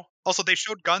everywhere. Also, they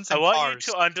showed guns and I want cars.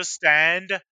 you to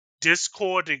understand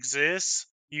Discord exists.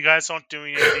 You guys aren't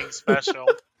doing anything special.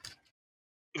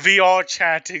 VR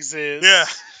chat exists. Yeah.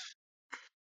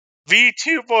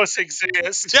 VTubers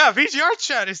exist. Yeah, VGR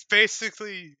chat is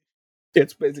basically...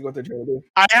 It's basically what they're trying to do.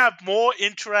 I have more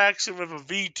interaction with a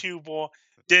VTuber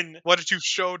than what did you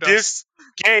show us? This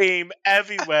game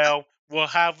everywhere will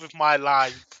have with my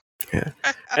life. Yeah.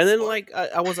 And then like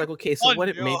I was like, okay, so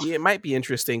maybe it might be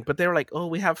interesting, but they were like, oh,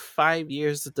 we have 5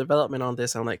 years of development on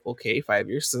this. I'm like, okay, 5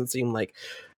 years doesn't seem like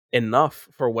enough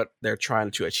for what they're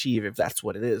trying to achieve, if that's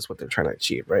what it is, what they're trying to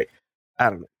achieve, right? I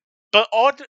don't know.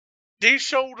 But they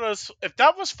showed us, if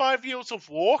that was 5 years of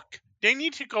work, they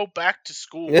need to go back to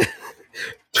school.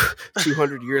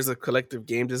 200 years of collective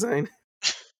game design.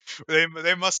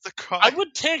 They must have cried. I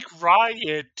would take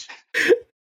Riot.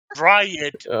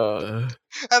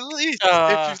 At least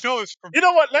if you know it's from... You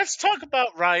know what? Let's talk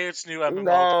about Riot's new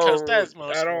MMO because that's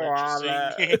most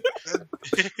interesting.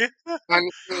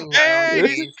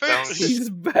 He's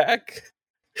back.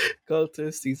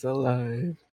 Cultist, he's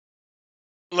alive.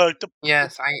 Look,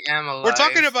 yes, I am alive. We're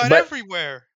talking about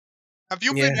everywhere. Have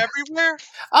you been everywhere?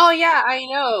 Oh yeah, I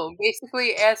know.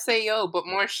 Basically SAO, but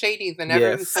more shady than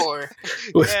ever before.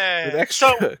 with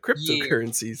extra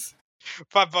cryptocurrencies.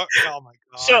 $5. Oh my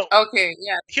god. So okay,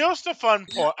 yeah. Here's the fun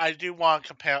part. I do want to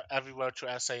compare everywhere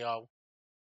to SAO.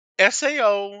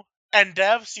 SAO and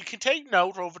devs, you can take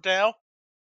note over there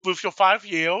with your 5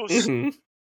 years. Mm-hmm.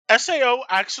 SAO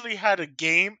actually had a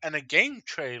game and a game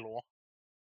trailer.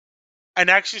 And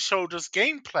actually showed us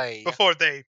gameplay. Before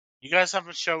they... You guys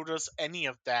haven't showed us any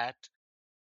of that.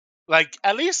 Like,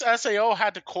 at least SAO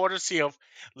had the courtesy of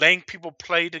letting people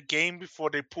play the game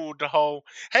before they pulled the whole,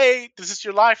 hey, this is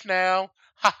your life now.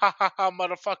 Ha ha ha ha,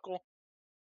 motherfucker.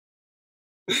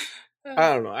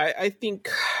 I don't know. I think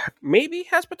maybe it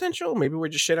has potential. Maybe we're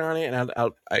just shitting on it, and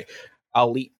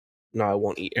I'll eat. No, I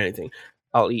won't eat anything.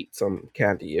 I'll eat some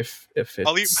candy if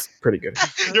it's pretty good.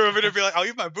 You're going to be like, I'll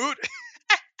eat my boot.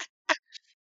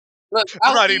 Look,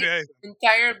 I'll eat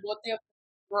entire bote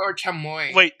or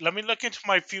chamoy. Wait, let me look into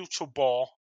my future ball.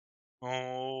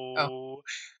 Oh.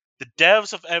 The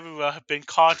devs of everywhere have been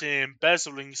caught in an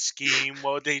embezzling scheme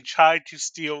while they tried to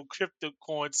steal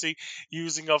cryptocurrency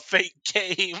using a fake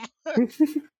game. That's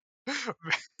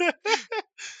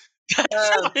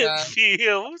how it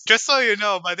feels. Just so you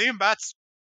know, by being that...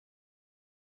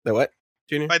 The what,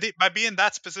 Junior? By being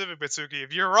that specific, Mitsuki,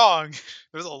 if you're wrong,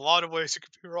 there's a lot of ways you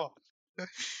could be wrong.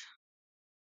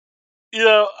 You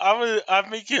know, I'm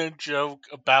making a joke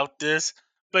about this,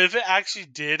 but if it actually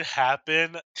did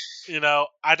happen, you know,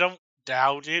 I don't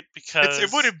doubt it because it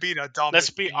wouldn't be the dumbest. Let's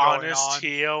be honest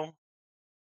here.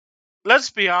 Let's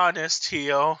be honest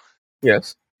here.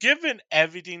 Yes. Given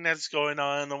everything that's going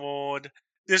on in the world,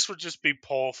 this would just be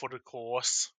par for the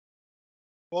course.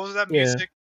 What was that music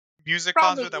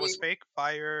concert that was fake?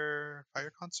 Fire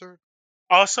concert?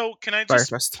 Also, can I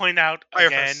just point out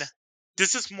again,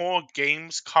 this is more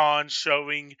Gamescom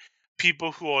showing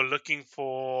people who are looking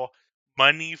for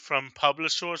money from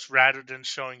publishers rather than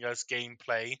showing us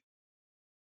gameplay.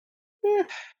 Yeah.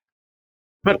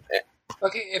 But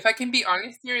okay, if I can be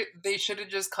honest here, they should have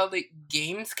just called it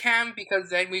Gamescom because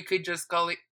then we could just call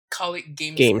it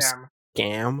Gamescom.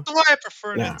 Scam. That's why I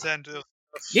prefer Nintendo.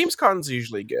 Gamescom's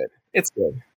usually good. It's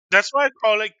good. That's why I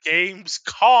call it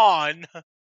Gamescom,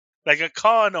 like a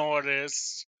con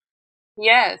artist.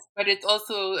 Yes, but it's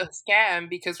also a scam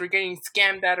because we're getting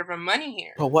scammed out of our money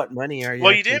here. But what money are you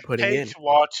you didn't putting pay in? To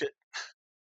watch it.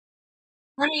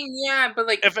 I mean, yeah, but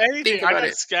like, if anything, I got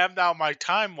scammed out my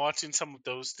time watching some of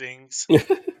those things.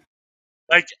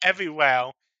 Like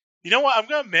everywhere. You know what? I'm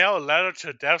gonna mail a letter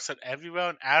to devs at everywhere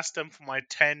and ask them for my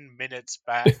 10 minutes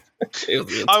back.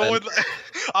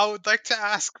 I would like to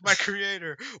ask my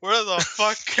creator, where the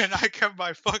fuck can I get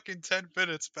my fucking 10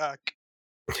 minutes back?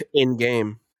 In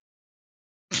game.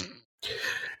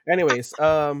 Anyways,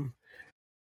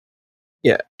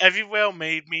 yeah. Everywhere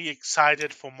made me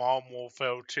excited for Modern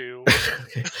Warfare 2.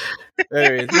 Okay.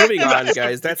 Anyways, moving on,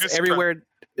 guys. That's everywhere.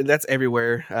 That's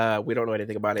everywhere. We don't know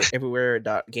anything about it.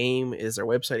 Everywhere.game is their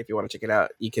website. If you want to check it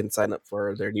out, you can sign up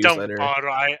for their newsletter. Don't bother.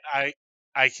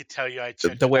 I could tell you I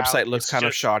checked the it website out. looks kind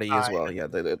of shoddy as well. Yeah,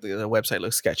 the website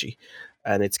looks sketchy,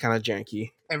 and it's kind of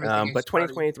janky. But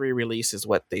 2023 release is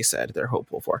what they said they're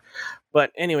hopeful for.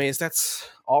 But anyways, that's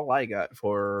all I got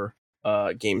for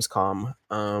Gamescom.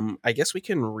 I guess we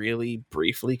can really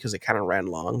briefly, because it kind of ran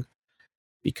long,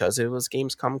 because it was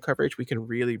Gamescom coverage, we can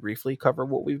really briefly cover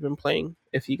what we've been playing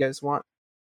if you guys want.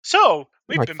 So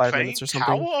we've been playing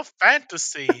Tower of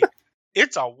Fantasy.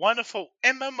 It's a wonderful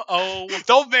MMO.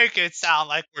 Don't make it sound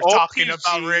like we're talking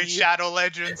about Raid Shadow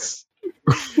Legends.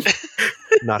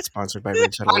 Not sponsored by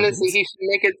Raid Shadow Legends. Honestly, he should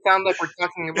make it sound like we're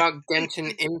talking about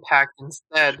Genshin Impact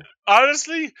instead.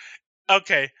 Honestly,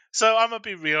 okay, so I'm gonna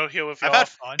be real here with y'all. I've had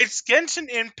fun. It's Genshin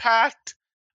Impact,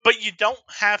 but you don't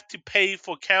have to pay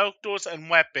for characters and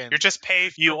weapons. You're just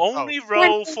paid. You only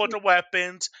roll for the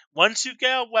weapons. Once you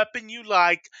get a weapon you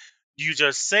like, you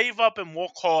just save up and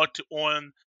work hard to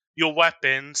earn your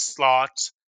weapon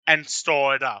slots and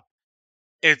store it up.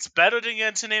 It's better than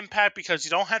Genshin Impact because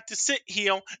you don't have to sit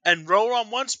here and roll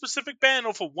on one specific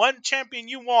banner for one champion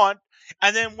you want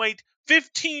and then wait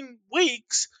 15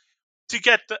 weeks to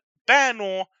get the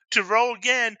banner to roll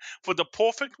again for the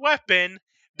perfect weapon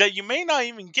that you may not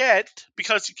even get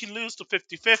because you can lose the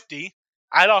 50-50.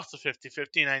 I lost the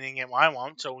 50-50 and I didn't get what I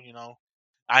want, so,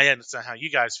 I understand how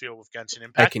you guys feel with Genshin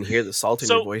Impact. I can hear the salt in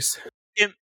your voice.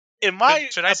 In my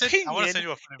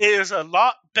opinion, it is a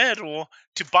lot better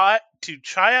to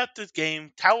try out this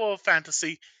game, Tower of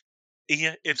Fantasy.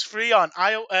 It's free on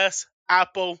iOS,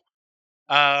 Apple,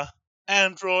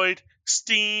 Android,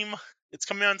 Steam. It's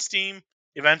coming on Steam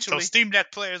eventually. So Steam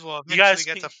Deck players will eventually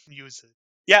get to use it.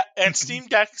 Yeah, and Steam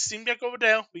Deck over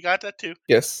there. We got that too.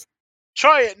 Yes.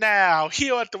 Try it now.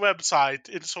 Here at the website.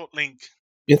 Insert link.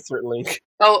 Insert link.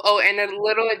 Oh, and a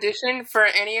little addition for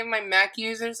any of my Mac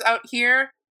users out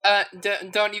here.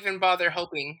 Don't even bother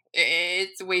hoping.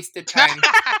 It's wasted time.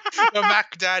 The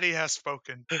Mac Daddy has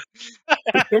spoken.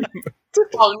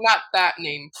 Oh, not that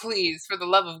name, please. For the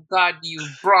love of God, you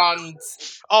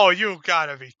bronze. Oh, you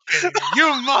gotta be kidding me.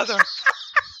 You mother...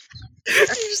 You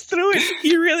just threw it.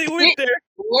 He really went there.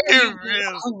 You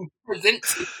really...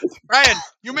 Ryan,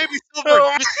 you may be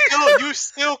silver. You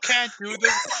still can't do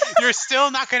this. You're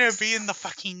still not gonna be in the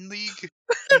fucking league.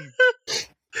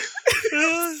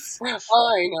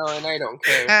 I know, and I don't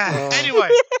care. Anyway,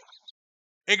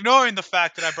 ignoring the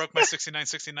fact that I broke my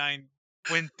 69-69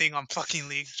 win thing on fucking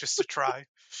League just to try.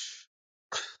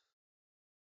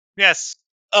 Yes.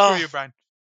 Screw you, Brian.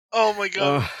 Oh my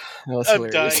god. I'm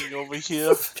dying over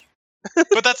here.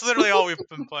 But that's literally all we've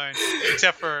been playing.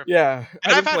 Except for... Yeah.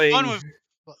 And I've had fun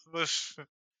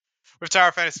with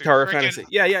Tower Fantasy. Fantasy.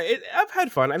 Yeah. I've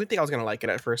had fun. I didn't think I was going to like it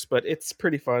at first, but it's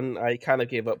pretty fun. I kind of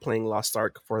gave up playing Lost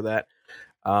Ark for that.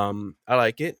 I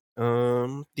like it.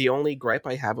 The only gripe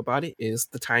I have about it is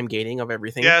the time gating of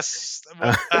everything. Yes.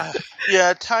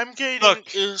 Yeah, time gating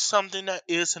is something that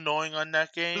is annoying on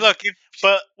that game.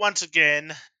 But once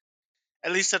again,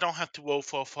 at least I don't have to roll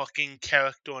for a fucking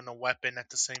character and a weapon at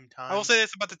the same time. I will say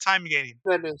this about the time gating.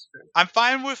 That is true. I'm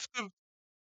fine with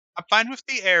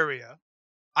the area.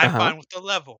 I'm fine with the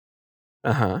level.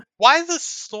 Why the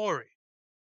story?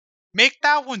 Make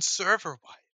that one server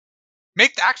wide.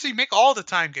 Make all the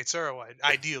time gates server wide.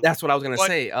 Ideally, that's what I was gonna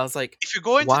say. I was like, if you're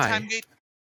going to time gate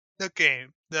the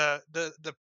game, the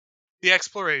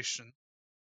exploration.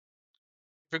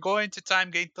 If you're going to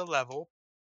time gate the level,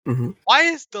 why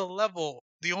is the level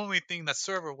the only thing that's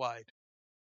server wide?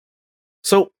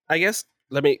 So I guess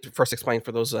let me first explain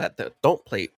for those that don't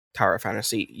play Tower of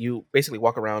Fantasy. You basically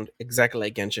walk around exactly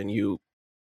like Genshin. You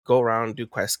go around, do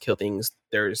quests, kill things.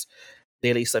 There's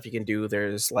daily stuff you can do.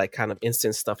 There's like kind of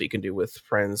instant stuff you can do with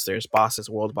friends. There's bosses,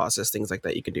 world bosses, things like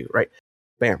that you can do, right?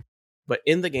 Bam. But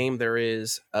in the game, there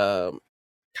is kind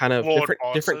of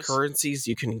different currencies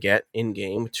you can get in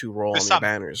game to roll on your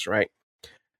banners, right?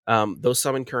 Those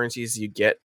summon currencies you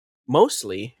get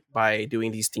mostly by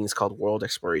doing these things called world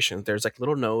exploration. There's like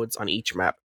little nodes on each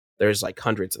map. There's like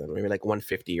hundreds of them, maybe like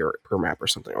 150 or per map or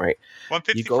something, right?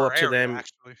 150 you go up to them,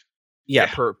 actually. Yeah,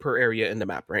 per area in the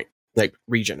map, right? Like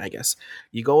region, I guess.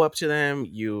 You go up to them,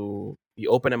 you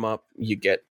open them up, you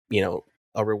get,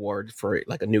 a reward for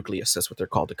like a nucleus. That's what they're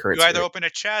called, the currency. You either open a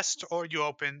chest or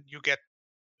you get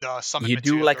summon you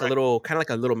do material like directly. kind of like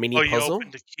a little mini puzzle. You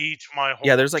open the key to my home.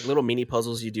 Yeah, there's like little mini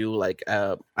puzzles you do, like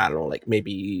I don't know, like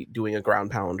maybe doing a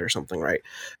ground pound or something, right?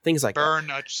 Things like burn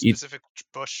that. a specific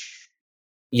bush.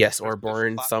 Yes, or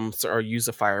burn or use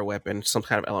a fire weapon, some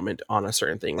kind of element on a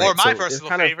certain thing, right? Or my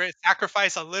personal favorite,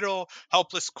 sacrifice a little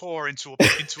helpless core into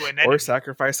an enemy. Or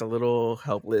sacrifice a little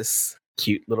helpless,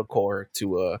 cute little core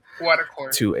to a water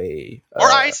core, to a or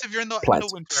ice if you're in the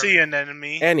winter. See an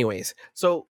enemy. Anyways,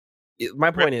 so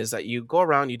my point is that you go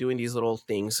around, you're doing these little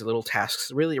things, little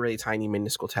tasks, really, really tiny,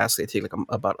 minuscule tasks. They take like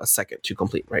about a second to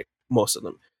complete, right? Most of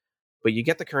them. But you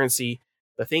get the currency.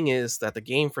 The thing is that the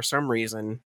game, for some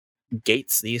reason,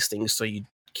 gates these things so you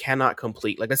cannot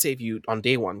complete. Like, let's say if you, on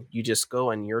day one, you just go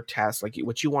and your task, like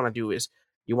what you want to do is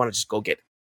you want to just go get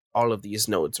all of these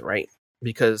nodes, right?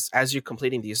 Because as you're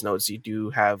completing these nodes, you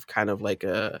do have kind of like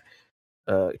a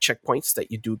checkpoints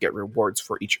that you do get rewards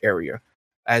for each area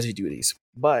as you do these.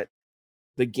 But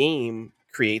the game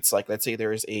creates, like, let's say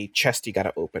there's a chest you got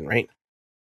to open, right?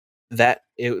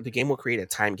 The game will create a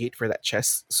time gate for that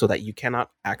chest so that you cannot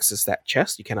access that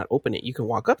chest. You cannot open it. You can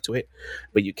walk up to it,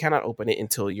 but you cannot open it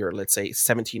until you're, let's say,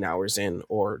 17 hours in,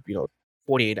 or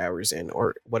 48 hours in,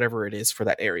 or whatever it is for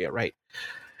that area, right?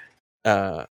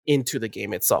 Into the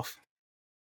game itself.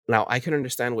 Now, I can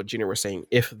understand what Junior was saying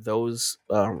if those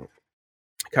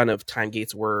kind of time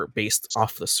gates were based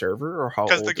off the server or how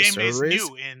old the game is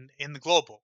new in the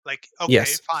global. Like, okay,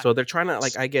 yes, fine. So they're trying to,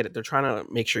 like, I get it. They're trying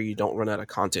to make sure you don't run out of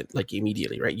content like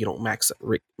immediately, right? You don't max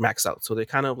out. So they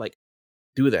kind of like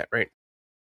do that, right?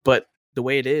 But the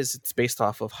way it is, it's based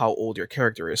off of how old your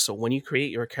character is. So when you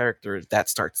create your character, that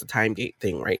starts the time gate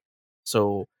thing, right?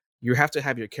 So you have to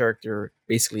have your character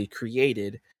basically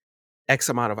created X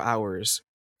amount of hours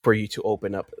for you to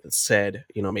open up said,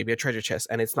 maybe a treasure chest.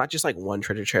 And it's not just like one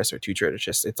treasure chest or two treasure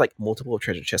chests. It's like multiple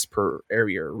treasure chests per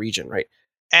area or region, right?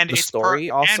 And the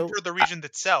story also, and for the region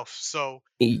itself. So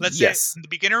let's say in the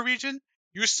beginner region,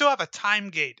 you still have a time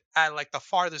gate at like the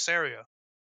farthest area.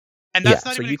 And that's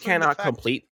not so even you cannot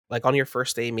complete like on your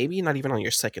first day, maybe not even on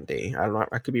your second day. I don't know.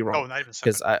 I could be wrong. Oh, not even second.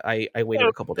 Because I waited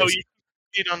a couple days. You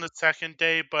can complete on the second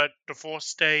day, but the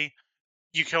fourth day,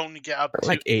 you can only get up to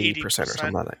like 80% or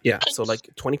something like that. Yeah, so like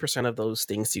 20% of those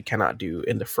things you cannot do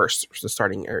in the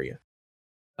starting area.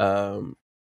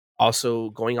 Also,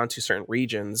 going on to certain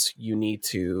regions, you need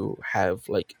to have,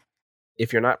 like,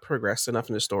 if you're not progressed enough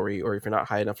in the story, or if you're not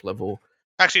high enough level.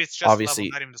 Actually, it's just obviously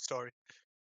level, not even the story.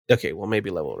 Okay, well, maybe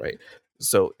level, right?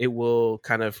 So it will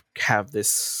kind of have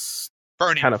this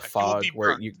burning kind of fog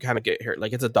where you kind of get hurt.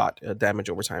 Like, it's a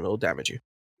damage over time. It'll damage you,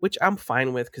 which I'm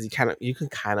fine with because you can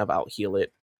kind of out heal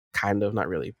it, kind of, not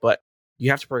really, but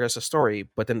you have to progress the story.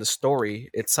 But then the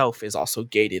story itself is also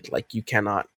gated. Like, you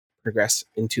cannot progress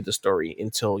into the story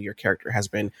until your character has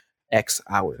been X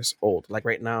hours old. Like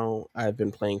right now, I've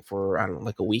been playing for, I don't know,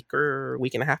 like a week or a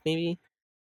week and a half maybe,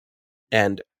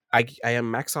 and I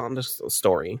am maxed out on the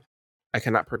story. I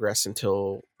cannot progress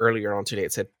until earlier on today.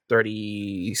 It said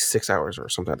 36 hours or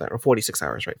something like that, or 46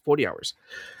 hours, right? 40 hours.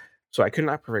 So I could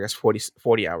not progress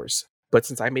 40 hours. But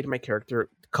since I made my character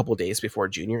a couple days before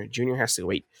Junior has to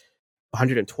wait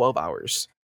 112 hours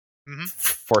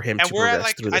for him to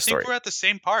progress through the story. I think we're at the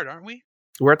same part, aren't we?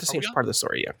 We're at the same part of the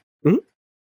story, yeah. Mm-hmm.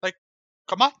 Like,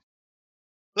 come on.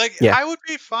 Like, yeah. I would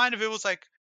be fine if it was like,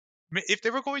 if they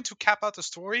were going to cap out the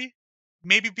story,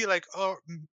 maybe be like, oh,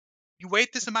 you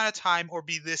wait this amount of time or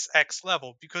be this X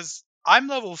level, because I'm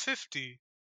level 50.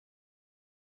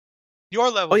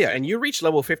 You're level 50. And you reached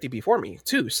level 50 before me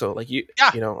too. So like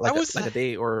like a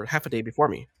day or half a day before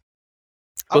me.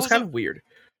 It was kind of weird,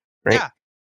 right? Yeah.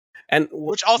 And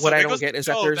what I don't get is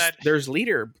that there's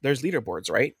leaderboards,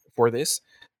 right, for this,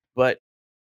 but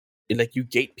like you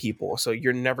gate people, so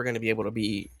you're never going to be able to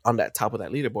be on that top of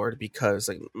that leaderboard because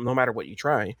like no matter what you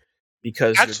try,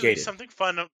 because you're gated. Something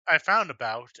fun I found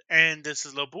about, and this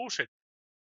is a little bullshit.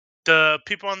 The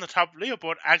people on the top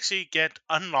leaderboard actually get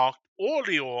unlocked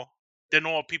earlier than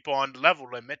all people on the level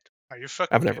limit. Are you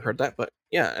fucking? I've never heard that, but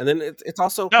yeah, and then it's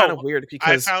also kind of weird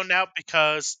because I found out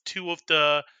because two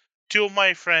of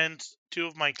my friends, two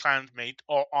of my clanmates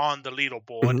are on the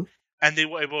leaderboard, and they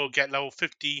were able to get level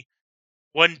 50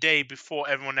 one day before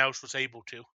everyone else was able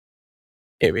to.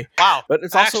 Maybe. Wow. But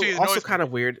it's also kind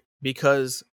of weird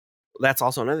because that's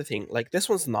also another thing. Like, this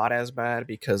one's not as bad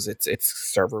because it's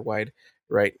server wide,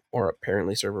 right? Or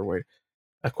apparently server wide.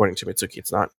 According to Mitsuki,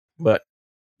 it's not. But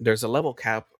there's a level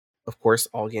cap. Of course,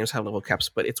 all games have level caps,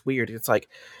 but it's weird. It's like,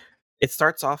 it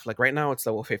starts off, like right now it's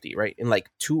level 50, right? In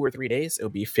like 2 or 3 days, it'll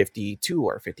be 52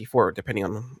 or 54, depending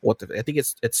on I think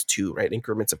it's 2, right?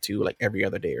 Increments of 2, like every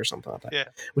other day or something like that. Yeah.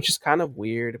 Which is kind of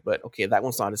weird, but okay, that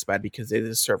one's not as bad because it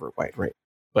is server wide, right?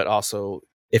 But also,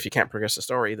 if you can't progress the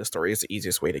story is the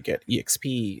easiest way to get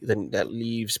EXP. Then that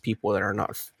leaves people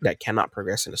that cannot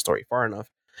progress in the story far enough.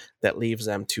 That leaves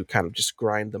them to kind of just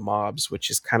grind the mobs, which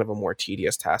is kind of a more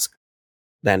tedious task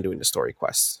than doing the story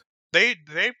quests. They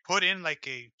put in like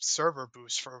a server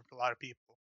boost for a lot of people.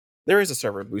 There is a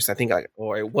server boost. I think it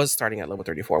was starting at level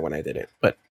 34 when I did it,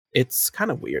 but it's kind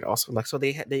of weird also. Like, so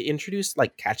they introduced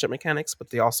like catch up mechanics, but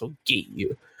they also gate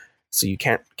you, so you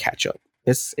can't catch up.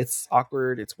 It's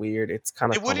awkward. It's weird. It's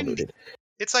kind of convoluted.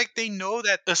 It's like they know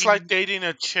that it's like dating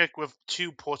a chick with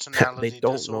two personality they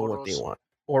don't disorders. know what they want,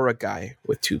 or a guy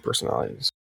with two personalities.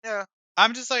 Yeah,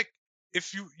 I'm just like,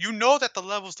 if you know that the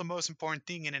level's the most important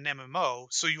thing in an MMO,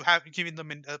 so you have giving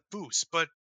them a boost, but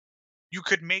you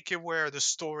could make it where the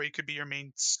story could be your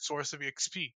main source of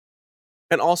XP.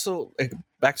 And also, like,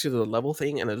 back to the level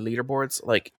thing and the leaderboards,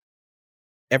 like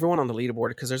everyone on the leaderboard,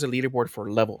 because there's a leaderboard for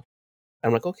level.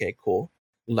 I'm like, okay, cool,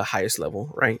 the highest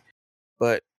level, right?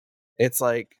 But it's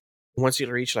like once you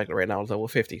reach like right now level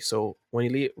 50. So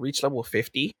when you reach level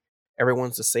 50,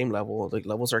 everyone's the same level. The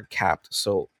levels are capped.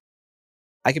 So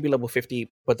I could be level 50,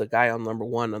 but the guy on number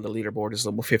 1 on the leaderboard is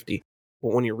level 50.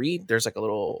 But when you read, there's like a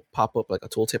little pop-up, like a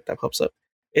tooltip that pops up.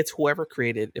 It's whoever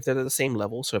created, if they're the same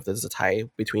level, so if there's a tie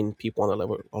between people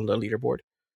on the leaderboard,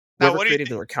 whoever created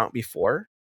their account before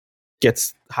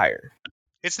gets higher.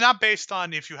 It's not based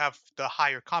on if you have the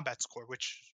higher combat score,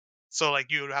 so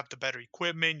like you have the better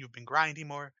equipment, you've been grinding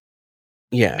more.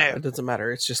 Yeah, it doesn't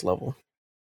matter. It's just level.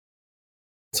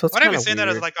 So it's I'm not even saying weird.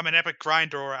 that as like I'm an epic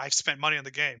grinder or I've spent money on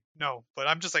the game. No, but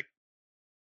I'm just like,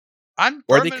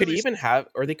 or they could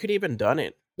even done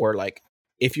it where like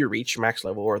if you reach max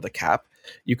level or the cap,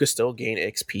 you could still gain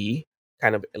XP,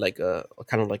 kind of like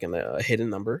in a hidden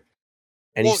number,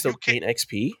 and you still gain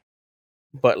XP,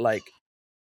 but like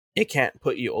it can't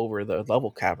put you over the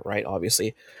level cap, right?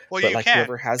 Obviously, but like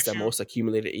whoever has the most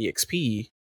accumulated EXP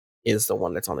is the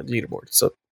one that's on the leaderboard.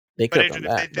 So they could have done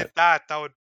that. If they did that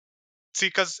would see,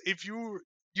 because if you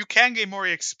can gain more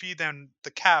XP than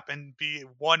the cap and be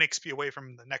 1 XP away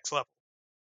from the next level.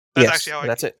 That's actually how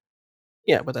that's it.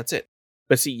 Yeah, but that's it.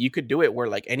 But see, you could do it where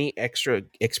like any extra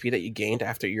XP that you gained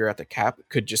after you're at the cap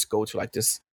could just go to like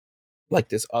this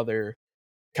other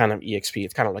kind of EXP.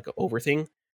 It's kind of like an over thing.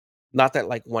 Not that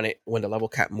like when the level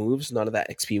cap moves, none of that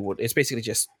XP would. It's basically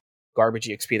just garbage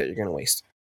EXP that you're gonna waste.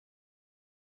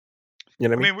 You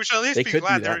know what I mean? We should at least be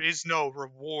glad there is no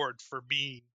reward for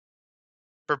being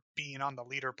on the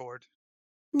leaderboard.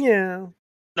 Yeah.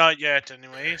 Not yet,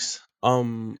 anyways.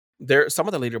 There some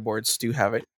of the leaderboards do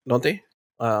have it, don't they?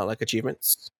 Like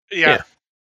achievements. Yeah.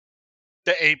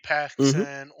 The Apex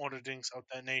and other things of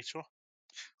that nature.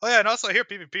 Oh yeah, and also I hear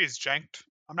PvP is janked.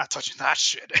 I'm not touching that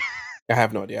shit. I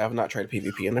have no idea. I have not tried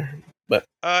PvP in there, but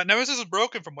Nemesis is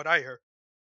broken from what I hear.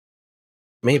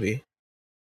 Maybe.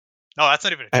 No, that's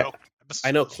not even a joke.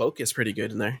 I know Cloak is pretty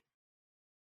good in there.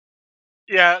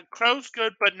 Yeah, Cloak's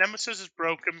good, but Nemesis is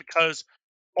broken because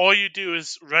all you do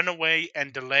is run away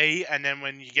and delay, and then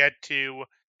when you get to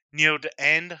near the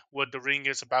end, where the ring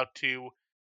is about to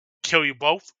kill you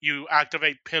both, you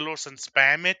activate pillars and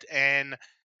spam it, and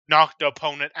knock the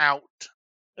opponent out,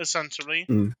 essentially.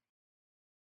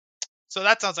 So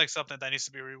that sounds like something that needs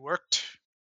to be reworked.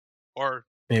 Or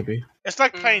maybe. It's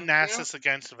like playing Nasus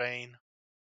against Vayne.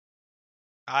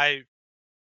 I'm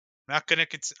not gonna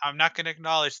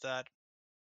acknowledge that.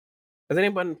 Has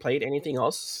anyone played anything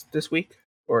else this week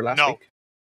or last week?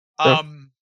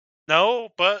 No,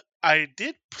 but I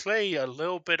did play a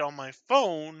little bit on my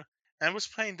phone. I was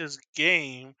playing this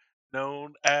game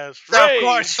known as Rage. Of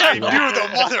course, I knew the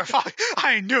motherfucker.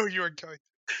 I knew you were going.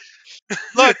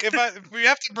 Look, if we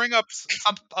have to bring up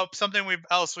something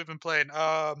else we've been playing,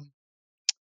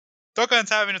 Dokkan's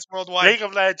having its worldwide League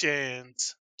of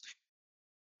Legends.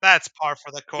 That's par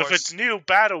for the course. With its new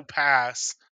battle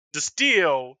pass, the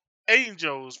Steel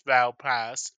Angels battle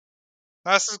pass.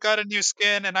 Has got a new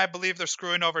skin, and I believe they're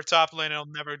screwing over top lane. It'll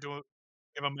never give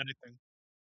them anything.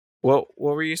 Well,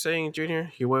 what were you saying,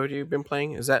 Junior? What have you been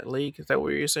playing? Is that League? Is that what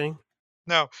you're saying?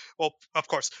 No, well, of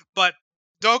course, but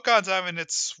Dokkan's having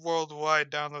its worldwide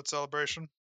download celebration.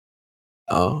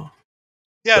 Oh,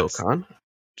 yeah. Dokkan.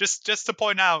 Just to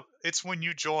point out, it's when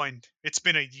you joined. It's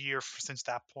been a year since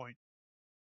that point.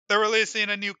 They're releasing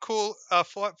a new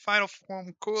Final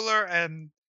Form cooler,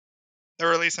 and they're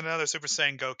releasing another Super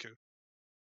Saiyan Goku.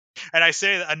 And I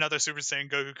say another Super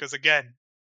Saiyan Goku because, again,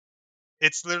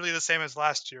 it's literally the same as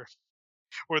last year,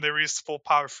 where they released Full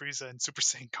Power Frieza and Super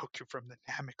Saiyan Goku from the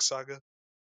Namek Saga.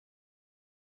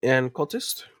 And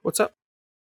Cultist, what's up?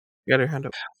 You got your hand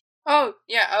up. Oh,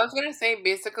 yeah, I was going to say,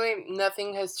 basically,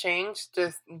 nothing has changed,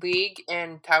 just League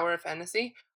and Tower of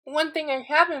Fantasy. One thing I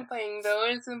have been playing though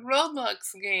is a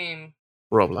Roblox game.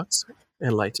 Roblox,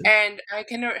 enlighten. And I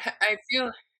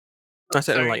feel. I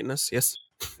said enlighten us. Yes.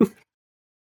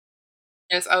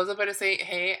 Yes, I was about to say,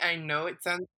 hey, I know it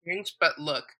sounds cringe, but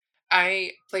look,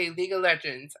 I play League of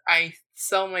Legends. I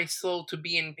sell my soul to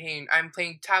be in pain. I'm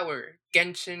playing Tower,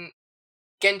 Genshin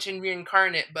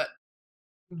Reincarnate, but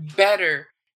better.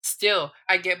 Still,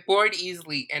 I get bored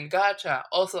easily, and gacha.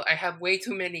 Also, I have way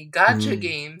too many gacha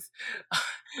games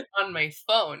on my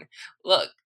phone. Look,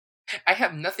 I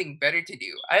have nothing better to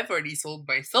do. I've already sold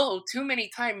my soul too many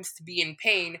times to be in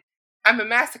pain. I'm a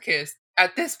masochist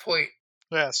at this point.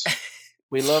 Yes.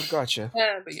 We love gacha.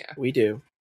 But yeah. We do.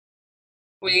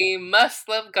 We must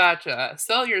love gacha.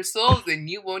 Sell your souls and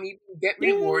you won't even get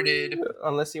rewarded.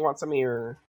 Unless you want some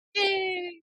mirror.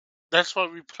 That's why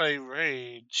we play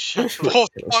Rage. Oh,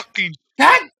 fucking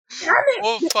God damn it!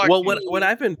 Oh, fuck. Well, what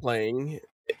I've been playing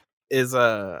is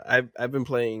I've been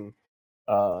playing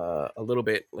a little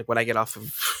bit, like when I get off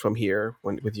from here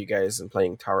with you guys and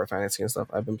playing Tower of Fantasy and stuff.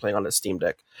 I've been playing on the Steam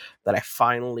Deck that I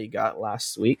finally got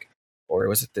last week, or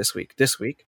was it this week?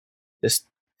 This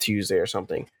Tuesday or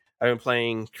something. I've been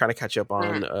playing, trying to catch up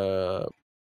on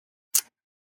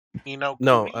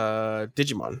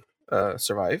Digimon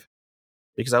Survive,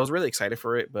 because I was really excited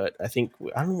for it, but I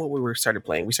don't know what we started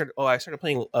playing. I started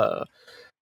playing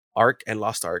Ark and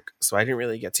Lost Ark, so I didn't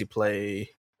really get to play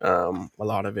a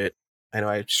lot of it. I know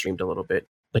I streamed a little bit,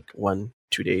 like 1-2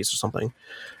 days or something,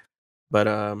 but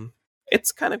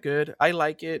it's kind of good. I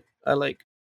like it. I like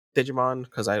Digimon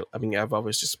because I've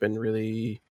always just been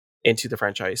really into the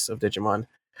franchise of Digimon,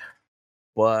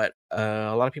 but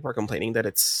a lot of people are complaining that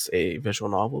it's a visual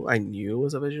novel. I knew it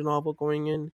was a visual novel going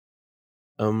in.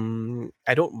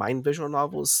 I don't mind visual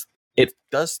novels. It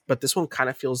does, but this one kind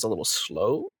of feels a little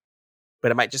slow.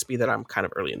 But it might just be that I'm kind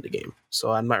of early in the game,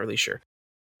 so I'm not really sure.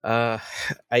 I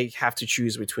have to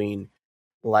choose between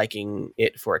liking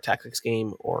it for a tactics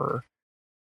game or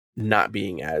not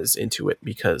being as into it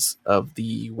because of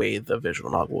the way the visual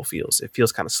novel feels. It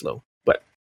feels kind of slow, but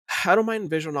I don't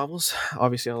mind visual novels.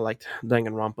 Obviously, I liked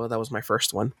Danganronpa. That was my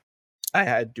first one.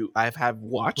 I've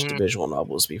watched visual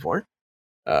novels before.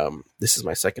 This is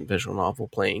my second visual novel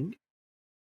playing.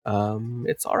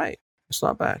 It's all right. It's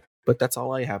not bad, but that's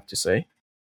all I have to say.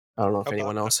 I don't know if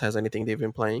anyone else has anything they've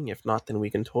been playing. If not, then we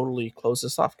can totally close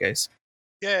this off, guys.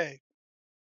 Yay.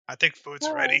 I think food's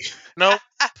ready. Nope.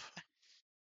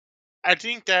 I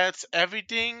think that's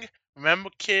everything. Remember,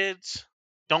 kids,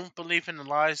 don't believe in the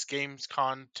lies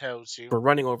Gamescom tells you. We're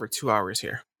running over 2 hours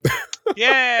here. Yay!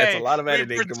 That's a lot of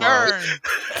editing tomorrow.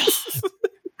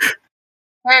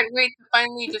 Can't wait to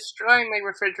finally destroy my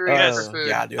refrigerator for food.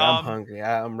 Yeah, dude, I'm hungry.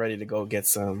 I'm ready to go get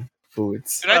some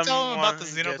foods. Did I tell them about the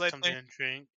Xenoblade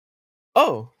thing?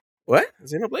 Oh, what?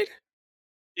 Xenoblade?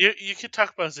 You could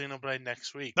talk about Xenoblade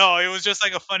next week. No, it was just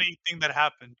like a funny thing that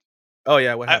happened. Oh,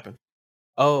 yeah, what happened?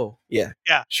 Oh, yeah.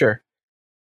 Yeah. Sure.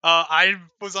 I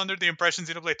was under the impression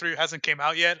Xenoblade 3 hasn't came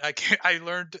out yet. I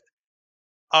learned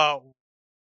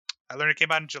it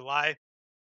came out in July,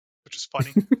 which is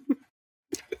funny.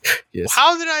 Yes.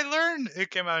 How did I learn it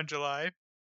came out in July?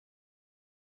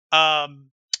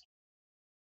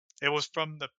 It was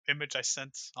from the image I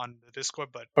sent on the Discord,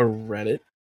 but Reddit.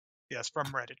 Yes, from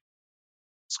Reddit.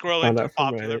 Scrolling to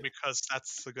popular Reddit because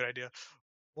that's a good idea.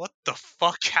 What the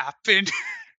fuck happened?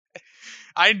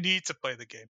 I need to play the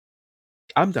game.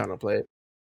 I'm down to play it.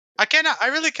 I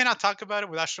really cannot talk about it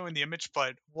without showing the image,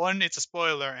 but one, it's a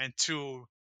spoiler, and two,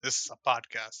 this is a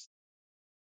podcast.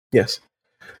 Yes.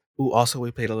 Ooh, also,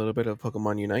 we played a little bit of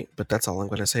Pokemon Unite, but that's all I'm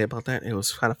going to say about that. It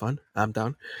was kind of fun. I'm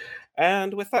down.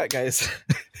 And with that, guys,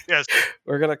 yes,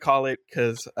 we're going to call it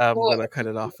because I'm going to cut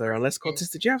it off there. Unless,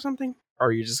 Cultist, did you have something? Or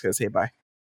are you just going to say bye?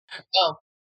 Oh,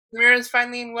 Mira's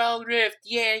finally in Wild Rift.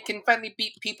 Yeah, I can finally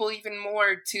beat people even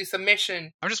more to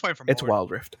submission. I'm just waiting for more. It's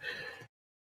Wild Rift.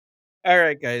 All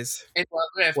right, guys. It's Wild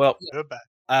Rift. Well,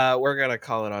 goodbye. We're going to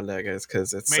call it on that, guys,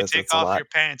 because it's take a off lot. Your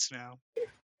pants now.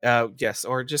 Yes,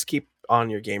 or just keep on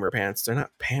your gamer pants. They're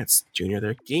not pants, Junior.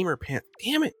 They're gamer pants.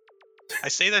 Damn it. I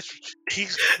say that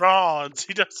he's bronze.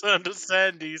 He doesn't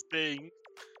understand these things.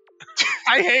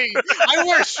 I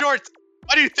wear shorts.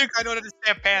 Why do you think I don't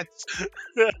understand pants?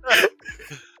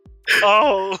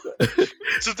 Oh,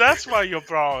 so that's why you're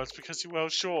bronze, because you wear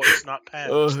shorts, not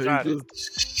pants.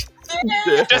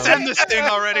 Just end this thing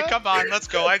already. Come on, let's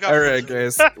go. I got. All right,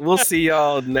 guys. We'll see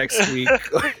y'all next week.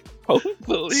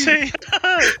 Hopefully. See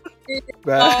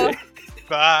Bye.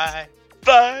 Bye.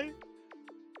 Bye.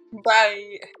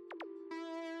 Bye.